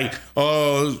wouldn't be like,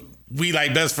 oh, we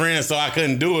like best friends, so I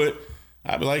couldn't do it.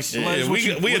 I'd be like, shit, Blaze,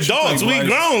 what we you adults, think, we Blaze?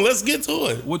 grown. Let's get to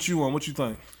it. What you want? What you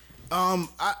think?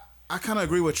 I kind of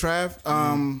agree with Trav.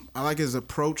 I like his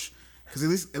approach because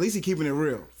at least he keeping it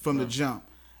real from the jump.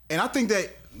 And I think that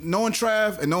knowing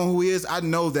Trav and knowing who he is, I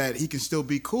know that he can still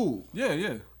be cool.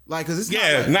 Yeah. Like, cause it's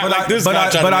Yeah, not not But like I- this but guy I-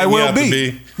 trying but to I make me will out to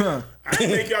be. be. I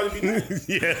didn't think y'all to be nice.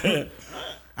 Yeah.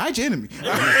 I ain't your enemy.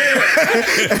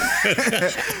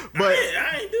 But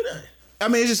I ain't do that. I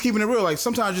mean, it's just keeping it real. Like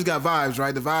sometimes you just got vibes,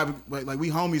 right? The vibe, like we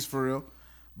homies for real.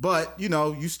 But you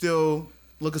know, you still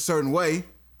look a certain way.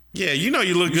 Yeah, you know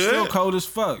you look You good. still cold as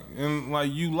fuck, and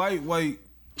like you lightweight,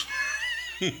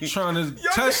 trying to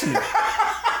test me.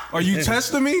 Are you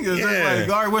testing me? Is Yeah. it like,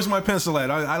 all right, where's my pencil at?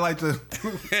 I like to,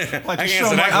 I can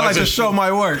answer that I like to question. show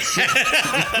my work. Yeah,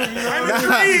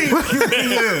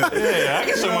 I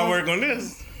can show my work on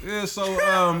this. Yeah, so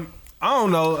I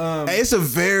don't know. Hey, it's a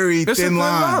very It's a thin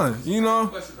line. you know.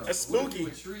 Question though. That's spooky.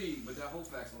 What if you intrigued, but that whole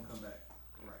fact's gonna come back.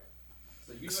 Right.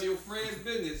 So you know your friend's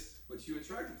business, but you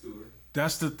attracted to her.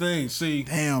 That's the thing. See,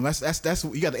 Damn, that's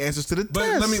you got the answers to the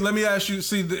but test. let me ask you.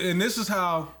 See, and this is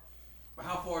how. But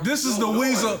how far? This is the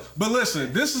weasel. But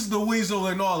listen, this is the weasel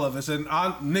in all of us, and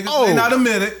niggas Oh. may not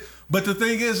admit it. But the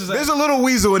thing is that There's a little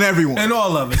weasel in everyone. in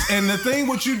all of us. And the thing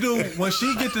what you do when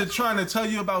she get to trying to tell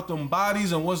you about them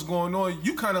bodies and what's going on,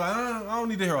 you kind of like, I don't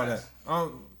need to hear all that.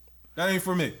 That ain't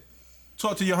for me.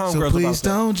 Talk to your homegirls so about please that.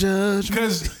 don't judge me.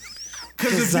 Because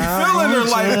if you I feeling her won't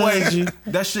judge you.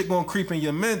 lightweight, that shit gonna creep in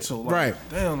your mental. Like, Right.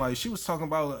 Damn, like she was talking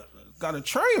about got a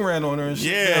train ran on her and shit.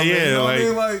 Yeah, down there, yeah, you know what I like-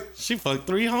 mean? Like, She fucked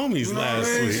 3 homies you know what I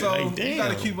last mean? week. So Like, you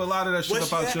gotta damn. keep a lot of that shit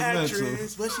about your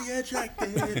mental. Was she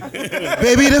attracted?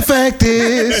 Baby, the fact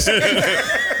is,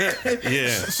 Yeah.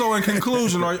 So in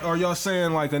conclusion, are y'all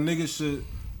saying like a nigga should,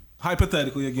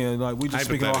 hypothetically again, like we just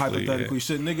speaking all hypothetically,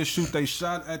 should niggas shoot they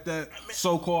shot at that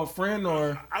so-called friend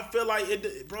or? I feel like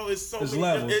it, bro. It's so It's many.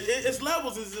 levels. It's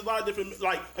levels. It's a lot of different.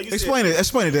 Like you explain said, it.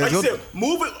 Explain it. Like you Dad. said,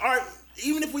 move it. All right.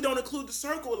 Even if we don't include the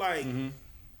circle, like you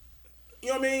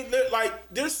know what I mean. Like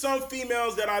there's some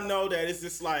females that I know that it's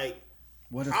just like.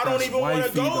 What if I don't that's even want to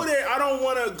wifey, go though? there. I don't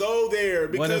want to go there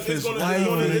because if it's it's gonna. wifey,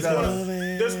 It's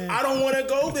gonna though? I don't want to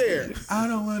go there. I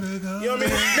don't wanna go. You know what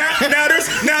I mean? Now there's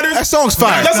That song's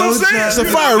fire. That's what I'm saying. It's a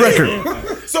fire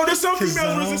record. So there's some females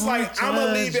where it's just like I'm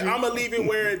gonna leave it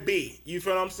where it be. You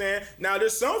feel what I'm saying? Now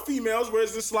there's some females where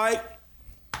it's just like,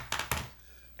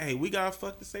 hey, we gotta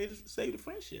fuck to save the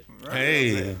friendship.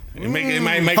 Hey, it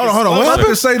might make. Hold on. What Fuck happened?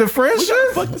 to say the friendship?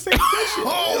 Fuck to save the friendship.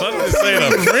 Fuck to say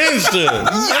the friendship.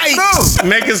 Yikes!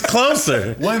 Make us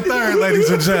closer. 1/3, ladies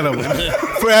and gentlemen.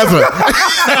 Forever.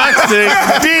 Toxic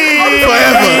D.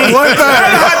 Forever.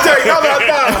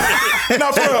 1/3. No,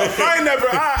 for real. I ain't never.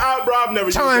 I've never.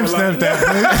 Timestamp that,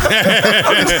 man.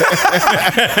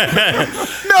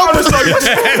 No, I'm just like, what's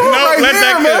going on No, right let here,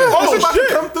 that man? go. Oh About to shit.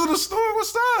 come through the store.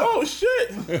 What's up? Oh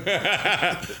shit.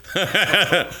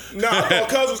 Nah, I thought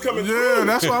Cuz was coming Yeah, through.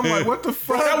 that's why I'm like, what the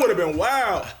Bro, fuck? that would have been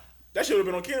wild. That should have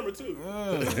been on camera too.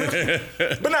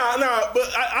 But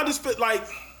I just feel like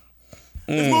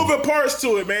there's moving parts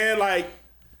to it, man. Like,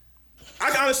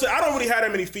 I honestly, I don't really have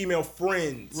that many female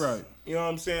friends. Right. You know what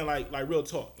I'm saying? Like real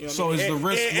talk. You know So what I is mean? the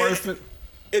risk worth it?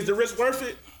 Is the risk worth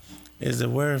it? Is it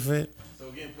worth it? So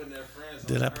again, putting their friends.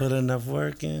 Did I put enough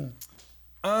work in?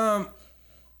 And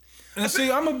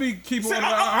see, I'm gonna keep on. See,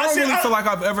 I don't really feel like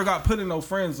I've ever got put in no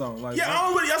friend zone. Like, Yeah, I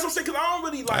don't really. That's what I'm saying. Cause I don't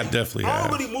really like. I definitely I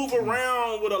don't have. really move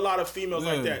around with a lot of females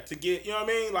like Yeah. that to get. You know what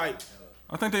I mean? Like.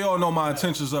 I think they all know my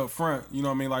intentions up front. You know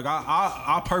what I mean? Like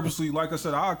I purposely, like I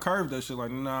said, I curved that shit. Like,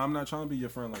 nah, I'm not trying to be your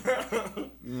friend like that. You know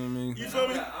what I mean? You feel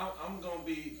me? I'm gonna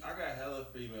be. I got hella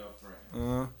female friends.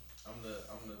 Uh-huh. I'm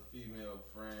the female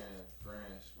friend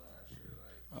smasher.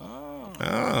 Like Oh.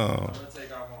 I'm gonna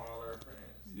take off on all her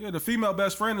friends. Yeah, the female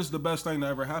best friend is the best thing that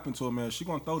ever happened to a man. She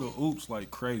gonna throw the oops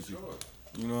like crazy.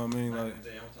 You know what I mean? Like, I'm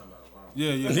talking about a lot.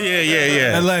 yeah.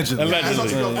 Yeah. Allegedly.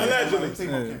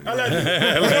 Allegedly.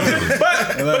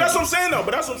 But that's what I'm saying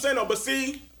though. But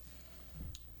see,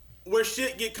 where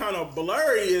shit get kind of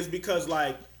blurry is because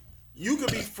like you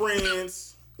could be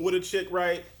friends with a chick,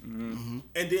 right? Mm-hmm.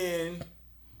 And then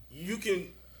you can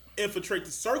infiltrate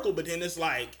the circle, but then it's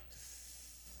like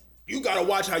you gotta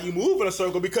watch how you move in a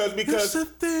circle because you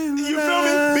feel me?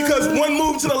 Because one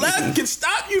move to the left can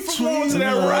stop you from going to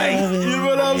that right. You know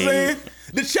what I'm saying?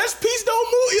 The chess piece don't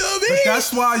move, you know what I mean?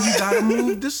 That's why you gotta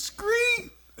move discreet.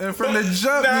 And from the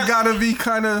jump, you gotta be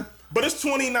kind of. But it's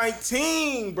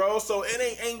 2019, bro. So it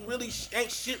ain't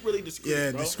shit really discreet.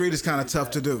 Yeah, bro. discreet is kind of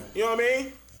tough to do. You know what I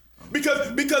mean?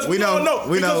 Because We we know- all know.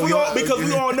 we know. Because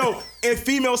we all know in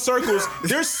female circles,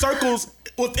 there's circles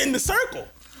within the circle.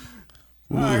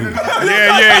 Yeah. Yeah,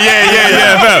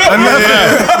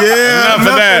 enough of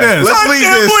that. Let's leave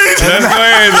this.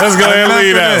 Let's go ahead and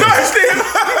leave that.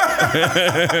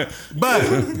 But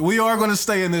we are gonna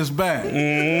stay in this bag.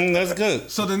 That's good.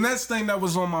 So the next thing that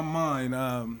was on my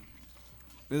mind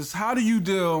is how do you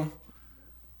deal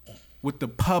with the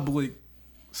public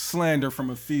slander from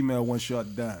a female once you're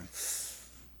done?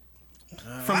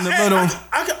 From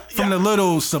the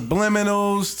little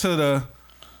subliminals to the,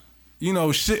 you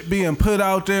know, shit being put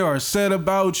out there or said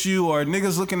about you or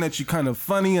niggas looking at you kind of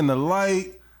funny in the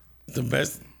light. The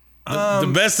best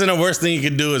and the worst thing you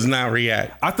can do is not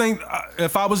react. I think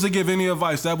if I was to give any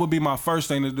advice, that would be my first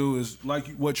thing to do is like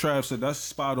what Trav said. That's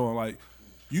spot on. Like,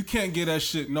 you can't get that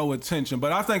shit no attention.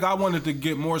 But I think I wanted to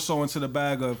get more so into the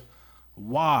bag of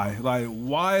why. Like,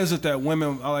 why is it that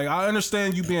women, like, I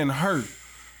understand you being hurt,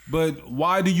 but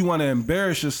why do you want to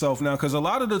embarrass yourself now? Because a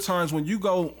lot of the times when you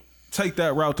go take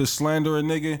that route to slander a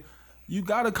nigga, you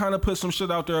got to kind of put some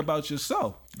shit out there about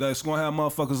yourself that's going to have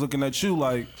motherfuckers looking at you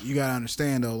like. You got to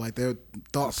understand, though, like their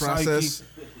thought Psyche. process,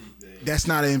 that's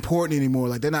not important anymore.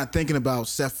 Like, they're not thinking about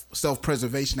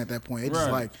self-preservation at that point. It's just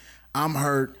Right. like, I'm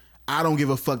hurt. I don't give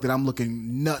a fuck that I'm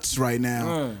looking nuts right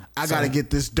now. I got to get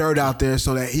this dirt out there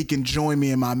so that he can join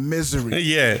me in my misery.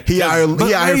 Yeah. He out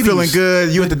here feeling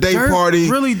good. You at the day dirt party.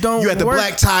 really don't You at the work.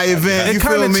 black tie event. It You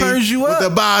feel kinda me? turns you With up. the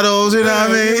bottles, you know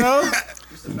what I mean? You know?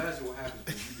 Just imagine what happens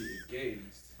when you get engaged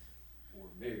or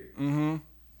married. Mm-hmm.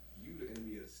 You the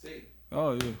enemy of the state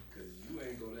Oh, yeah. because you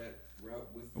ain't go that route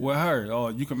with. With her. Oh,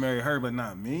 you can marry her, but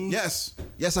not me? Yes.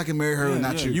 Yes, I can marry her and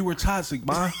not you. You were toxic,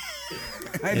 man.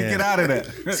 I had to get out of that.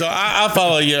 So I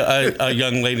follow a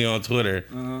young lady on Twitter,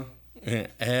 and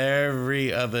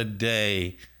every other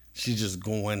day she's just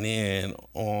going in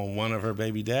on one of her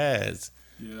baby dads.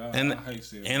 Yeah, and I hate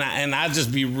seeing and I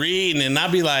just be reading, and I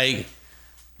be like,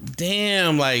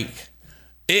 damn, like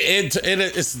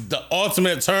it's the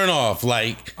ultimate turnoff.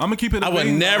 Like, I'm gonna keep it. I would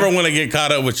never want to get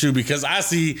caught up with you because I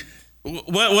see.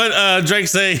 What Drake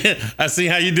say? I see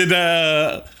how you did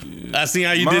that. I see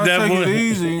how you did that. Take Boy. it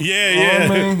easy. Yeah.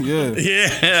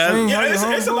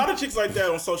 It's a lot of chicks like that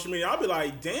on social media. I'll be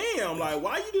like, damn, like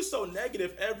why you just so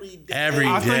negative every day? Every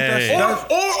I think day.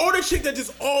 Or the chick that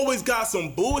just always got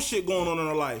some bullshit going on in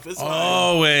her life. It's like,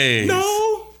 Always.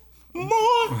 no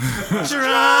more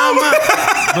drama.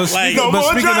 But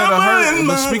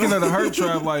speaking of the hurt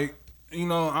trap, like, you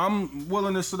know, I'm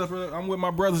willing to sit up here. I'm with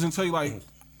my brothers and tell you, like,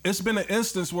 it's been an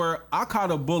instance where I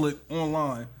caught a bullet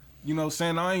online, you know,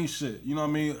 saying I ain't shit. You know what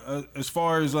I mean? As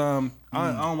far as I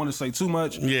don't want to say too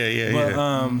much.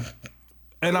 Yeah.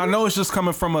 And I know it's just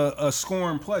coming from a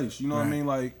scoring place. You know what I mean?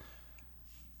 Like,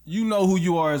 you know who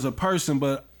you are as a person,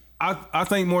 but I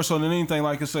think more so than anything,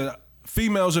 like I said,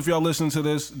 females, if y'all listen to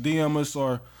this, DM us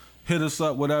or hit us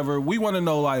up, whatever. We want to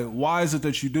know, like, why is it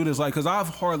that you do this? Like, because I've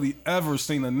hardly ever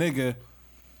seen a nigga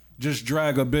just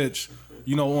drag a bitch,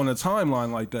 you know, on a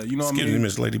timeline like that. You know what I mean? Excuse me,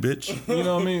 Miss Lady Bitch. You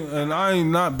know what I mean? And I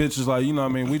ain't not bitches, like, you know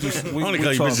what I mean? We only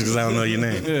call you bitches because I don't know your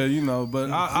name. Yeah, you know,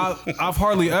 but I've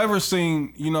hardly ever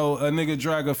seen, you know, a nigga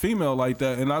drag a female like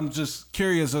that. And I'm just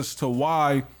curious as to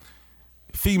why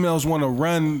females want to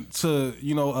run to,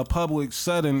 you know, a public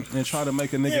setting and try to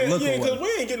make a nigga look away. Yeah, because we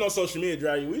ain't getting on social media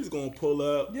dragging. We just gonna pull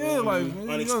up,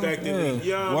 unexpectedly. Yeah.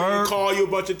 You know what I mean? Call you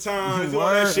a bunch of times, all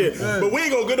that shit. Yeah. But we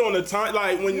ain't gonna get on the time.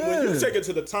 Like when you take it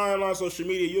to the timeline, social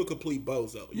media, you're a complete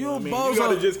bozo. You know what I mean? You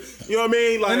gotta just, you know what I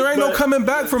mean? Like, and there ain't no coming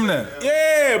back from that.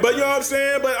 Yeah, but you know what I'm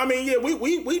saying? But I mean, yeah,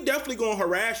 we definitely gonna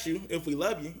harass you if we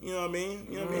love you. You know what I mean?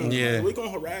 You know what I mean? Yeah. We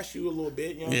gonna harass you a little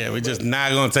bit. You know We just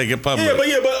not gonna take it public.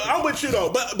 but I'm with you though.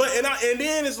 But and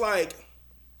then it's like,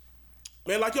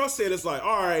 man, like y'all said, it's like,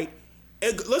 all right,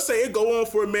 let's say it go on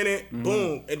for a minute,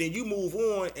 boom, and then you move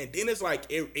on, and then it's like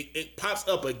it pops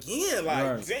up again,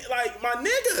 like like my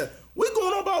nigga, we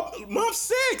going on about month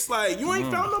 6, like you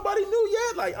ain't found nobody new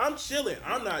yet, like I'm chilling,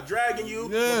 I'm not dragging you.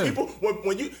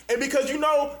 When you and because you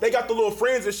know they got the little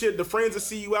friends and shit, the friends that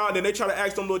see you out, and they try to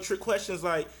ask them little trick questions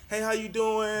like, hey, how you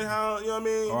doing? How, you know what I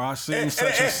mean? Or I seen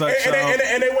such and such.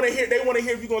 And they want to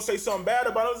hear if you gonna say something bad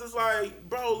about it. I was just like,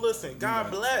 bro, listen, God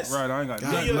bless. Right, I ain't got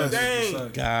do your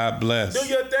thing. God bless. Do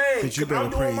your thing. But you better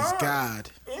praise God.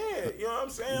 Yeah, you know what I'm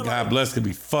saying? God bless could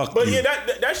be fucked. But yeah,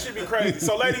 that should be crazy.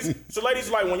 So ladies,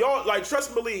 like when y'all like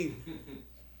trust and believe,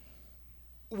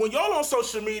 when y'all on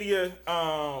social media,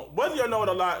 whether y'all know it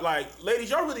a lot, like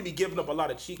ladies, y'all really be giving up a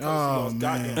lot of cheat codes.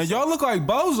 And y'all look like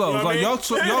bozos. You know like y'all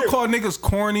call niggas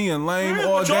corny and lame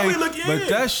all day. But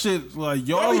that shit, like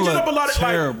y'all look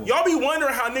terrible. Like, y'all be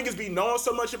wondering how niggas be knowing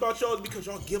so much about y'all because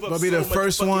y'all give up. They'll be the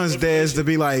first ones, Dez, to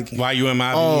be like, why you in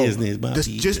my business?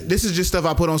 This is just stuff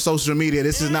I put on social media.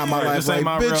 This is not my life. This ain't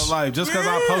my real life. Just because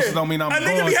I posted don't mean I'm going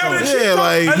to. Yeah,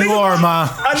 like you are my.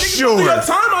 Sure. Your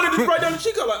time on it just right down the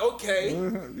cheek. I'm like,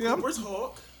 okay. Where's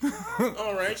Hawk?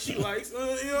 All right, she likes, you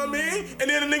know what I mean? And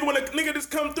then when a nigga just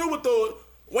come through with the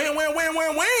wham,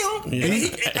 and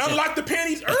he unlock the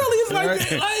panties early, it's like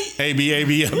that, like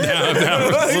AB, up, down,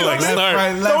 like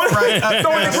start. Left, right, up,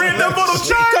 throwing the Grand Theft Auto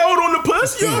cheat code on the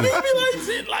pussy, you know what I mean? Be like,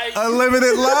 shit, like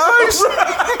unlimited lives.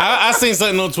 I seen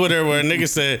something on Twitter where a nigga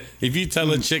said, if you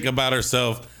tell a chick about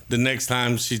herself, the next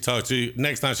time she talk to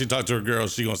her girl,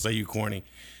 she gonna say you corny.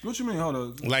 What you mean? Hold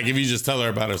on. Like if you just tell her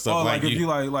about herself. Oh, like if you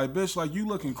like bitch, like you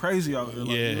looking crazy out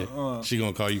here. Like, she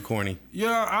gonna call you corny.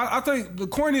 Yeah, I think the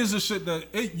corny is the shit that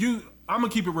I'm gonna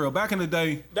keep it real. Back in the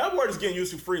day, that word is getting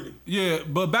used to freely. Yeah,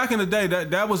 but back in the day,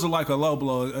 that was like a low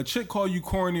blow. A chick call you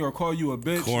corny or call you a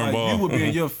bitch, like you would be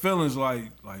in your feelings,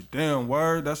 like damn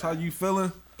word. That's how you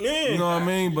feeling. Yeah, you know what I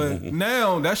mean. But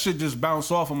now that shit just bounce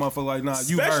off a motherfucker. Like nah,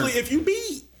 you especially hurt. if you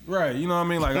beat. Right, you know what I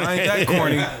mean. Like I ain't that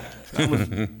corny. I was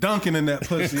dunking in that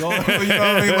pussy. You know what I mean?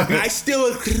 Like, I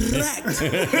still cracked.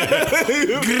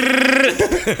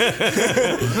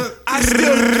 I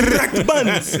still cracked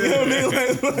buns. You know what I mean?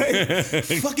 Like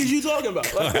fuck is you talking about?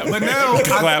 But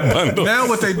now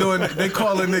what they doing? They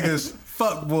calling niggas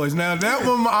fuck boys. Now that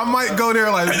one I might go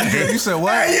there like you said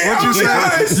what? Hey, yeah, what you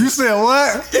said? You said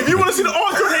what? If you want to see the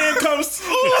altar hand comes, if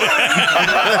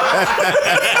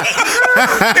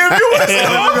you want to see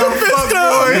the altar fist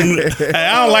come, hey,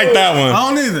 I don't like that one. I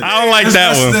don't either. I don't like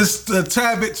that one. That's a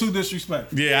tad bit too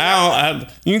disrespectful. Yeah,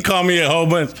 you can call me a whole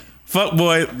bunch. Fuck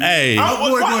boy. Hey.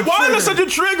 Why is that such a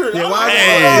trigger? Yeah,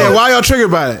 why y'all triggered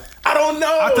by it? I don't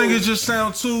know. I think it just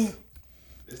sounds too.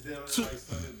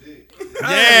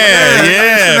 Yeah,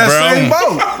 bro. Same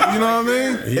boat. You know what I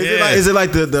mean? Is it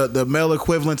like the male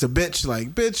equivalent to bitch?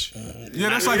 Like bitch? Yeah,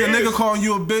 that's like a nigga calling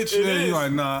you a bitch. And you're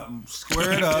like, nah,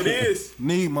 square it up. It is.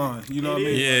 Need mine. You know what I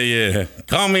mean? Yeah.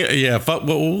 Call me. Yeah, fuck.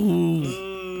 Ooh.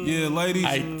 Yeah, ladies,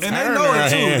 and they know it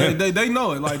too. They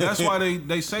know it. Like that's why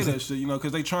they say that shit. You know,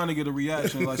 because they trying to get a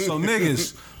reaction. Like so,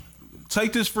 niggas.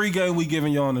 Take this free game we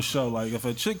giving you on the show. Like, if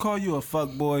a chick call you a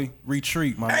fuck boy,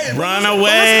 retreat, man. Hey, run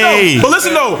away. But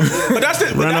listen though. But that's the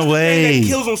run that's away. The thing that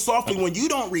kills them softly when you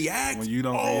don't react. When you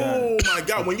don't react. Oh my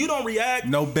god. When you don't react.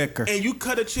 No bicker. And you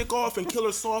cut a chick off and kill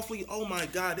her softly. Oh my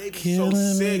god. They be so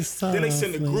sick. Then they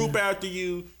send a group after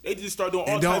you. They just start doing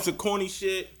all types of corny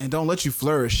shit. And don't let you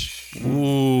flourish.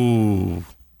 Ooh.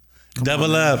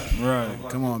 Double up. Right.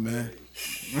 Come on, man.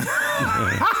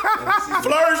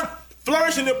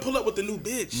 Flourish and then pull up with the new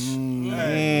bitch.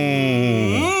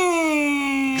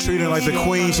 Treat her like the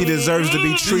queen she deserves to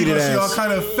be treated See all as.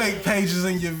 kind of fake pages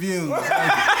in your views.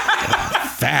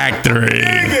 Factory.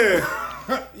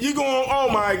 Nigga, you going? Oh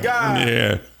my god.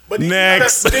 Yeah. But then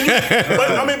Next. but that's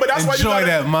why you Enjoy gotta,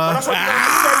 that, man. That's why you gotta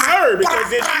protect her because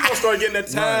then she's gonna start getting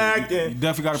attacked You and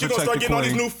definitely gotta she's gonna protect start the getting all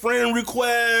these queen. new friend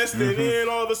requests and then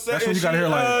all of a sudden That's when you gotta she hear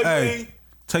like, ugly.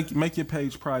 hey, make your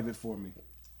page private for me.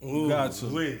 You got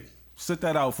to. Sit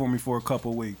that out for me for a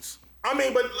couple weeks. I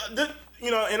mean, but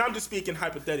and I'm just speaking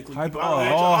hypothetically. All I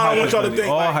don't want y'all to think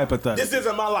all like, hypothetical. this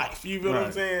isn't my life. You feel what I'm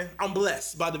Right. saying? I'm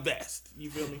blessed by the best.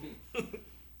 You feel me?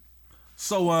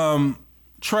 So,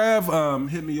 Trav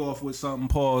hit me off with something.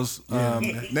 Pause.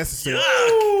 Necessary.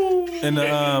 In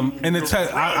the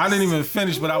text, I didn't even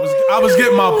finish, but I was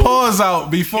getting my pause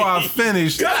out before I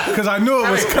finished because I knew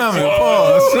it was coming.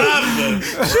 Pause.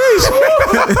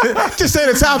 Just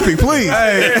say the topic, please.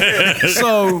 Hey,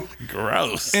 so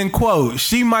Gross. in quote,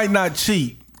 she might not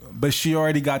cheat, but she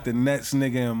already got the next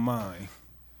nigga in mind.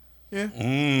 Yeah.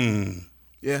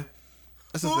 Yeah.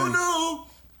 That's the thing. No.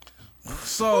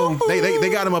 So They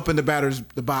got him up in the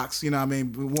box. You know what I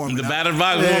mean? Warming The up. batter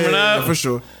box warming up. for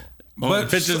sure. But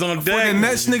pictures on for the deck.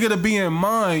 next nigga to be in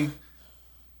mind,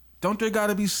 don't there got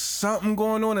to be something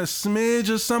going on, a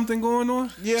smidge or something going on?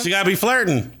 Yeah. She gotta be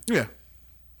flirting. Yeah.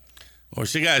 Or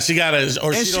she don't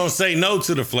say no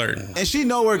to the flirting. And she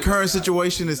know her current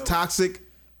situation is toxic.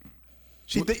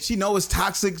 She know it's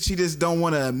toxic. She just don't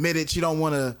want to admit it. She don't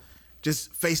want to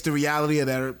just face the reality of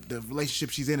that the relationship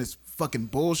she's in is fucking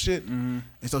bullshit. Mm-hmm.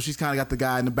 And so she's kind of got the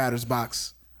guy in the batter's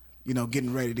box,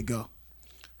 getting ready to go.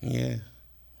 Yeah.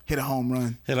 Hit a home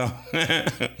run Hit on.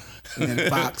 in the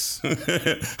box.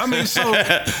 I mean, so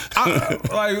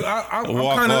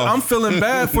I'm feeling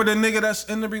bad for the nigga that's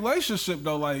in the relationship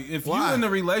though. Like, if Why? you in the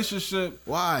relationship,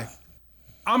 Why?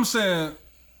 I'm saying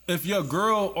if your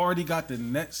girl already got the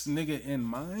next nigga in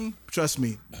mind, Trust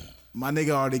me, my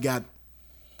nigga already got.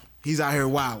 He's out here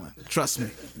wilding. Trust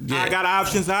me. I got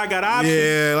options.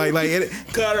 Yeah, like it.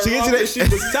 Cut her To get off to that- and she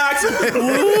was toxic.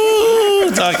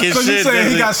 Ooh, talking so you shit. saying he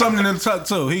doesn't- got something in the tuck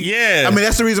too? Yeah. I mean,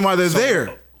 that's the reason why they're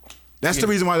there. That's the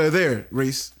reason why they're there,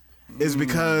 Reese. Is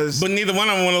because but neither one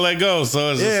of them want to let go.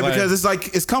 So it's just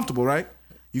because it's comfortable, right?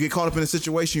 You get caught up in a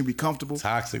situation, you be comfortable,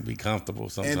 toxic, be comfortable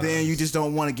sometimes. and then you just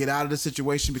don't want to get out of the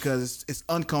situation because it's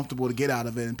uncomfortable to get out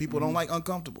of it, and people don't like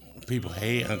uncomfortable. People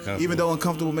hate uncomfortable. Even though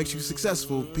uncomfortable makes you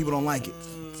successful, people don't like it.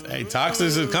 Hey, toxic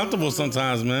is comfortable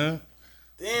sometimes, man.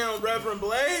 Damn, Reverend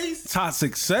Blaze.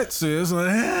 Toxic sex is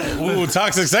Ooh,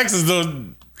 toxic sex is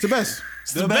the It's the best.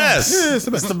 best. Yeah, it's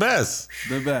the best. It's the best.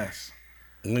 the best.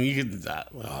 When you get,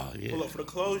 oh yeah. Pull up for the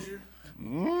closure.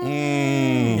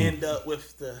 End up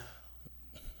with the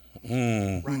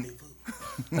rendezvous.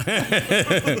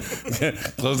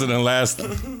 Closer than last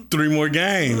 3 more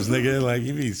games, nigga. Like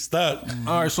you be stuck.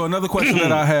 All right, so another question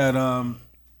that I had,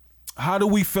 how do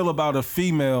we feel about a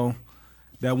female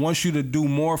that wants you to do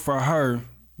more for her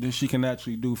than she can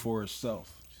actually do for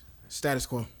herself? Status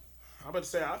quo. I'm about to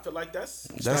say, I feel like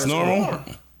that's normal.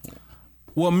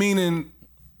 Well, meaning,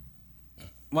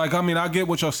 like, I mean, I get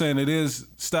what y'all saying. It is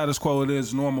status quo. It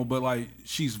is normal, but like,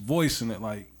 she's voicing it.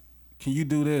 Like, can you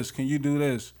do this? Can you do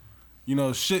this?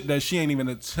 Shit that she ain't even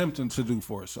attempting to do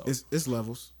for herself. It's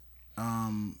levels.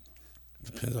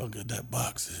 Depends how good that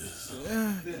box is.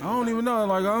 I don't even know.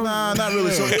 Like, Nah, not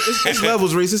really. So it's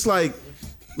levels, Reese. It's like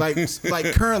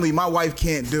currently, my wife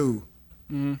can't do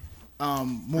more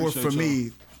Appreciate for y'all.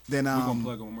 me than We're gonna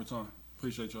plug it one more time.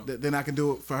 Appreciate y'all. than I can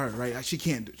do it for her. Right? She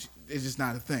can't do. It's just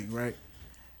not a thing, right?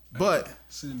 But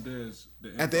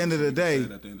at the end of the day,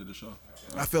 at the end of the show,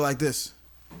 I feel like this.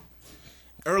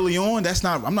 Early on,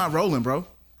 I'm not rolling, bro.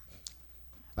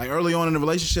 Like early on in the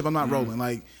relationship, I'm not rolling.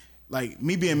 Like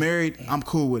me being married, I'm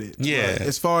cool with it. Yeah. But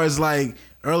as far as like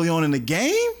early on in the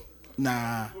game,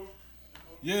 nah.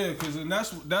 yeah, because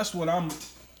that's what I'm.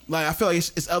 Like I feel like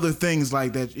it's other things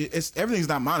like that. It's everything's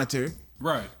not monetary.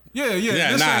 Right. Yeah.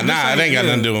 Yeah, This it ain't got yeah.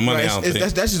 nothing to do with money. Right? I don't think.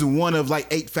 That's just one of like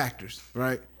 8 factors,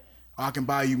 right? I can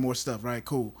buy you more stuff, right?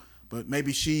 Cool. But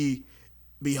maybe she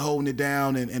be holding it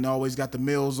down and always got the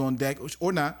meals on deck,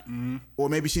 or not. Mm-hmm. Or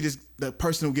maybe she just the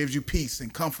person who gives you peace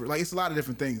and comfort. Like it's a lot of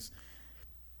different things,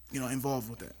 involved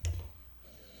with that.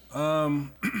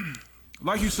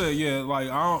 Like you said, yeah. Like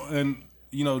I don't,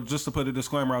 and just to put a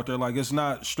disclaimer out there, like it's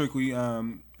not strictly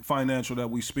financial that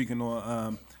we speaking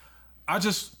on. I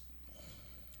just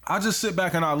sit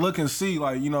back and I look and see,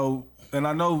 like, and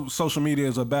I know social media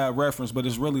is a bad reference, but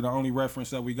it's really the only reference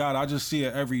that we got. I just see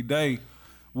it every day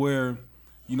where,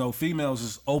 you know, females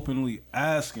is openly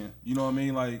asking. You know what I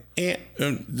mean? Like,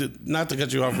 and not to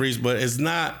cut you off, Reese, but it's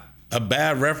not a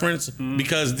bad reference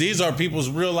because these are people's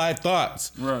real life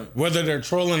thoughts. Right. Whether they're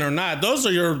trolling or not, those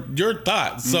are your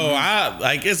thoughts. So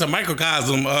it's a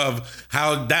microcosm of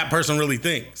how that person really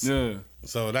thinks. Yeah.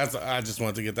 So I just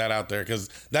wanted to get that out there because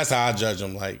that's how I judge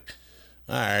them. Like,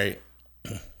 all right.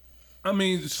 I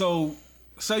mean, so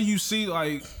say you see,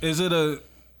 like,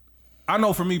 I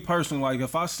know for me personally, like,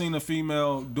 if I seen a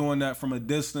female doing that from a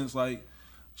distance, like,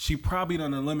 she probably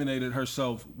done eliminated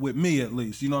herself with me at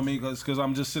least. You know what I mean? Because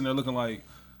I'm just sitting there looking like,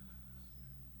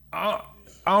 I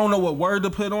don't know what word to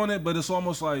put on it, but it's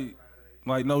almost like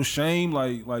no shame,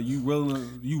 like you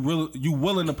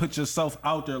willing to put yourself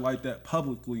out there like that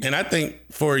publicly. And I think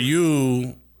for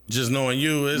you, just knowing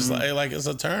you, it's like it's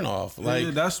a turnoff. Like,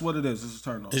 yeah, that's what it is. It's a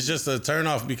turnoff. It's just a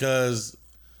turnoff because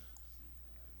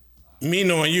me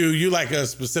knowing you like a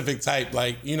specific type,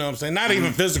 like, you know what I'm saying? Not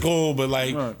even physical, but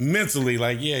like mentally,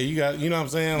 like, yeah, you got, you know what I'm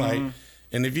saying? Like,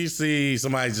 and if you see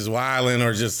somebody just wilding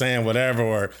or just saying whatever,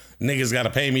 or niggas got to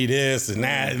pay me this and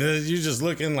that, you just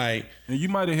looking like. And you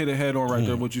might have hit a head on right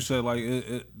there, what you said, like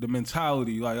the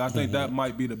mentality. Like, I think that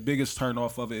might be the biggest turn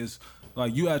off of it is,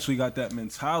 like, you actually got that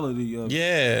mentality of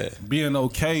being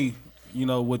okay, you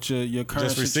know, with your current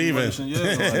just receiving. situation.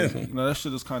 Yeah, like, you know, that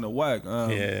shit is kind of whack.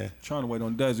 Trying to wait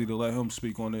on Desi to let him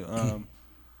speak on it.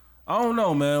 I don't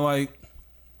know, man. Like,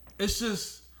 it's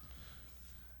just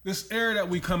this era that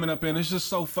we coming up in. It's just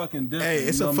so fucking different. Hey,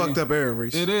 it's a fucked up era,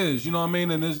 Reese. It is. You know what I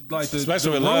mean? And it's like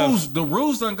especially with rules. love. The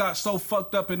rules done got so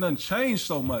fucked up and done changed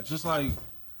so much. It's like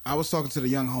I was talking to the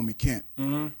young homie Kent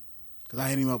because I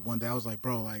hit him up one day. I was like,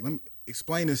 bro, like, let me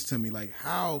explain this to me. Like,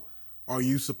 how are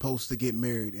you supposed to get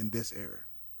married in this era?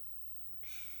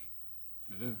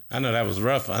 Yeah. I know that was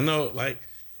rough. I know, like,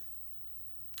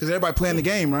 because everybody playing the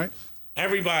game, right?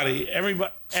 Everybody,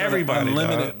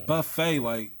 unlimited buffet,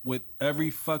 like, with every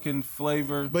fucking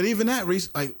flavor. But even that, Reese,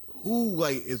 like, who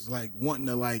like is like wanting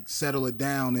to like settle it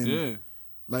down and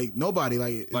like nobody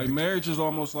like marriage is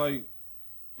almost like,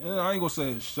 I ain't gonna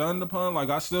say it's shunned upon. Like,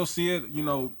 I still see it, you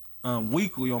know,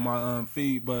 weekly on my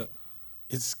feed, but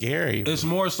it's scary. It's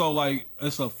more so like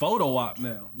it's a photo op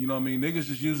now. You know what I mean? Niggas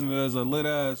just using it as a lit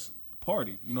ass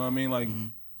party. You know what I mean? Like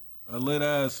a lit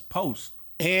ass post.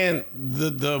 And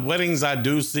the weddings I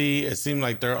do see, it seems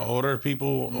like they're older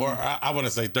people, or I want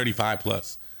to say 35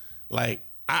 plus. Like,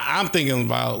 I'm thinking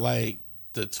about like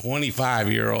the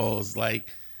 25-year-olds. Like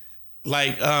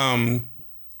one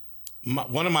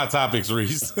of my topics,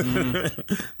 Reese,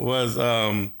 was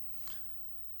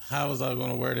how was I going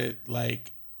to word it?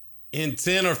 Like, in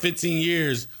 10 or 15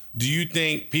 years, do you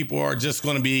think people are just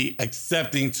going to be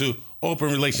accepting to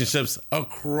open relationships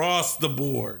across the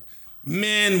board?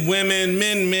 Men, women,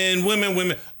 men,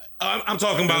 women. I'm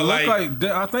talking about like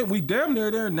I think we damn near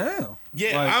there now.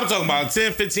 Yeah, like, I'm talking about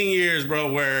 10, 15 years,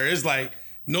 bro, where it's like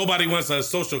nobody wants a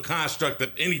social construct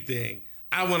of anything.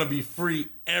 I want to be free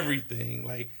everything.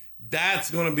 Like, that's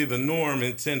going to be the norm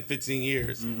in 10, 15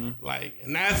 years. Like,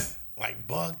 and that's like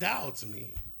bugged out to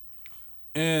me.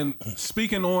 And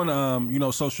speaking on, you know,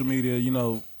 social media, you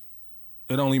know,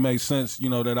 it only makes sense, you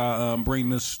know, that I bring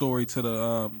this story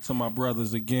to my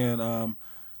brothers again.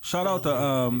 Shout out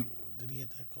to did he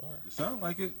hit that car? Sound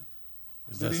like it.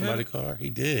 Is that somebody's car? He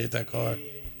did hit that car.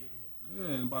 Yeah,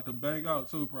 and about to bang out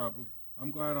too, probably.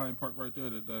 I'm glad I ain't parked right there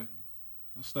today.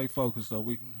 Let's stay focused though.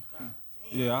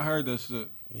 Yeah, I heard that shit.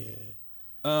 Yeah.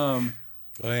 Go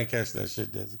ahead and catch that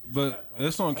shit, Desi. But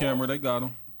it's on camera. They got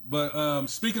him. But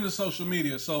speaking of social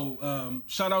media, so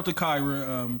shout out to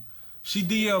Kyra. She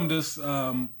DM'd us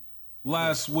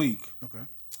last week. Okay.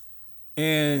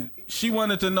 And she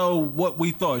wanted to know what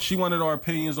we thought. She wanted our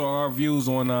opinions or our views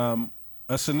on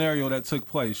a scenario that took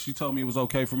place. She told me it was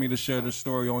okay for me to share the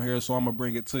story on here, so I'm going to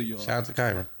bring it to y'all. Shout out to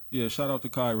Kyra. Yeah, shout out to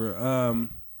Kyra.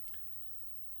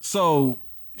 So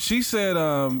she said,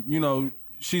 you know,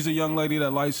 she's a young lady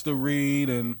that likes to read,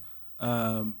 and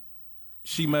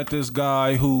she met this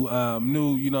guy who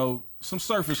knew, you know, some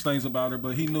surface things about her,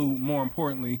 but he knew more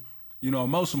importantly, you know,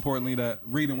 most importantly, that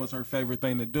reading was her favorite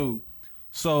thing to do.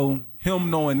 So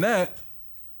him knowing that,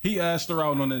 he asked her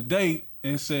out on a date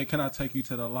and said, "Can I take you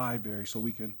to the library so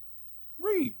we can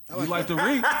read? You like to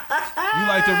read? You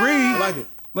like to read? I like it.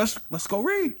 Let's go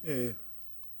read." Yeah.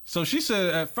 So she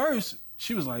said at first,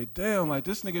 she was like, "Damn, like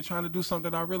this nigga trying to do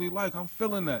something I really like. I'm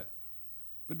feeling that."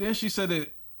 But then she said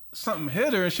that something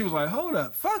hit her and she was like, "Hold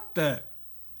up, fuck that.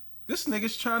 This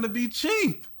nigga's trying to be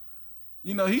cheap.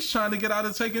 You know, he's trying to get out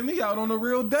of taking me out on a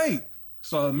real date."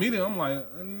 So immediately I'm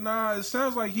like, nah, it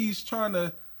sounds like he's trying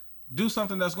to do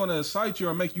something that's going to excite you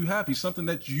or make you happy, something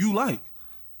that you like.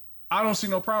 I don't see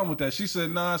no problem with that. She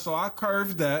said, nah, so I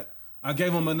curved that. I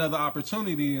gave him another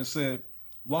opportunity and said,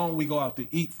 why don't we go out to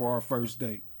eat for our first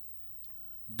date?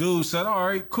 Dude said, all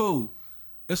right, cool.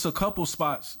 It's a couple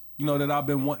spots, that I've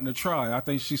been wanting to try. I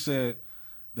think she said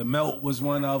the Melt was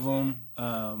one of them.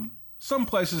 Some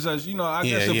places, as I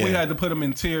guess if we had to put them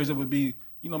in tiers, it would be,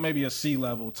 maybe a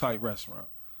C-level type restaurant.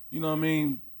 You know what I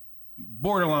mean?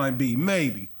 Borderline B,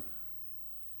 maybe.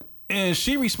 And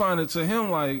she responded to him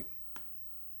like,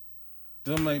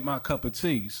 them ain't my cup of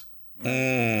teas.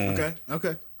 Okay.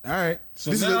 All right.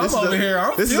 So this I'm over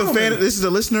here. This is a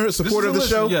listener, a supporter of the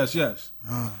show. Yes.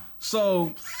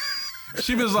 So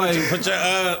she was like,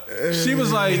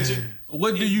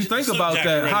 what do you think about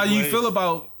that? How you feel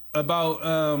about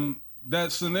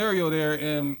that scenario there?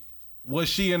 And was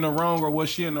she in the wrong or was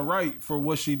she in the right for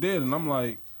what she did? And I'm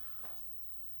like,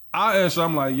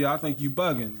 yeah, I think you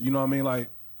bugging. You know what I mean? Like,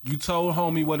 you told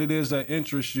homie what it is that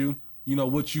interests you,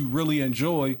 what you really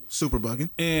enjoy. Super bugging.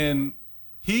 And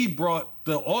he brought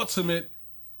the ultimate,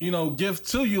 gift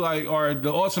to you, or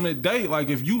the ultimate date. Like,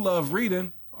 if you love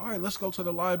reading, all right, let's go to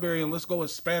the library and let's go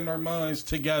expand our minds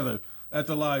together at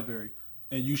the library.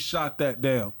 And you shot that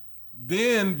down.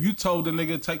 Then you told the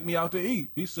nigga, take me out to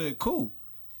eat. He said, cool.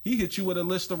 He hit you with a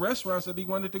list of restaurants that he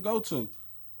wanted to go to.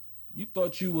 You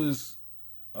thought you was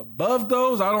above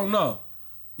those? I don't know.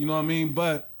 You know what I mean?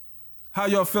 But how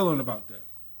y'all feeling about that?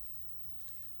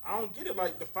 I don't get it.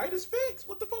 Like, the fight is fixed.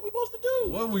 What the fuck we supposed to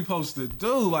do? What we supposed to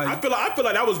do? Like, I feel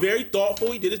like that was very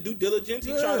thoughtful. He did his due diligence.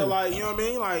 He tried to, like, you know what I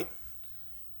mean? Like,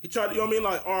 he tried to, you know what I mean?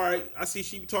 Like, all right, I see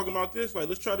she be talking about this. Like,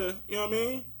 let's try to, you know what I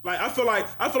mean? Like, I feel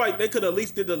like they could at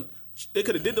least did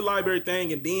the library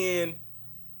thing, and then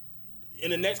in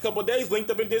the next couple of days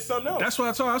linked up and did something else. That's what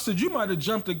I told her. I said, you might have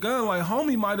jumped the gun. Like,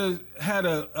 homie might have had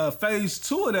a phase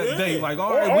 2 of that date. Like,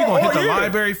 all right, we're going to hit the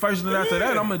library first, and then after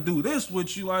that, I'm going to do this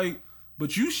with you. Like,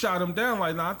 but you shot him down.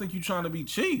 Like, nah, I think you trying to be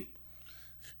cheap.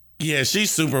 Yeah,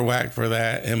 she's super whack for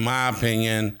that, in my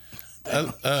opinion.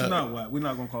 She's not whack. We're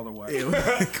not going to call her whack.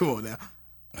 Yeah, come on now.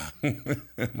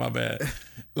 My bad.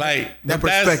 Like, that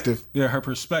perspective. Yeah, her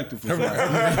perspective was whack.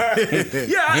 I'm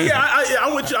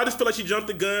with you. I just feel like she jumped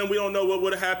the gun. We don't know what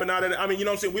would have happened out of that. I mean, you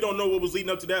know what I'm saying? We don't know what was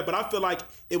leading up to that, but I feel like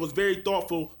it was very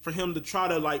thoughtful for him to try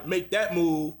to, like, make that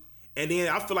move, and then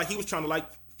I feel like he was trying to, like,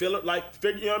 feel it, like,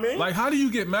 figure, you know what I mean? Like, how do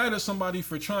you get mad at somebody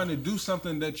for trying to do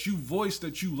something that you voiced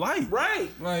that you like? Right.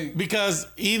 Like, because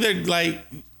either, like,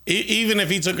 even if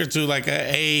he took her to, like, a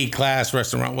A-class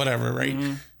restaurant, whatever, right?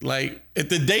 Mm-hmm. Like, if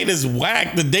the date is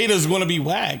whack, the date is going to be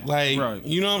whack. Like, right.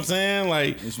 You know what I'm saying?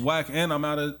 Like, it's whack, and I'm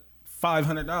out of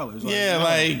 $500.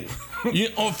 Like,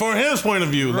 for his point of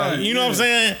view, right, like, you know what I'm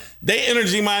saying? Their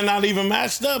energy might not even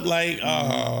matched up. Like,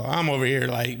 I'm over here,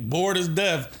 like, bored as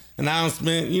death.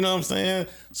 Announcement, you know what I'm saying?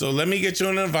 So let me get you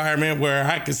in an environment where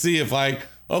I can see if, like,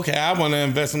 okay, I want to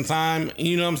invest some time,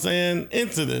 you know what I'm saying,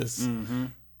 into this. Mm-hmm.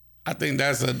 I think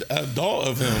that's an adult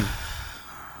of him.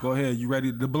 Go ahead. You ready?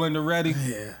 The blender ready?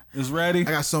 Yeah. It's ready? I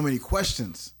got so many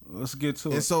questions. Let's get to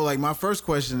it. And so, like, my first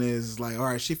question is, like, all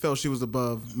right, she felt she was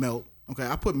above Melt. Okay,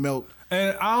 I put Melt.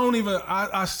 And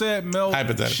I said Melt.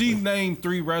 She named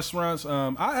 3 restaurants.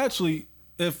 I actually,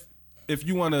 if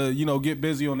you want to, get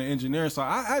busy on the engineering side,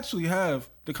 I actually have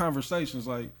the conversations,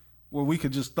 like, where we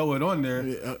could just throw it on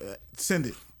there. Send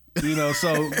it.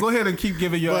 So go ahead and keep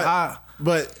giving your eye.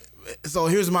 But so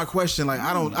here's my question. Like,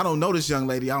 I don't know this young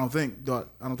lady. I don't think I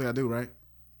do, right?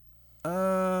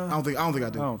 I don't think I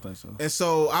do. I don't think so. And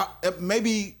so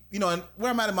maybe, and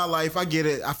where I'm at in my life, I get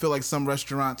it. I feel like some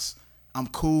restaurants I'm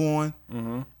cool on.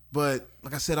 Mm-hmm. But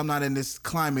like I said, I'm not in this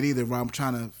climate either where I'm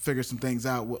trying to figure some things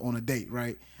out on a date,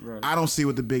 right? I don't see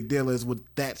what the big deal is with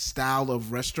that style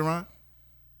of restaurant.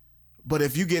 But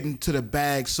if you get into the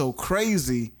bag so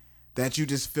crazy that you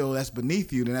just feel that's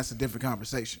beneath you, then that's a different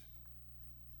conversation.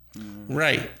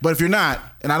 Right. But if you're not,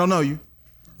 and I don't know you.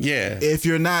 Yeah. If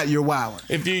you're not, you're wilding.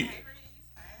 If you...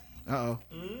 Uh-oh.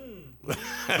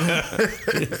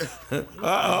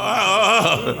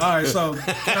 All right, so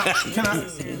can I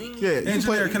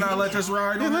engineer, can I let this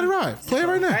ride? Yeah, let it ride. Play it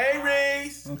right now. Hey,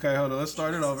 Reese. Okay, hold on. Let's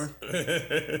start it over.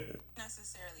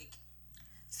 Necessarily.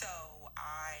 So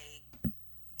I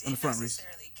On the front, Reese.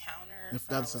 necessarily counter. If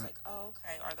I that's was it. like, oh,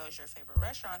 okay, are those your favorite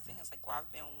restaurants? And he was like, well,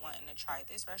 I've been wanting to try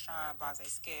this restaurant, Blase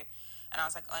Skip. And I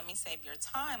was like, let me save your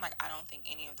time. Like, I don't think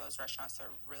any of those restaurants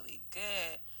are really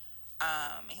good.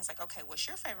 And he's like, okay, what's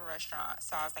your favorite restaurant?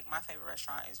 So I was like, my favorite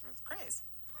restaurant is Ruth Chris.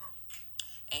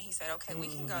 And he said, okay, we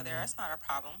can go there. That's not a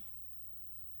problem.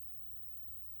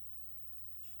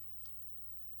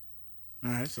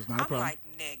 All right, so it's not a problem. I'm like,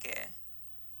 nigga,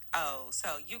 oh,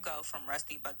 so you go from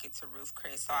Rusty Bucket to Ruth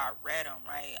Chris. So I read them,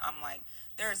 right? I'm like,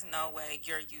 there's no way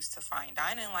you're used to fine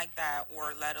dining like that,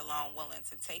 or let alone willing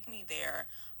to take me there.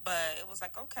 But it was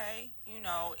like, okay,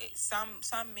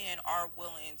 some men are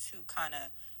willing to kind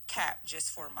of cap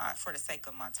just for the sake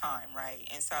of my time, right?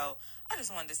 And so I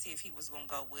just wanted to see if he was gonna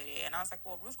go with it. And I was like,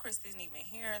 well, Ruth Chris isn't even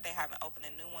here. They haven't opened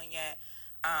a new one yet.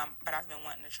 But I've been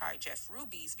wanting to try Jeff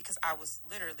Ruby's because I was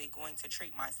literally going to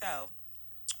treat myself.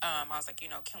 I was like,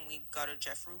 can we go to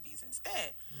Jeff Ruby's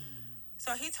instead?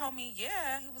 So he told me,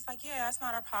 yeah. He was like, yeah, that's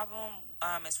not a problem.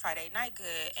 It's Friday night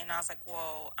good. And I was like,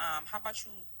 well, how about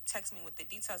you text me with the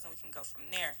details and we can go from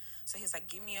there? So he's like,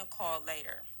 give me a call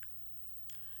later.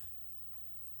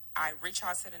 I reach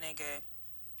out to the nigga.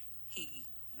 He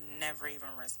never even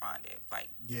responded. Like,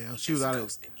 yeah, she was out of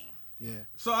me. Yeah.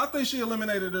 So I think she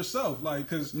eliminated herself, like,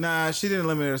 cause nah, she didn't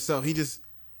eliminate herself.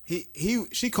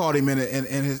 She caught him in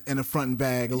a front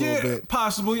bag a little bit.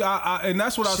 Possibly. And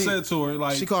that's what I said to her.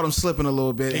 Like, she caught him slipping a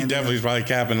little bit. He definitely is probably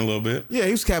capping a little bit. Yeah,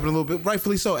 he was capping a little bit,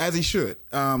 rightfully so, as he should.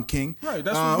 King. Right.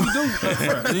 That's what we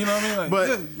do. You know what I mean? Like,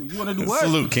 but you want to do what?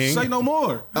 Salute, King. Say no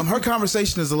more. Her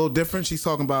conversation is a little different. She's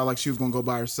talking about like she was gonna go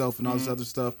by herself and all this other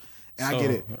stuff. And I get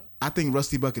it. I think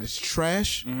Rusty Bucket is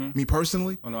trash. Me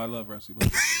personally. Oh no, I love Rusty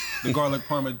Bucket. The garlic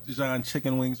parmesan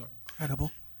chicken wings are incredible.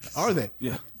 Are they?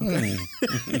 Yeah. I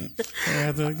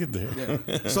had to get there. Yeah.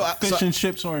 Fish and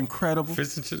chips are incredible.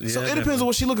 Fish and chips. Yeah, so it depends on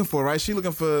what she's looking for, right? She's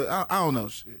looking for I don't know.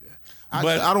 I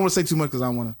don't want to say too much because I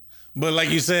want to. But like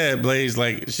you said, Blaze,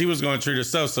 like she was going to treat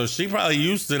herself, so she probably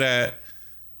used to that.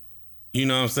 You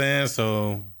know what I'm saying?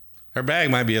 So her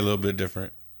bag might be a little bit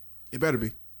different. It better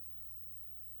be.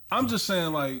 I'm just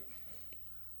saying, like,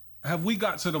 have we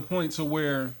got to the point to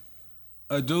where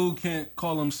a dude can't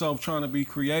call himself trying to be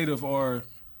creative or,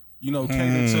 cater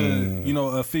to,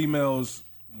 a female's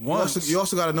wants? You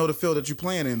also got to know the field that you're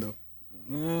playing in, though.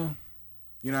 Yeah.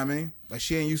 You know what I mean? Like,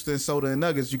 she ain't used to soda and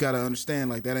nuggets. You got to understand,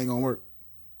 like, that ain't going to work.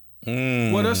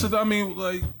 Well, that's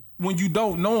like, when you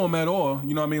don't know them at all,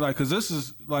 you know what I mean? Like, because this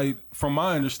is, like, from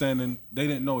my understanding, they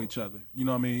didn't know each other. You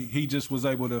know what I mean? He just was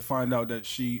able to find out that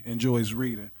she enjoys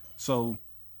reading. So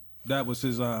that was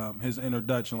his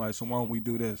introduction. Like, so why don't we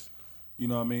do this? You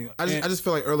know what I mean? I just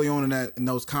feel like early on in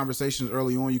those conversations,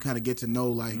 early on, you kind of get to know,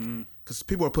 like, because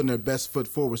people are putting their best foot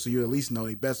forward, so you at least know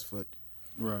their best foot.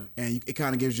 Right. And it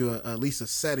kind of gives you at least a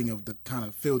setting of the kind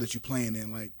of field that you're playing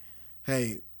in. Like,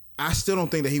 hey, I still don't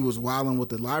think that he was wilding with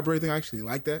the library thing. I actually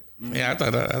like that. Yeah, I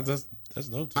thought that's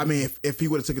dope too. I mean, if he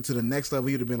would have took it to the next level,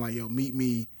 he would have been like, yo, meet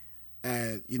me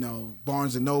at,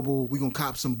 Barnes and Noble. We gonna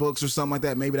cop some books or something like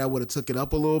that. Maybe that would have took it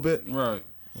up a little bit. Right.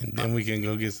 And then we can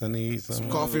go get something to eat, some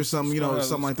coffee or something,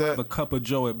 something like that. A cup of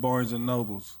Joe at Barnes and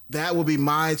Nobles. That would be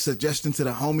my suggestion to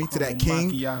the homie, to that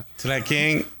king. To that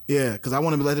king? Yeah, because I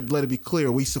want to let it be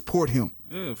clear. We support him.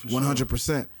 Yeah, for 100%.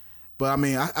 Sure. But I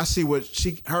mean, I see what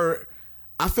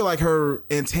I feel like her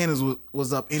antennas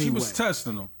was up anyway. She was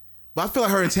testing them. But I feel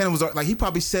like her antenna was like, he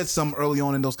probably said something early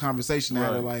on in those conversations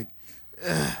that are like,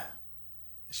 ugh.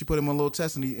 She put him on a little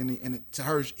test, and to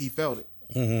her, he felt it.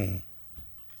 Mm-hmm.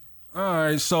 All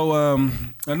right, so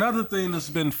another thing that's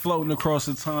been floating across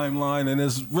the timeline and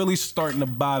is really starting to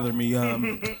bother me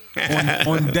on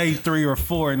day 3 or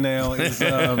 4 now is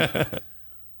the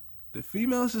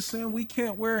females are saying we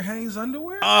can't wear Hanes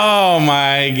underwear. Oh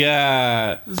my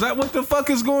God! Is that what the fuck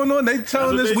is going on? They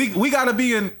telling us we got to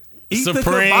be in Ithaca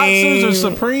Supreme boxers or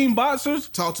Supreme boxers?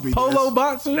 Talk to me. Polo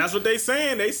boxers? That's what they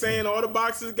saying. They saying all the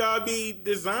boxes gotta be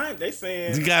designed. They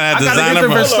saying you gotta have I gotta get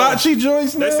the Versace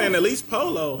joints now. They saying at least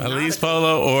polo. At least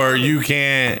polo, or you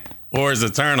can't, or it's a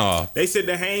turn off. They said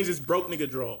the Hanes is broke nigga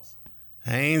draws.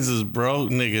 Hanes is broke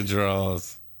nigga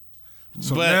draws.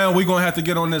 So now we gonna have to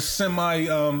get on this semi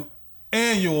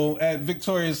annual at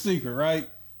Victoria's Secret, right?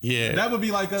 Yeah, that would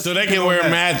be like us. So they can wear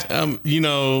match,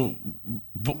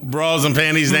 bras and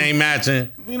panties. They ain't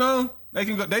matching. They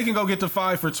can go get the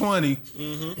 5 for $20.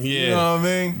 Mm-hmm. Yeah, you know what I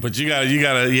mean. But you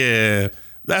gotta, yeah.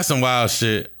 That's some wild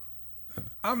shit.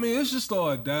 I mean, it's just the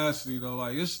audacity though.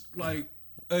 Like it's like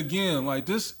again, like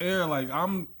this air. Like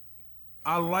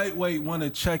I lightweight want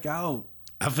to check out.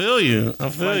 I feel you.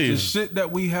 The shit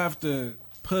that we have to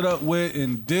put up with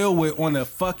and deal with on a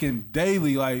fucking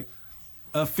daily, like.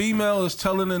 A female is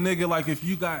telling a nigga, like, if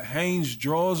you got Hanes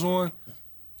drawers on.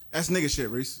 That's nigga shit,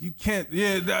 Reese. You can't.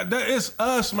 Yeah, that is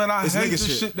us, man. I hate the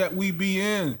shit that we be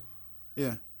in.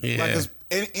 Yeah. Like, cause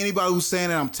anybody who's saying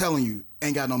that, I'm telling you,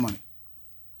 ain't got no money.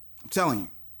 I'm telling you.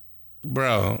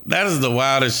 Bro, that is the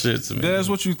wildest shit to me. That's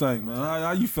what you think, man.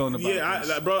 How you feeling about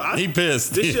this? Bro. He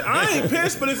pissed. This shit, I ain't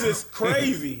pissed, but it's just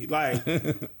crazy. Like,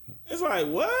 it's like,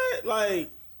 what?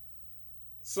 Like,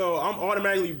 So I'm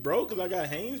automatically broke because I got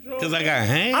Hanes, bro. Because I got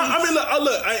Hanes. I mean,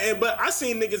 look. But I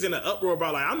seen niggas in an uproar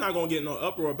about like I'm not gonna get no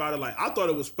uproar about it. Like I thought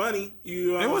it was funny. You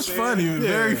know what It I'm was saying? funny. It was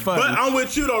very funny. But I'm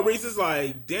with you though, Reese. It's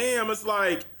like, damn. It's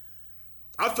like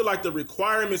I feel like the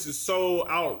requirements is so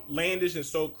outlandish and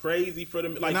so crazy for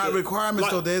them. Like not requirements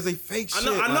though. There's a fake shit.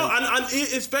 I know.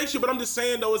 It's fake shit. But I'm just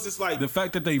saying though, it's just like the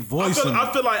fact that they voice them.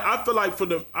 I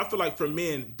feel like for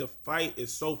men, the fight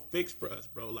is so fixed for us,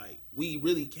 bro. Like we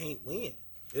really can't win.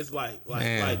 It's like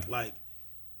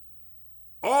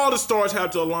all the stars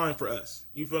have to align for us.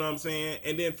 You feel what I'm saying?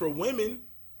 And then for women,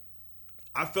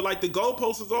 I feel like the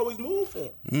goalposts is always moved for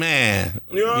them. Man,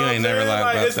 you know what I'm ain't saying? never lied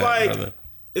Like about it's that, like brother.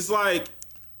 it's like,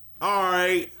 all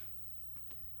right,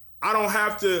 I don't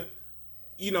have to.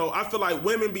 You know, I feel like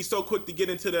women be so quick to get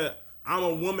into the I'm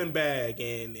a woman bag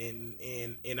and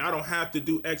I don't have to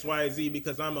do X, Y, Z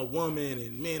because I'm a woman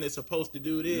and men is supposed to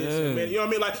do this. Yeah. And men, you know what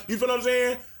I mean? Like, you feel what I'm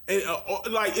saying? And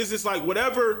like, it's just like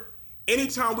whatever.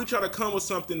 Anytime we try to come with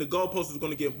something, the goalpost is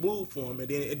going to get moved for them, and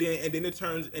then it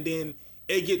turns, and then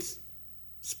it gets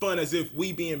spun as if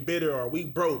we being bitter or we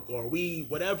broke or we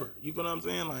whatever. You feel what I'm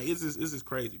saying? Like, it's just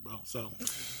crazy, bro. So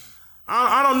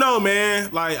I don't know,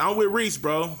 man. Like, I'm with Reese,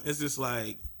 bro. It's just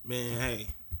like, man, hey,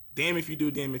 damn if you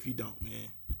do, damn if you don't, man.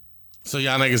 So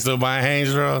y'all niggas still buying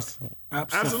Hanes draws?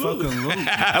 Absolutely.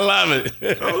 I love it.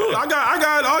 Oh, look, I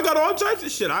got all types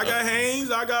of shit. I got Hanes,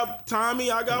 I got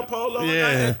Tommy, I got Polo,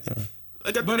 Yeah.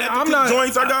 I got But the I'm not-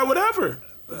 joints, I got whatever.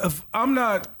 If I'm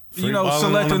not, Free balling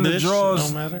selecting on the the dish,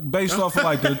 draws no matter. based off of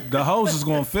like the hoes is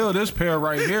gonna fill this pair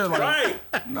right here. Like, Right.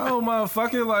 no,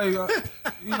 motherfucker. Like,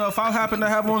 if I happen to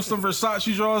have on some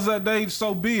Versace draws that day,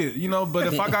 so be it. But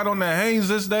if I got on the Hanes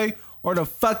this day or the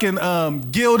fucking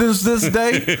Gildens this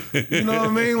day, you know what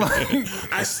I mean? Like,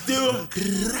 I still,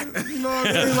 you know what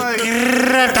I mean? Like,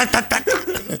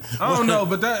 I don't know,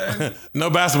 but that. No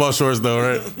basketball shorts though,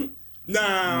 right? no.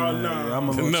 I'm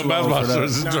a little No too basketball old for that.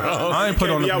 shorts and draws. I ain't put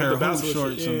on a Yeah, pair with of the hoop basketball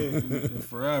shorts in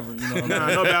forever. You know what I mean? Nah,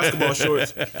 no basketball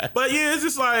shorts. But yeah, it's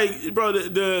just like, bro,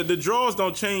 the draws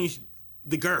don't change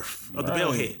the girth of the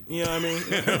bell head. You know what I mean?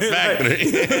 Factory.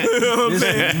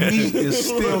 This meat is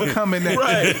still coming at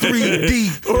Right.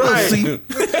 3D. Pussy.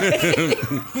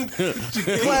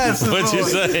 Glasses What you on.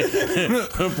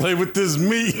 say? Play with this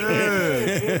meat.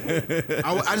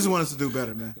 I just want us to do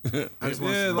better, man. I just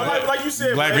want us to do But better. like you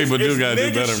said, Black bro, people it's do gotta do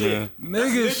nigga better, shit. man.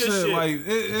 Nigga That's shit, shit. like,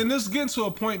 and it's getting to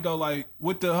a point though, like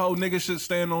with the whole nigga shit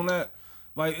staying on that,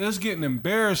 like it's getting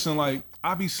embarrassing. Like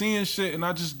I be seeing shit and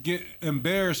I just get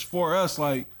embarrassed for us.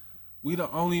 Like we the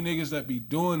only niggas that be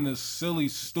doing this silly,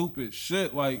 stupid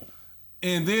shit. Like,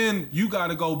 and then you got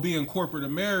to go be in corporate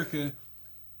America,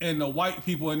 and the white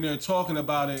people in there talking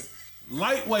about it,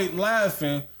 lightweight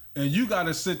laughing, and you got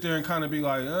to sit there and kind of be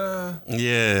like,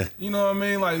 Yeah. You know what I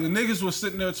mean? Like the niggas was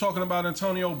sitting there talking about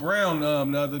Antonio Brown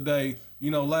the other day,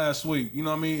 last week. You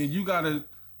know what I mean? And you gotta,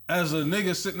 as a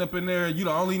nigga sitting up in there, you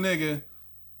the only nigga,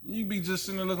 you be just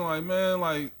sitting there looking like, man,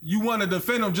 like you want to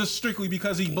defend him just strictly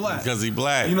because he black. Because he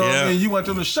black. You know what yeah. I mean? You want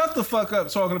them to shut the fuck up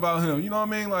talking about him. You know what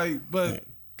I mean? Like, but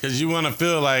Because you want to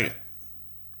feel like,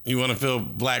 you want to feel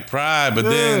black pride, but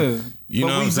then, you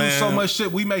know what I'm saying? We do so much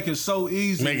shit. We make it so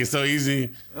easy. Make it so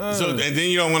easy. So and then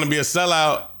you don't want to be a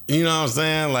sellout. You know what I'm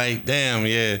saying? Like, damn,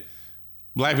 yeah.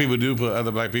 Black people do put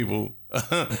other black people.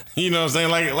 You know what I'm saying?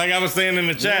 Like I was saying in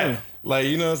the chat. Yeah. Like,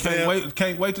 you know what I'm saying?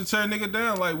 Can't wait to tear a nigga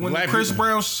down. Like when Black the Chris people-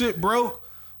 Brown shit broke,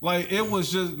 like it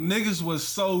was just niggas was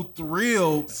so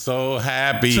thrilled So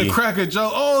happy. to crack a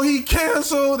joke. Oh, he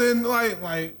canceled, and like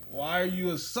why are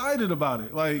you excited about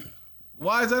it? Like,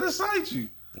 why does that excite you?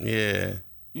 Yeah.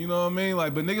 You know what I mean?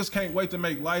 Like, but niggas can't wait to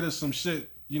make light of some shit,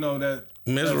 that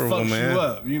Miserable, that fucks man. you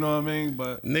up. You know what I mean?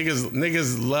 But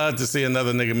Niggas love to see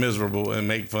another nigga miserable and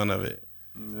make fun of it.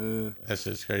 That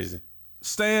shit's crazy.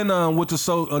 staying with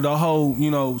the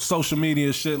whole social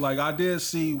media shit. Like I did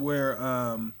see where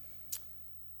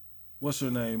what's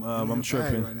her name? I'm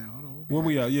tripping right now. Hold on. Where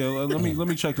we at? Yeah, let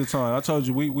me check the time. I told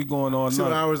you we going on 2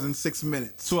 hours and 6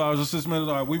 minutes. 2 hours and 6 minutes.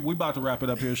 All right, we about to wrap it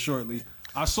up here shortly.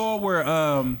 I saw where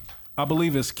I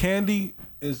believe it's Candy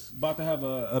is about to have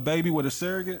a baby with a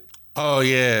surrogate. Oh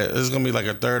yeah, this is gonna be like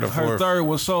a third or Her fourth. third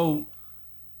was so.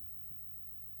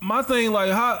 My thing,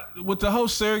 like, how with the whole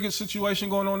surrogate situation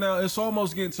going on now, it's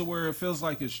almost getting to where it feels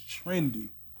like it's trendy.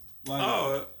 Like,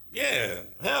 Oh yeah,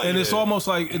 hell and yeah. it's almost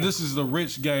like this is the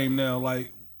rich game now.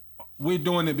 Like, we're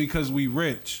doing it because we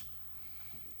rich.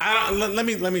 I don't, let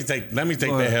me take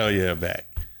the hell yeah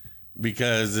back,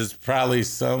 because it's probably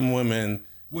some women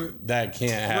With that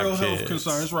can't have real kids. health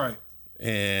concerns, right?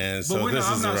 And so But this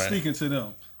I'm is not right. speaking to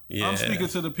them. Yeah. I'm speaking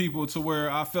to the people to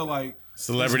where I feel like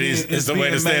Celebrities it's is the way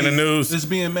to stay in the made- news. It's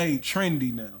being made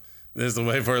trendy now. There's a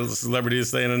way for a celebrity to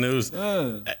stay in the news.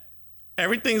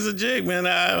 Everything's a jig, man.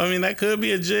 I mean, that could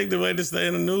be a jig, the way to stay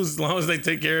in the news. As long as they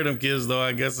take care of them kids, though,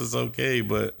 I guess it's okay.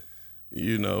 But,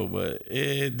 but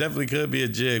it definitely could be a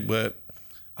jig. But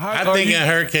I think in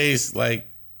her case, like,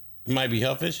 it might be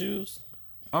health issues.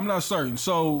 I'm not certain.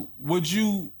 So would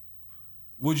you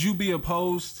be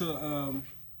opposed to,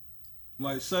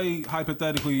 like, say,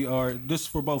 hypothetically, or this is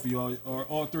for both of y'all, or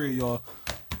all three of y'all,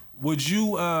 would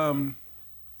you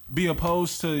be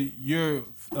opposed to your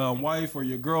wife or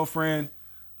your girlfriend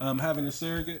having a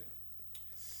surrogate?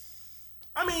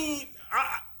 I mean,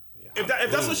 if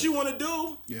that's what you want to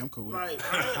do, yeah, I'm cool with it.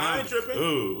 I ain't tripping.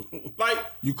 Ooh. Like,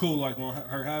 you cool like on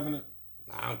her having it?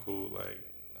 Nah, I'm cool. Like,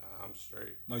 I'm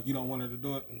straight. Like, you don't want her to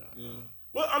do it? Nah. Yeah.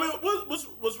 Well, I mean,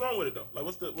 what's wrong with it though? Like,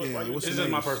 it's just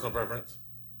my personal preference.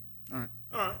 All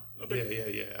right.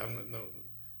 Okay. Yeah.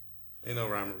 Ain't no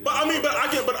rhyme or reason.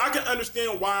 But I can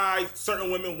understand why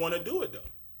certain women want to do it though.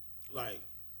 Like,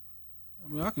 I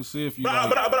mean, I can see if you. But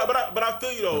I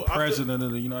feel you though. The president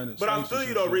of the United States. But I feel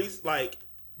you though, Reese. Like,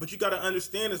 but you got to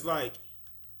understand, it's like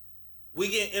we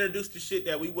get introduced to shit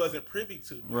that we wasn't privy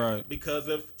to, right? Because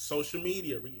of social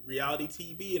media, reality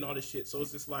TV, and all this shit. So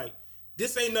it's just like,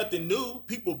 this ain't nothing new.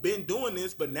 People been doing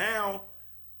this, but now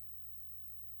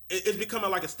it's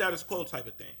becoming like a status quo type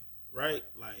of thing, right?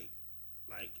 Like,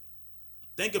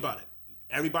 think about it.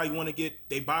 Everybody want to get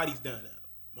their bodies done up.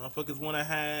 Motherfuckers want to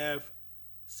have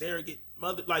surrogate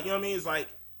mother, like, you know what I mean? It's like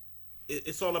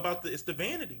it's all about it's the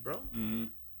vanity, bro. Mm-hmm.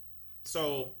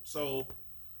 So,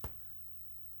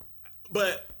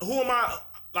 but who am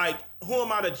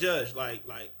I to judge? Like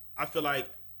I feel like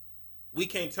we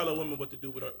can't tell a woman what to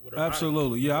do with her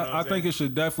absolutely body. Yeah, I think it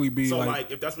should definitely be so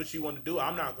like if that's what you want to do,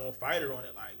 I'm not gonna fight her on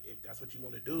it. Like, if that's what you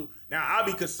want to do, now I'll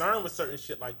be concerned with certain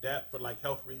shit like that for like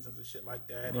health reasons and shit like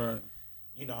that. Right. And,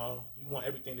 you want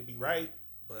everything to be right,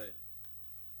 but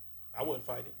I wouldn't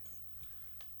fight it.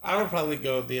 I would probably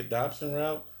go the adoption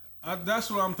route.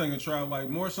 That's what I'm thinking, Trout. Like,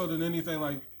 more so than anything,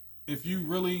 like, if you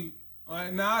really,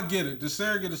 now I get it. The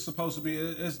surrogate is supposed to be,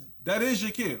 that is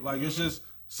your kid. Like, it's just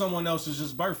someone else is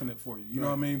just birthing it for you. You know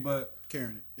what I mean? But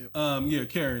carrying it. Yep. Yeah,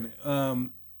 carrying it.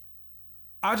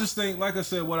 I just think, like I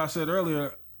said, what I said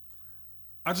earlier,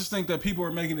 I just think that people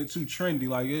are making it too trendy.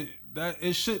 Like,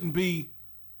 it shouldn't be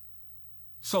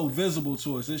so visible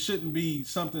to us. It shouldn't be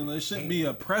something. It shouldn't be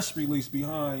a press release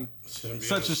behind such and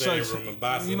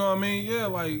such. You know what I mean? Yeah,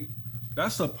 like,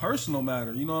 that's a personal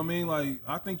matter. You know what I mean? Like,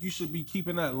 I think you should be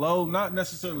keeping that low, not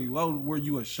necessarily low where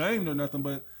you ashamed or nothing,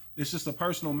 but it's just a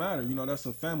personal matter. You know, that's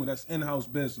a family. That's in-house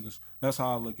business. That's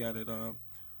how I look at it.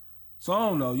 So I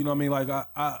don't know. You know what I mean? Like,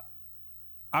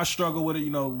 I struggle with it. You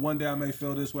know, one day I may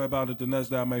feel this way about it. The next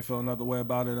day I may feel another way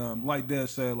about it. Like Des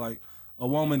said, like, a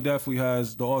woman definitely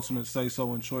has the ultimate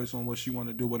say-so and choice on what she want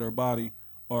to do with her body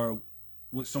or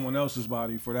with someone else's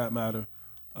body, for that matter.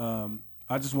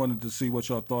 I just wanted to see what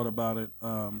y'all thought about it.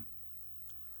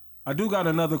 I do got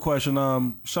another question.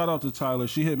 Shout out to Tyler.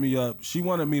 She hit me up. She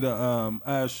wanted me to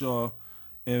ask y'all,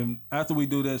 and after we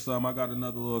do this, I got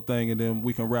another little thing, and then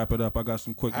we can wrap it up. I got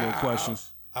some quick little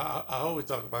questions. I always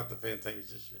talk about the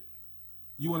Fantasia shit.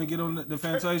 You want to get on the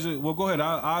Fantasia? Well, go ahead.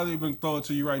 I'll even throw it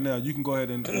to you right now. You can go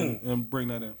ahead and bring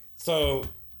that in. So,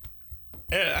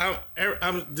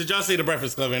 did y'all see the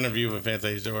Breakfast Club interview with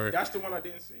Fantasia? Or? That's the one I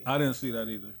didn't see. I didn't see that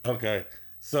either. Okay.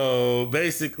 So,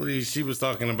 basically, she was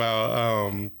talking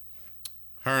about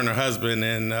her and her husband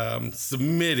and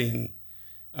submitting,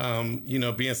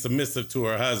 being submissive to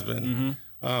her husband.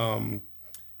 Mm-hmm.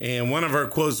 And one of her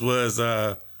quotes was,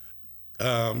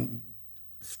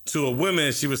 to a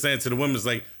woman, she was saying to the women,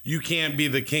 like, you can't be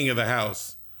the king of the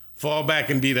house. Fall back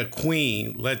and be the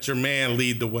queen. Let your man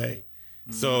lead the way.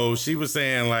 Mm-hmm. So she was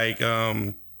saying, like,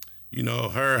 her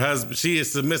husband, she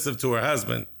is submissive to her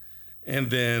husband.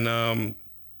 And then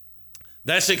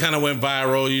that shit kind of went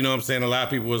viral. You know what I'm saying? A lot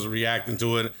of people was reacting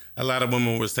to it. A lot of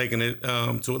women was taking it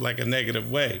to like a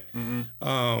negative way.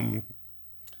 Mm-hmm.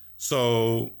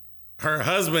 So her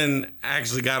husband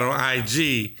actually got on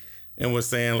IG and was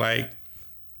saying, like,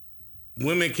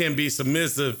 women can be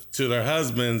submissive to their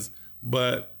husbands,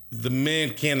 but the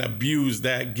men can't abuse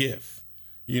that gift.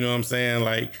 You know what I'm saying?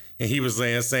 Like, and he was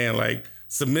saying like,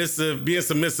 being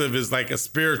submissive is like a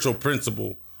spiritual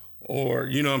principle, or,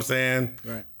 you know what I'm saying?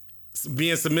 Right.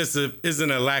 Being submissive isn't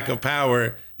a lack of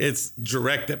power, it's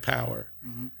directed power.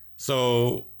 Mm-hmm.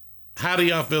 So how do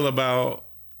y'all feel about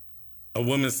a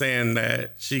woman saying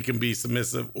that she can be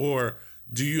submissive, or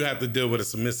do you have to deal with a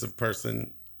submissive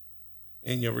person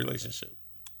in your relationship?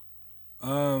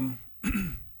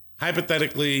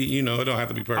 Hypothetically, it don't have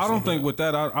to be personal. I don't think with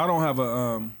that, I don't have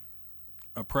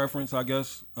a preference, I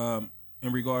guess.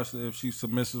 in regards to if she's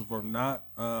submissive or not.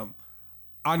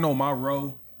 I know my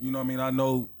role. You know what I mean? I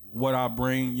know what I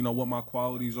bring. You know what my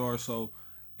qualities are. So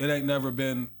it ain't never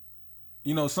been.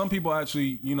 You know, some people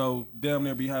actually, you know, damn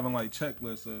near be having like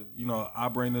checklists of, you know, I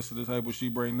bring this to the table, she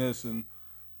bring this, and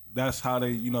that's how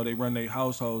they, you know, they run their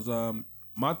households.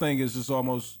 My thing is just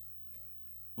almost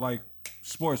like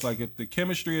sports. Like if the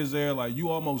chemistry is there, like you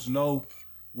almost know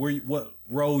what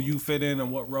role you fit in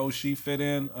and what role she fit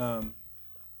in.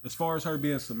 As far as her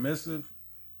being submissive,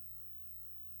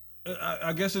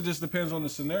 I guess it just depends on the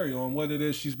scenario and what it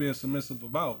is she's being submissive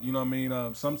about. You know what I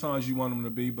mean? Sometimes you want them to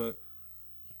be, but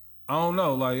I don't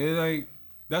know. Like it ain't.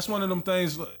 That's one of them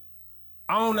things.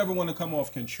 I don't ever want to come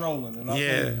off controlling. And I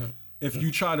think if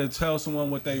you try to tell someone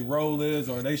what their role is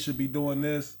or they should be doing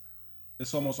this,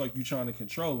 it's almost like you trying to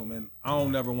control them, and I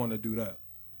don't ever want to do that.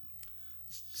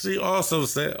 She also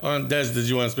said, Des, did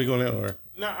you want to speak on that or?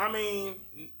 No, I mean,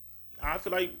 I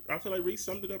feel like Reese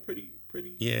summed it up pretty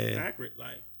accurate.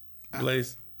 Like,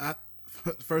 Blaze.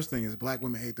 First thing is black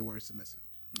women hate the word submissive.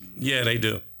 Yeah, they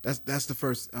do. That's the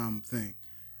first thing.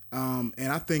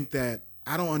 And I think that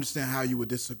I don't understand how you would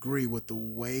disagree with the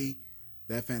way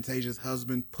that Fantasia's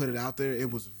husband put it out there.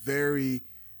 It was very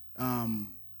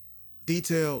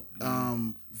detailed,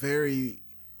 very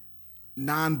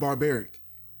non-barbaric,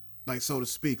 like so to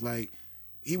speak. Like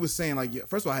he was saying, like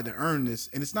first of all, I had to earn this,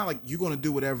 and it's not like you're going to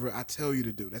do whatever I tell you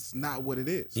to do. That's not what it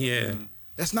is. Yeah,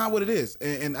 that's not what it is.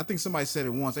 And I think somebody said it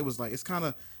once. It was like it's kind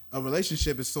of a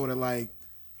relationship is sort of like,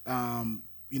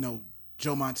 you know,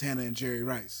 Joe Montana and Jerry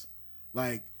Rice.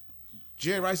 Like,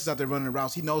 Jerry Rice is out there running the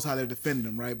routes. He knows how they're defending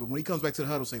him, right? But when he comes back to the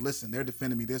huddle, say, listen, they're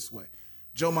defending me this way.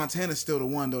 Joe Montana's still the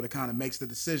one, though, that kind of makes the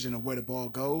decision of where the ball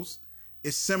goes.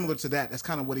 It's similar to that. That's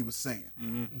kind of what he was saying.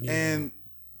 Mm-hmm. Yeah. And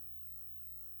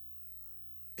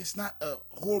it's not a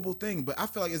horrible thing, but I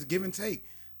feel like it's give and take.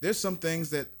 There's some things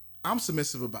that I'm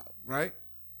submissive about, right?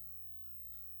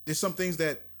 There's some things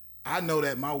that I know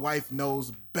that my wife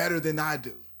knows better than I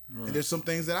do. Right. And there's some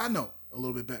things that I know a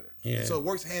little bit better. Yeah. So it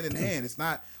works hand in hand. It's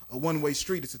not a one-way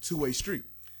street. It's a two-way street.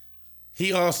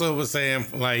 He also was saying,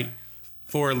 like,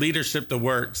 for leadership to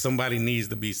work, somebody needs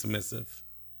to be submissive.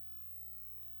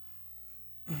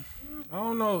 I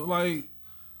don't know. Like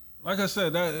I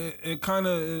said, that it kind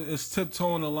of is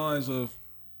tiptoeing the lines of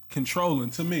controlling,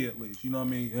 to me at least. You know what I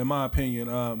mean? In my opinion,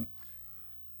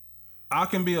 I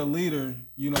can be a leader,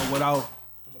 you know, without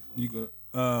you good.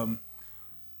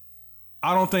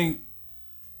 I don't think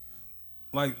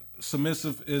like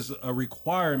submissive is a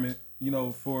requirement, you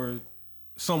know, for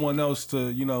someone else to,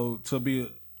 you know,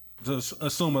 to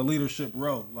assume a leadership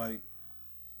role. Like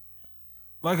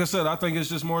I said, I think it's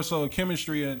just more so a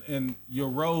chemistry and your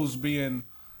roles being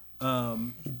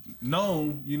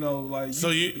known, you know, like. So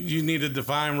you need to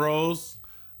define roles?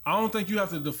 I don't think you have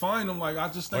to define them. Like, I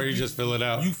just think. Or you just fill it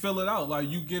out? You fill it out. Like,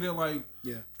 you get it, like,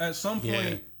 at some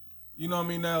point, you know what I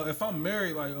mean? Now, if I'm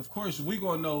married, like, of course, we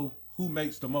going to know who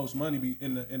makes the most money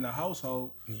in the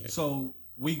household. Yeah. So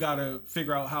we got to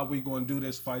figure out how we going to do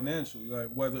this financially. Like,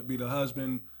 whether it be the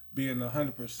husband being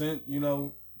 100%, you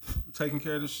know, taking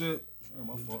care of the shit. Oh,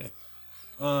 my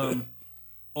fault.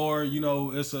 Or, you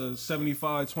know, it's a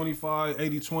 75-25,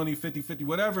 80-20, 50-50,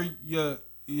 whatever your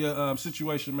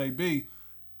situation may be.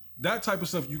 That type of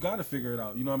stuff, you got to figure it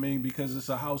out. You know what I mean? Because it's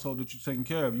a household that you're taking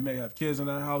care of. You may have kids in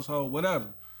that household,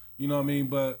 whatever. You know what I mean?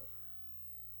 But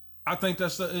I think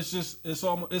it's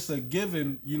a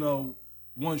given, you know,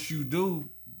 once you do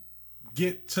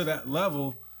get to that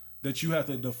level that you have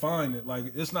to define it. Like,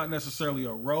 it's not necessarily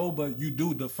a role, but you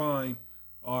do define,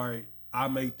 all right, I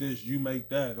make this, you make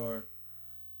that, or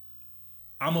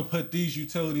I'm going to put these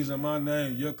utilities in my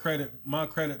name, my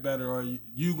credit better, or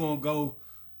you going to go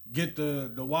get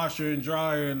the washer and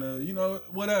dryer and the, you know,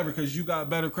 whatever, because you got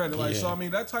better credit. Like, so I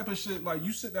mean, that type of shit, like,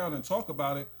 you sit down and talk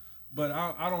about it, but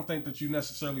I don't think that you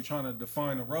necessarily trying to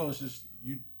define a role. It's just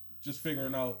you just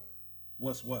figuring out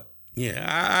what's what. Yeah,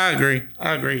 I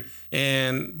agree.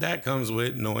 And that comes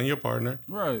with knowing your partner.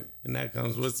 Right. And that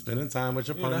comes with spending time with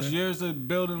your partner. That's years of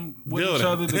building each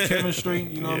other, the chemistry,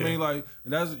 you know what I mean? Like,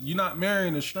 you're not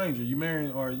marrying a stranger. You're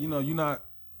marrying, or, you know, you're not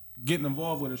getting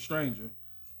involved with a stranger.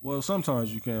 Well,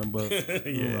 sometimes you can, but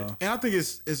you know. And I think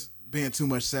it's being too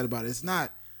much said about it. It's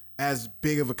not as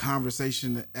big of a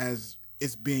conversation as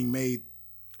it's being made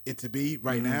it to be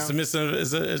right now. Submissive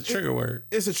is a trigger word.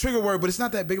 It's a trigger word, but it's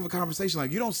not that big of a conversation.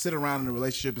 Like, you don't sit around in a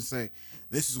relationship and say,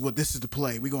 this is the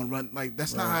play. We're going to run. Like,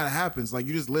 that's not how it happens. Like,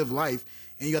 you just live life,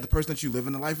 and you got the person that you live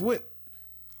in the life with.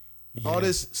 Yeah. All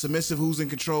this submissive, who's in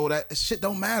control, that shit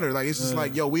don't matter. Like, it's just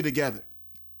like, yo, we together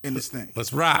in this thing.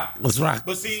 Let's rock. But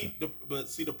see,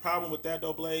 the problem with that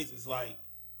though, Blaze, is like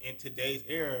in today's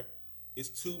era, it's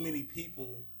too many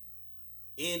people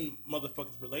in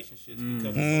motherfuckers' relationships because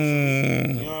of social media.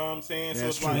 You know what I'm saying? So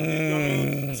it's like, you know what I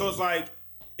mean? So it's like,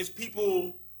 it's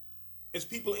people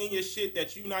in your shit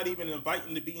that you not even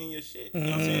inviting to be in your shit. You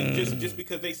know what I'm saying? Just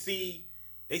because they see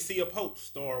a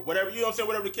post or whatever, you know what I'm saying?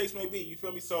 Whatever the case may be, you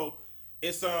feel me? So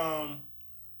it's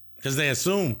because they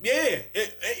assume. Yeah,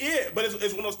 but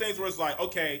it's one of those things where it's like,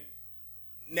 okay,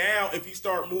 now if you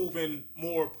start moving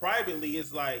more privately,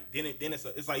 it's like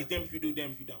it's like damn if you do,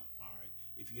 damn if you don't. All right,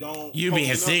 if you don't, you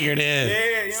being secretive.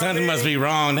 Yeah, you know something must be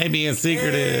wrong. They being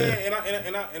secretive.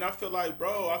 Yeah, and I feel like,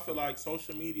 bro, I feel like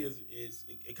social media is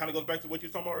it kind of goes back to what you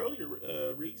were talking about earlier,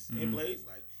 Reese and Blaze.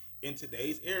 Like in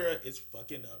today's era, it's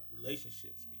fucking up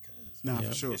relationships because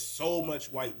for sure, it's so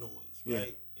much white noise,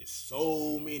 right? It's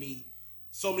so many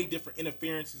different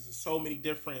interferences and so many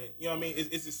different, you know what I mean?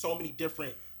 It's just so many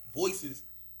different voices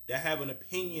that have an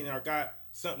opinion or got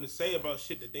something to say about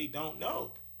shit that they don't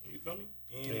know. You feel me?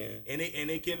 And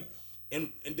it can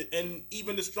and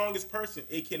even the strongest person,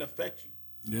 it can affect you.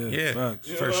 Yeah,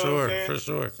 for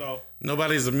sure. So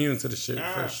nobody's immune to the shit,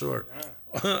 for sure.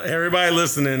 Everybody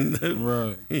listening,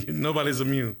 right? Nobody's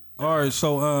immune. All right,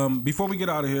 so before we get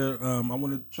out of here, I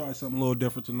want to try something a little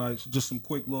different tonight. So just some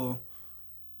quick little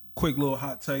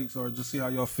hot takes, or just see how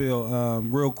y'all feel.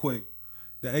 Real quick,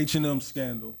 the H&M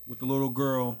scandal with the little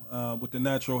girl with the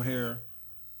natural hair.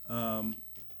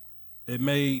 It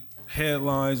made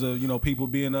headlines of people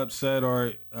being upset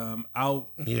or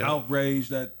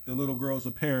outraged at the little girl's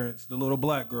appearance, the little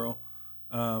black girl.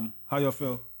 How y'all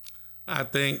feel? I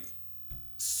think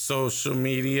social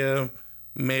media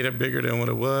made it bigger than what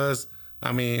it was.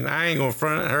 I mean, I ain't gonna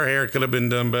front. Her hair could have been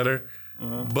done better,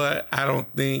 but I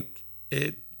don't think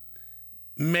it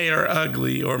made her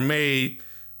ugly or made.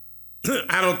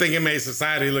 I don't think it made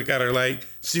society look at her like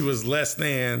she was less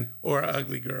than or an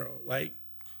ugly girl. Like,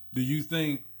 do you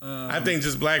think? I think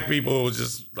just black people was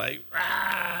just like,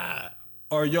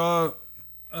 Are y'all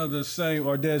the same?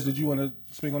 Or Des, did you want to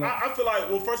speak on that? I feel like,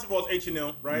 well, first of all, it's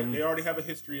H&M, right? They already have a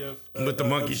history of with the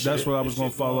monkey shit. That's what I was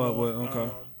going to follow up with.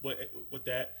 Okay. With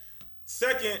that.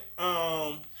 Second,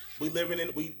 we living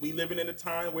in a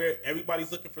time where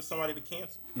everybody's looking for somebody to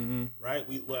cancel, right?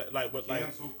 We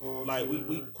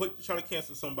quick to try to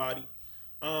cancel somebody,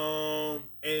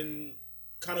 and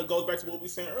kind of goes back to what we were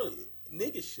saying earlier,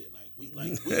 nigga shit.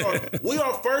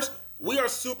 We are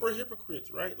super hypocrites,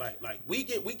 right? Like we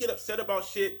get upset about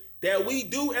shit that we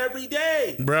do every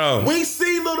day, bro. We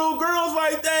see little girls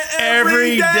like that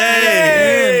every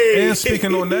day. And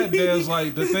speaking on that, there's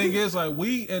like the thing is like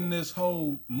we in this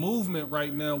whole movement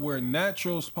right now where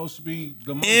natural is supposed to be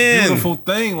the most beautiful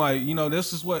thing. Like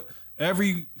this is what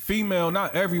every female,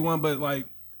 not everyone, but like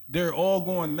they're all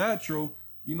going natural.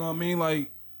 You know what I mean?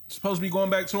 Like supposed to be going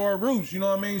back to our roots. You know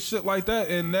what I mean? Shit like that.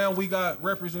 And now we got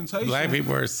representation. Black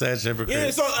people are such hypocrites. Yeah.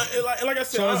 So like I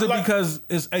said, so is it because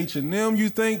it's H&M? You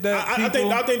think that I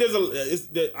think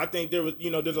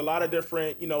there's a lot of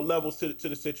different levels to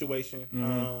the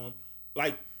situation.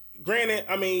 Like granted,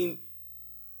 I mean,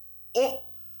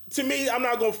 to me, I'm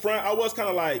not gonna front. I was kind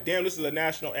of like, damn, this is a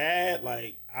national ad.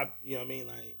 Like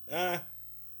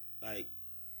like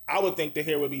I would think the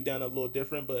hair would be done a little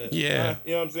different, but you know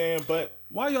what I'm saying. But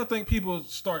why y'all think people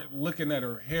start looking at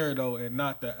her hair though, and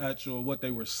not the actual what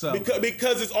they were selling?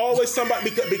 Because it's always somebody.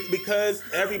 Because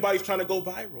everybody's trying to go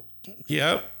viral.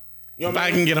 Yep. If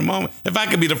I can get a moment, if I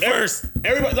could be the first,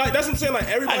 everybody like that's what I'm saying. Like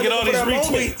everybody, I get all these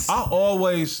retweets. I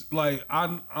always like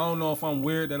I don't know if I'm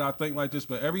weird that I think like this,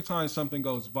 but every time something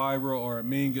goes viral or a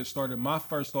meme gets started, my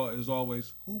first thought is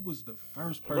always, who was the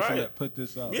first person that put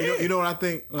this out? Yeah. You know what I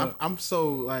think? I'm so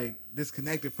like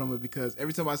disconnected from it because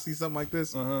every time I see something like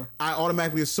this, I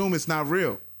automatically assume it's not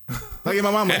real. Like in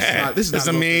my mind, like, this is not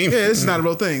a meme. Yeah, this is not a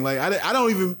real thing. Like I don't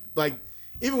even like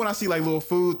even when I see like little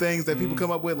food things that people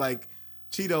come up with like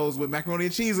Cheetos with macaroni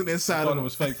and cheese inside. I thought it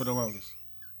was fake for the longest.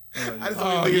 I just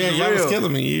don't think it's real.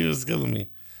 You was killing me.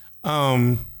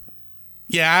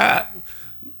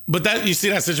 But that you see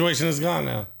that situation is gone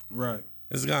now. Right.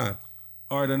 It's gone.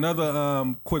 All right,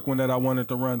 another quick one that I wanted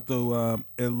to run through.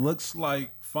 It looks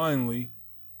like finally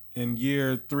in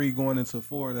year 3 going into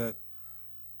 4 that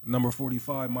number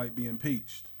 45 might be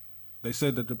impeached. They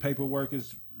said that the paperwork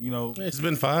is, it's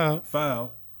been filed.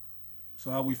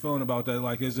 So how we feeling about that?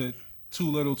 Like, is it too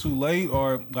little, too late,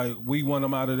 or like we want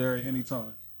them out of there at any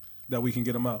time that we can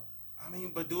get them out? I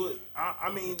mean, but do it. I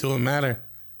mean, do it matter?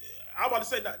 I about to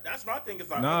say that's my thing. Is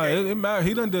like, nah, okay. it matter.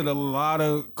 He done did a lot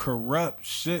of corrupt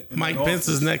shit. Mike Pence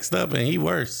is next up, and he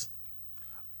worse.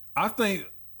 I think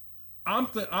I'm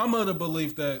of the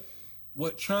belief that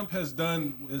what Trump has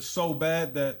done is so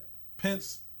bad that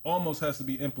Pence almost has to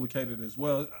be implicated as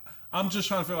well. I'm just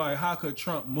trying to figure out like, how could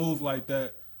Trump move like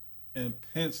that and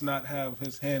Pence not have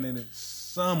his hand in it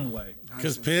some way?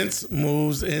 Because Pence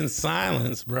moves in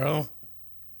silence, bro.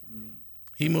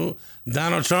 He moved.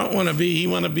 Donald Trump want to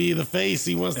be the face.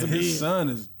 He wants to be. His son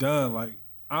is done. Like,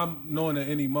 I'm knowing at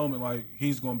any moment, like,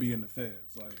 he's going to be in the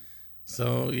feds. Like,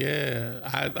 so yeah,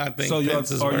 I think. So Pence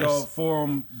is are worse. y'all for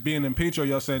him being impeached, or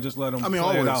y'all saying just let him play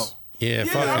it out? Yeah,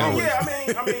 fuck always.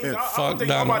 I don't think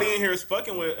Donald. nobody in here is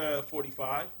fucking with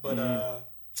 45. But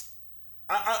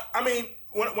I mean,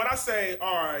 when I say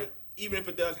all right, even if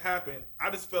it does happen, I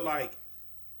just feel like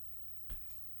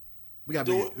we got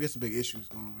some big issues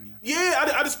going on right now. Yeah,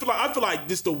 I feel like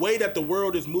just the way that the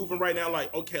world is moving right now.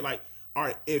 Like, okay, like all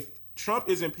right, if Trump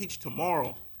is impeached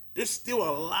tomorrow, there's still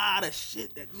a lot of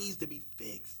shit that needs to be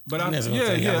fixed. But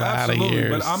absolutely.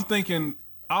 But I'm thinking,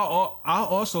 I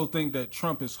also think that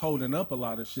Trump is holding up a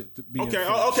lot of shit to be. Okay,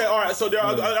 all right. So that's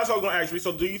what I was gonna ask you.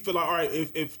 So do you feel like, all right,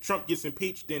 if Trump gets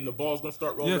impeached, then the ball's gonna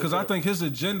start rolling? Yeah, because I think his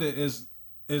agenda is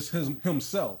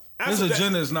himself. Absolutely. His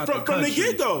agenda is not from the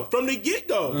get go. From the get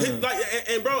go, Yeah.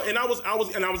 and I was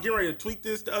getting ready to tweet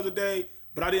this the other day,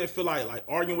 but I didn't feel like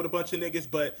arguing with a bunch of niggas.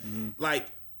 But like,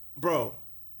 bro,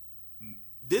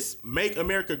 this "Make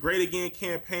America Great Again"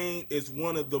 campaign is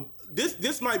one of the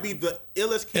this might be the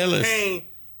illest campaign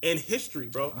in history,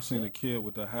 bro. I seen a kid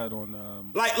with a hat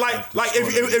on. Like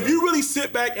if you really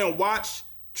sit back and watch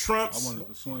Trump's, I wanted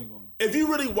to swing on him. If you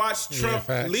really watch Trump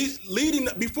facts. leading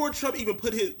before Trump even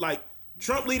put his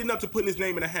Trump leading up to putting his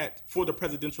name in a hat for the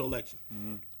presidential election.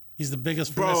 He's the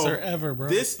biggest finesser ever, bro.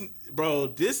 This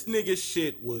nigga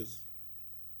shit was.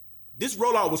 This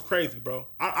rollout was crazy, bro.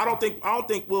 I don't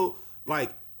think we'll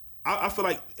like. I feel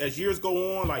like as years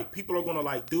go on, like people are gonna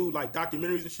like do like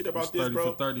documentaries and shit about this, bro.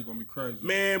 30 for 30 gonna be crazy.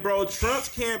 Man, bro, Trump's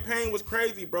campaign was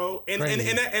crazy, bro. And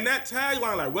that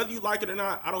tagline, like whether you like it or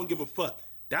not, I don't give a fuck.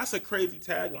 That's a crazy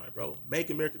tagline, bro. Make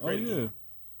America Great Again.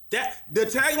 That the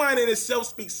tagline in itself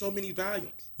speaks so many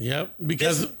volumes. Yep,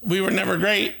 because we were never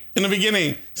great in the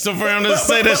beginning. So for him to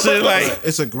say that shit, like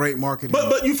it's a great marketing.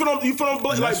 But you feel like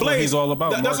Blaze. He's all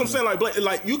about. That's what I'm saying. Like Blaze,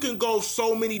 like you can go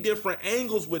so many different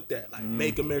angles with that. Like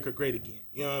Make America Great Again.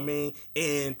 You know what I mean?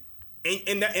 And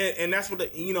that's what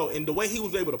and the way he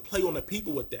was able to play on the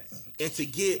people with that, and to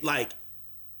get like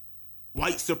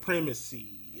white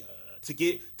supremacy. To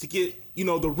get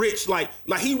the rich like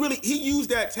he used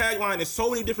that tagline and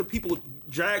so many different people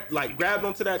grabbed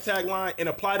onto that tagline and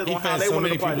applied it on how they wanted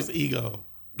to apply it. Ego.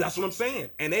 That's what I'm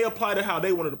saying. And they applied it how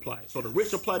they wanted to apply it. So the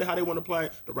rich applied it how they wanted to apply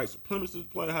it. The white supremacists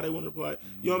applied it how they wanted to apply it.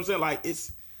 You know what I'm saying? Like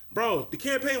the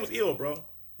campaign was ill, bro.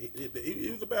 He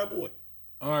was a bad boy.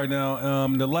 All right, now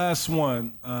the last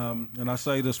one, and I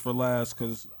say this for last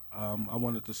because I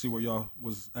wanted to see where y'all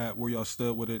was at, where y'all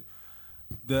stood with it.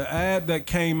 The ad that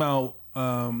came out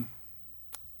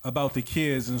about the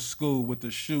kids in school with the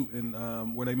shooting,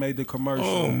 where they made the commercial.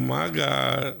 Oh my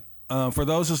God! For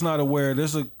those that's not aware,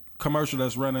 there's a commercial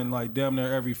that's running like damn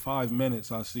near every 5 minutes.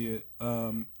 I see it,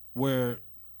 where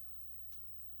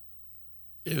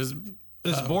it's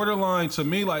borderline to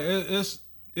me. Like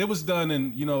it was done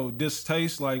in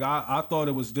distaste. Like I thought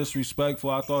it was disrespectful.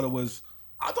 I thought it was.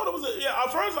 At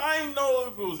first I didn't know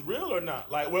if it was real or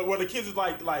not. Like where the kids is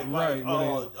like right.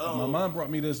 My mom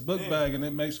brought me this book bag and it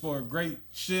makes for a great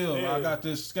shield. Yeah. I got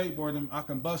this skateboard and I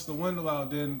can bust the window out.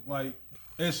 Then like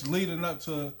it's leading up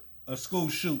to a school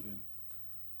shooting.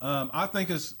 I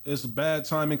think it's bad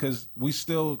timing because we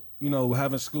still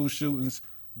having school shootings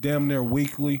damn near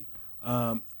weekly.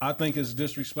 I think it's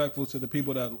disrespectful to the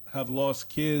people that have lost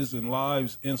kids and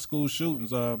lives in school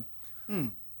shootings.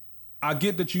 I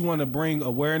get that you want to bring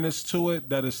awareness to it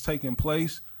that is taking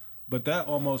place, but that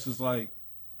almost is like,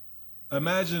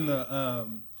 imagine kind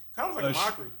of like a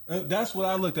mockery. That's what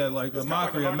I looked at, like a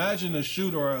mockery. Like Imagine a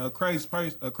shooter or a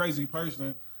crazy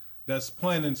person that's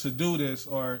planning to do this,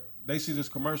 or they see this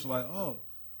commercial like, oh,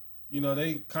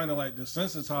 they kind of like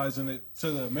desensitizing it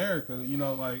to the America.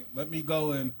 Like let me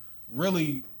go and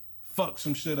really fuck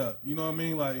some shit up. You know what I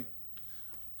mean? Like,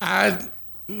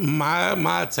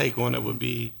 my take on it would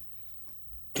be.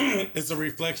 It's a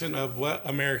reflection of what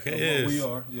America is. What we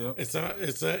are, yeah. It's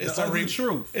a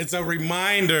truth. It's a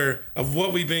reminder of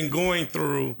what we've been going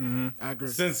through. I agree.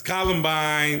 Since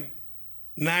Columbine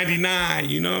 '99.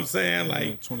 You know what I'm saying?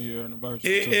 Like 20-year anniversary.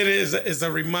 It's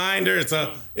a reminder. It's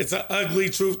an ugly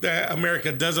truth that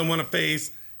America doesn't want to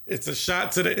face. It's a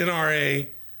shot to the NRA.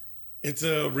 It's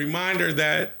a reminder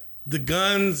that the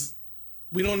guns.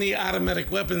 We don't need automatic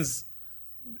weapons.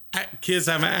 Kids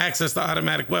having access to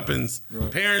automatic weapons. Right.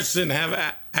 Parents shouldn't have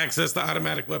access to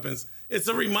automatic weapons. It's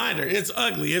a reminder. It's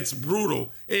ugly. It's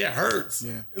brutal. It hurts.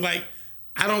 Yeah. Like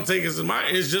I don't think it's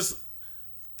admiring. It's just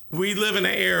we live in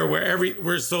an era where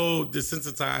we're so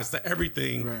desensitized to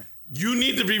everything. Right. You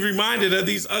need to be reminded of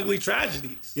these ugly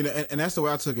tragedies. You know, and that's the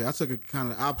way I took it. I took it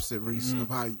kind of the opposite, Reese, of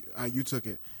how you took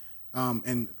it.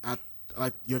 And I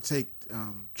like your take,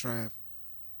 Trav.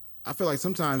 I feel like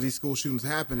sometimes these school shootings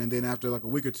happen, and then after like a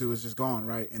week or two, it's just gone,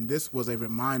 right? And this was a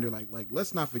reminder, like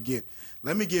let's not forget.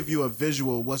 Let me give you a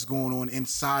visual of what's going on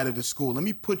inside of the school. Let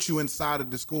me put you inside of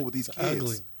the school with these kids.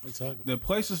 Ugly. It's ugly. The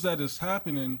places that is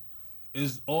happening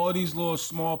is all these little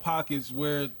small pockets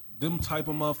where them type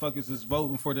of motherfuckers is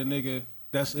voting for the nigga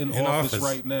that's in office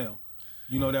right now.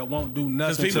 You know, that won't do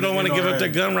nothing. Because people don't want to give up their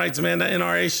gun rights, man. That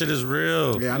NRA shit is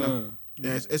real. Yeah, I know.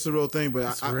 Yeah, it's a real thing, but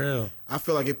it's real. I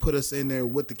feel like it put us in there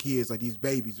with the kids, like these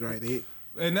babies, right?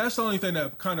 And that's the only thing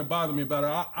that kind of bothered me about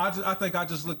it. I think I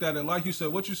just looked at it like you said.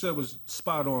 What you said was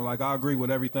spot on. Like, I agree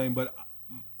with everything, but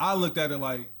I looked at it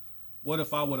like, what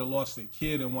if I would have lost a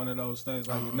kid in one of those things?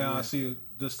 Like I see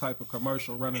this type of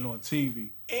commercial running on TV.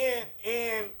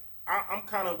 And I'm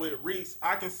kind of with Reese.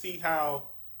 I can see how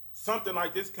something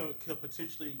like this could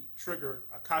potentially trigger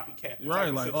a copycat.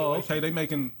 Right, like, oh, okay, they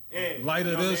making light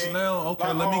of this now. Okay,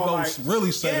 like, let me go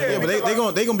really say it. Yeah,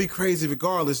 but they gonna be crazy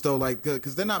regardless though, like,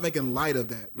 because they're not making light of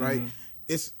that, right?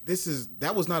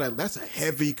 That's a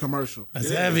heavy commercial. That's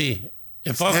heavy.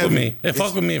 It fuck with me. It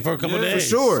fuck with me for a couple days. For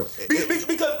sure.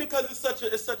 Because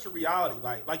it's such a reality.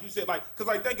 Like you said,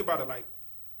 because think about it. Like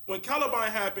when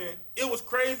Columbine happened, it was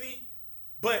crazy,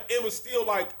 but it was still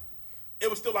like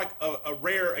a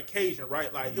rare occasion,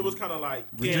 right? Like it was kind of like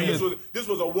this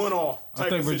was a one-off. I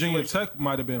think Virginia Tech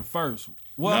might have been first.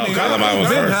 Well, no, Columbine was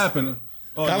first. Happening.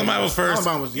 Columbine was first.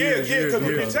 Columbine was because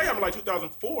Virginia Tech happened like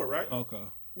 2004, right? Okay.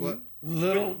 What?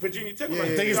 Virginia Tech was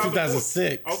I think it's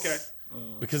 2006. Okay.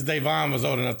 Because Davon was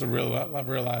old enough to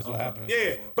realize what happened.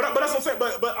 Yeah, but that's what I'm saying.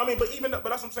 But that's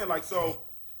what I'm saying. Like, so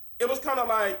it was kind of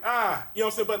like you know what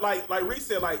I'm saying. But like Reese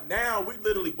said, like now we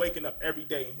literally waking up every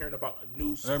day and hearing about a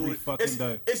new school. Every fucking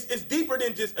day. It's deeper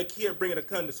than just a kid bringing a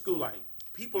gun to school. Like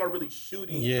people are really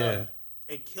shooting up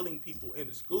and killing people in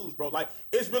the schools, bro. Like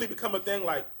it's really become a thing.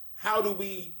 Like how do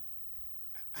we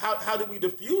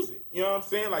diffuse it? You know what I'm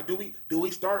saying? Like, do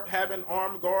we start having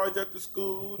armed guards at the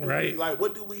school? Right.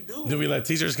 What do we do? Do we let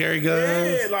teachers carry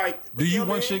guns? Yeah, like. Do you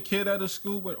want your kid at a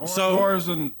school with armed guards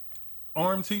and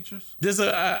armed teachers?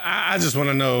 I just want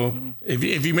to know if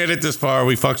you made it this far,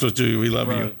 we fucks with you. We love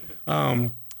you.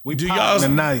 We do y'all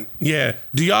tonight. Yeah.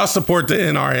 Do y'all support the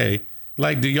NRA?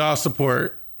 Like, do y'all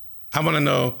support? I want to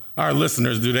know our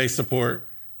listeners. Do they support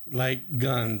like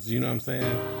guns? You know what I'm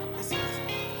saying?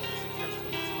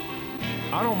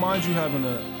 I don't mind you having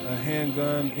a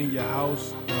handgun in your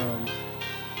house.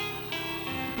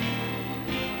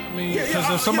 I mean, because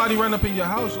if somebody run up in your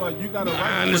house, like you got to.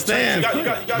 I understand,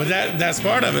 but that's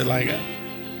part of it. Like,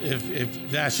 if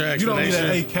that's your explanation, you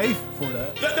don't need an AK for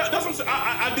that. That's what I'm saying.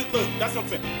 I do look. That's what I'm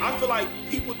saying. I feel like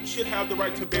people should have the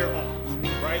right to bear arms,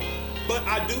 right? But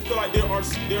I do feel like there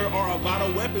are a lot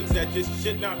of weapons that just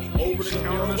should not be over the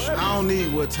counter weapons. I don't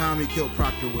need what Tommy killed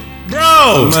Proctor with.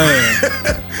 Bro! Man.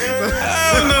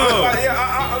 Hell no.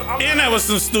 And that was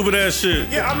some stupid ass shit.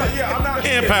 I'm not.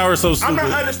 And Power so stupid. I'm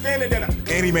not understanding that.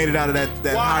 And he made it out of that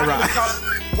high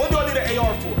rise. What do I need an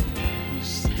AR for?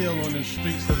 Still on the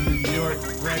streets of New York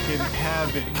wreaking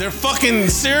havoc. They're fucking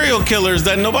serial killers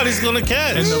that nobody's gonna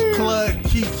catch. And the plug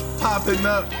keeps popping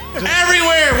up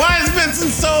everywhere. Why is Vincent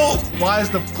so? Why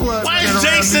is the plug? Why is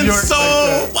Jason so?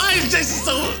 Like why is Jason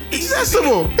so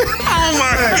accessible? Oh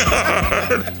my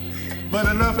god! But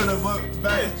enough of the book.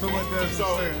 Back to what that's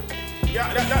saying.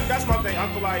 Yeah, that's my thing.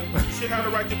 I feel like you should have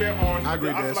the right to bear arms. I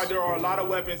feel like there are a lot of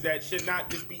weapons that should not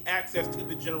just be accessed to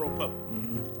the general public.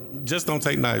 Just don't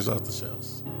take knives off the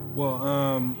shelves. Well,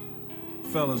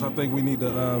 fellas, I think we need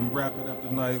to wrap it up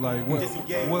tonight. Like,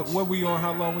 what we on?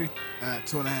 How long we?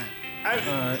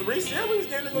 2.5. Reese said we was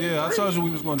getting to go. Yeah, I told you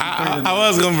we was going to. I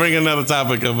was going to bring another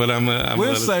topic up, but I'm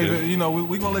we'll save it. You know,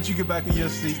 we gonna let you get back in your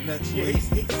seat next week. He's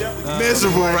definitely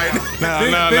miserable right now.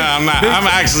 No, I'm not.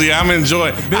 I'm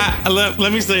enjoying.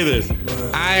 Let me say this.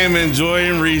 I am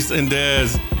enjoying Reese and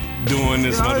Dez doing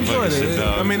this motherfucking shit,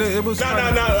 dog. I mean, it was. No.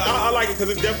 I like it because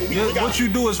it's definitely. What you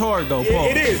do is hard, though, Paul.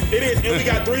 It is, and we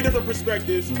got 3 different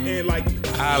perspectives, and like.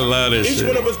 I love this shit. Each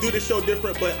one of us do the show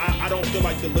different, but I don't feel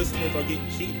like the listeners are getting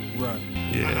cheated. Right.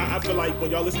 Yeah. I feel like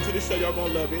when y'all listen to the show, y'all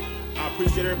gonna love it. I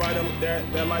appreciate everybody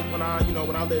that like when I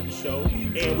led the show,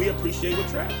 and we appreciate what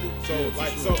Trap do. So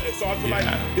so I feel like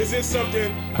this is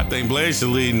something. I think Blaze should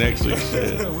lead next week.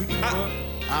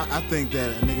 I think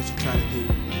that a nigga should try to do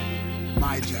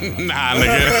my job. Nah,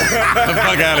 nigga. Get the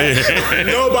fuck out of here.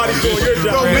 Nobody's doing your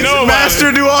job. Mixed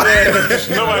master do all that.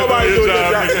 Nobody's doing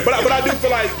your job. But I do feel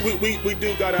like we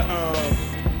do gotta.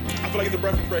 I feel like it's a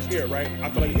breath of fresh air, right? I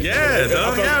feel like I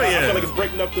feel like it's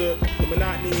breaking up the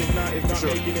monotony. It's not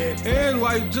making it. And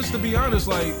like, just to be honest,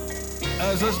 like,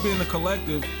 as us being a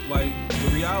collective, like, the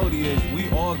reality is we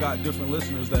all got different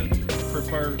listeners that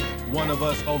prefer one of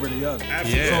us over the other.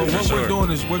 Absolutely. Yeah, So what for we're sure.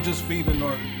 doing is we're just feeding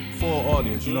our full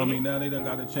audience. You know what I mean? Now they done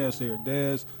got a chance to hear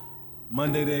Dez.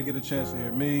 Monday they get a chance to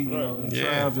hear me. You know, and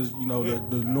Yeah. Trav is, you know,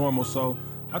 the normal. So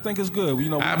I think it's good. You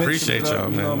know, we I mixing it appreciate up,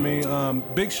 y'all, you know man. what I mean?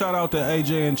 Big shout out to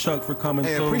AJ and Chuck for coming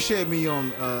Hey, through. appreciate me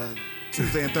on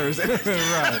Tuesday and Thursday.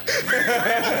 Right.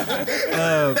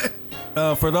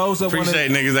 For those that want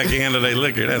Appreciate niggas that can handle their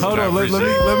liquor. That's hold what on, I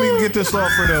appreciate. let me get this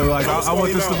off for them. Like I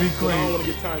want this to be I don't want clean. to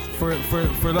get time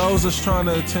skipped. For those that's trying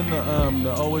to attend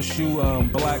the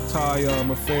OSU black tie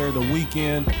affair the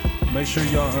weekend, make sure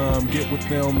y'all get with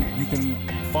them. You can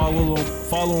follow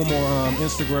them on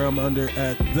Instagram under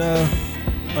at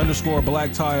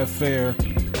 _black tie affair.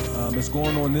 It's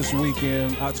going on this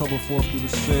weekend, October 4th through the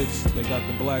 6th. They got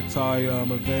the black tie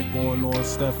event going on.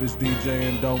 Steph is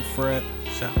DJing. Don't fret.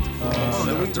 Shout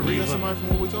out to We got Reva. somebody from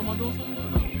what we talking about doing something?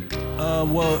 Or no?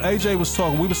 Well, AJ was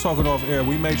talking. We was talking off air.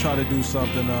 We may try to do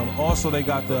something. Also, they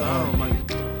got the. I don't know,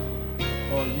 Mike.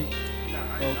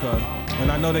 Okay. And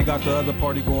I know they got the other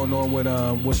party going on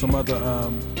with some other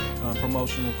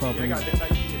promotional companies.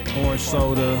 Orange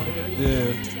Soda.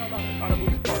 Yeah.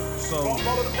 So.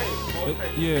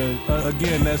 Yeah.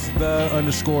 Again, that's the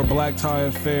 _black tie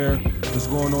affair. It's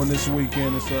going on this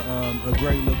weekend. It's a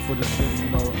great look for the city. You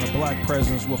know, a black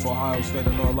presence with Ohio State.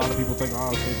 I know a lot of people think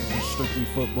Ohio State is just strictly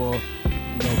football.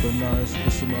 You know, but no, it's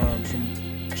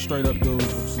some straight up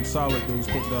dudes, some solid dudes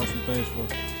putting down some things for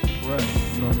us.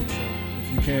 You know what I mean? So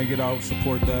if you can get out,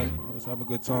 support that. You know, let's have a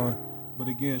good time. But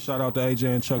again, shout out to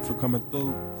AJ and Chuck for coming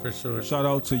through. For sure. Shout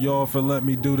out to y'all for letting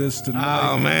me do this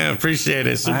tonight. Oh man, appreciate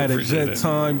it. Super I had a appreciate good it.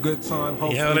 time.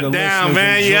 Hopefully You held the it down, listeners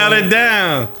man. You enjoy held it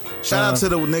down. Shout out to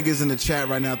the niggas in the chat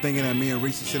right now thinking that me and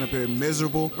Reese sitting up here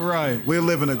miserable. Right. We're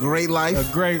living a great life.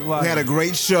 A great life. We had a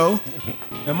great show.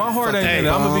 And my heart ain't Hey, in it.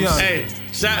 I'm gonna be honest. Hey,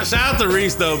 shout out to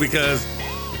Reese though, because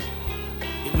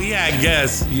we had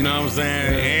guests, you know what I'm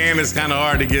saying? And it's kind of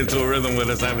hard to get into a rhythm with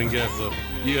us having guests. So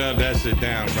you held that shit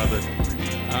down, brother.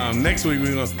 Next week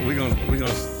we're gonna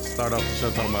start off the show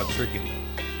talking about tricking.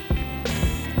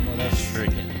 No, that's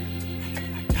Tricking.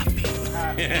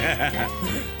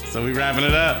 So we wrapping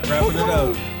it up. wrapping it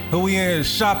up. Who we in?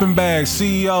 Shopping Bag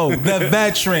CEO, the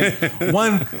veteran,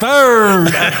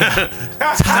 1/3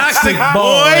 Toxic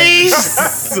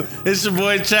Boys. It's your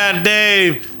boy Chad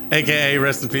Dave, aka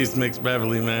rest in peace Mix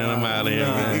Beverly, man. I'm out of here,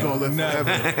 Nah. man. He gonna live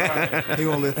forever. He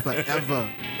gonna live forever.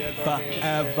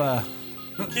 Forever.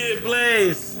 Kid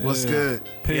Blaze. What's good?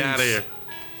 Be out of here.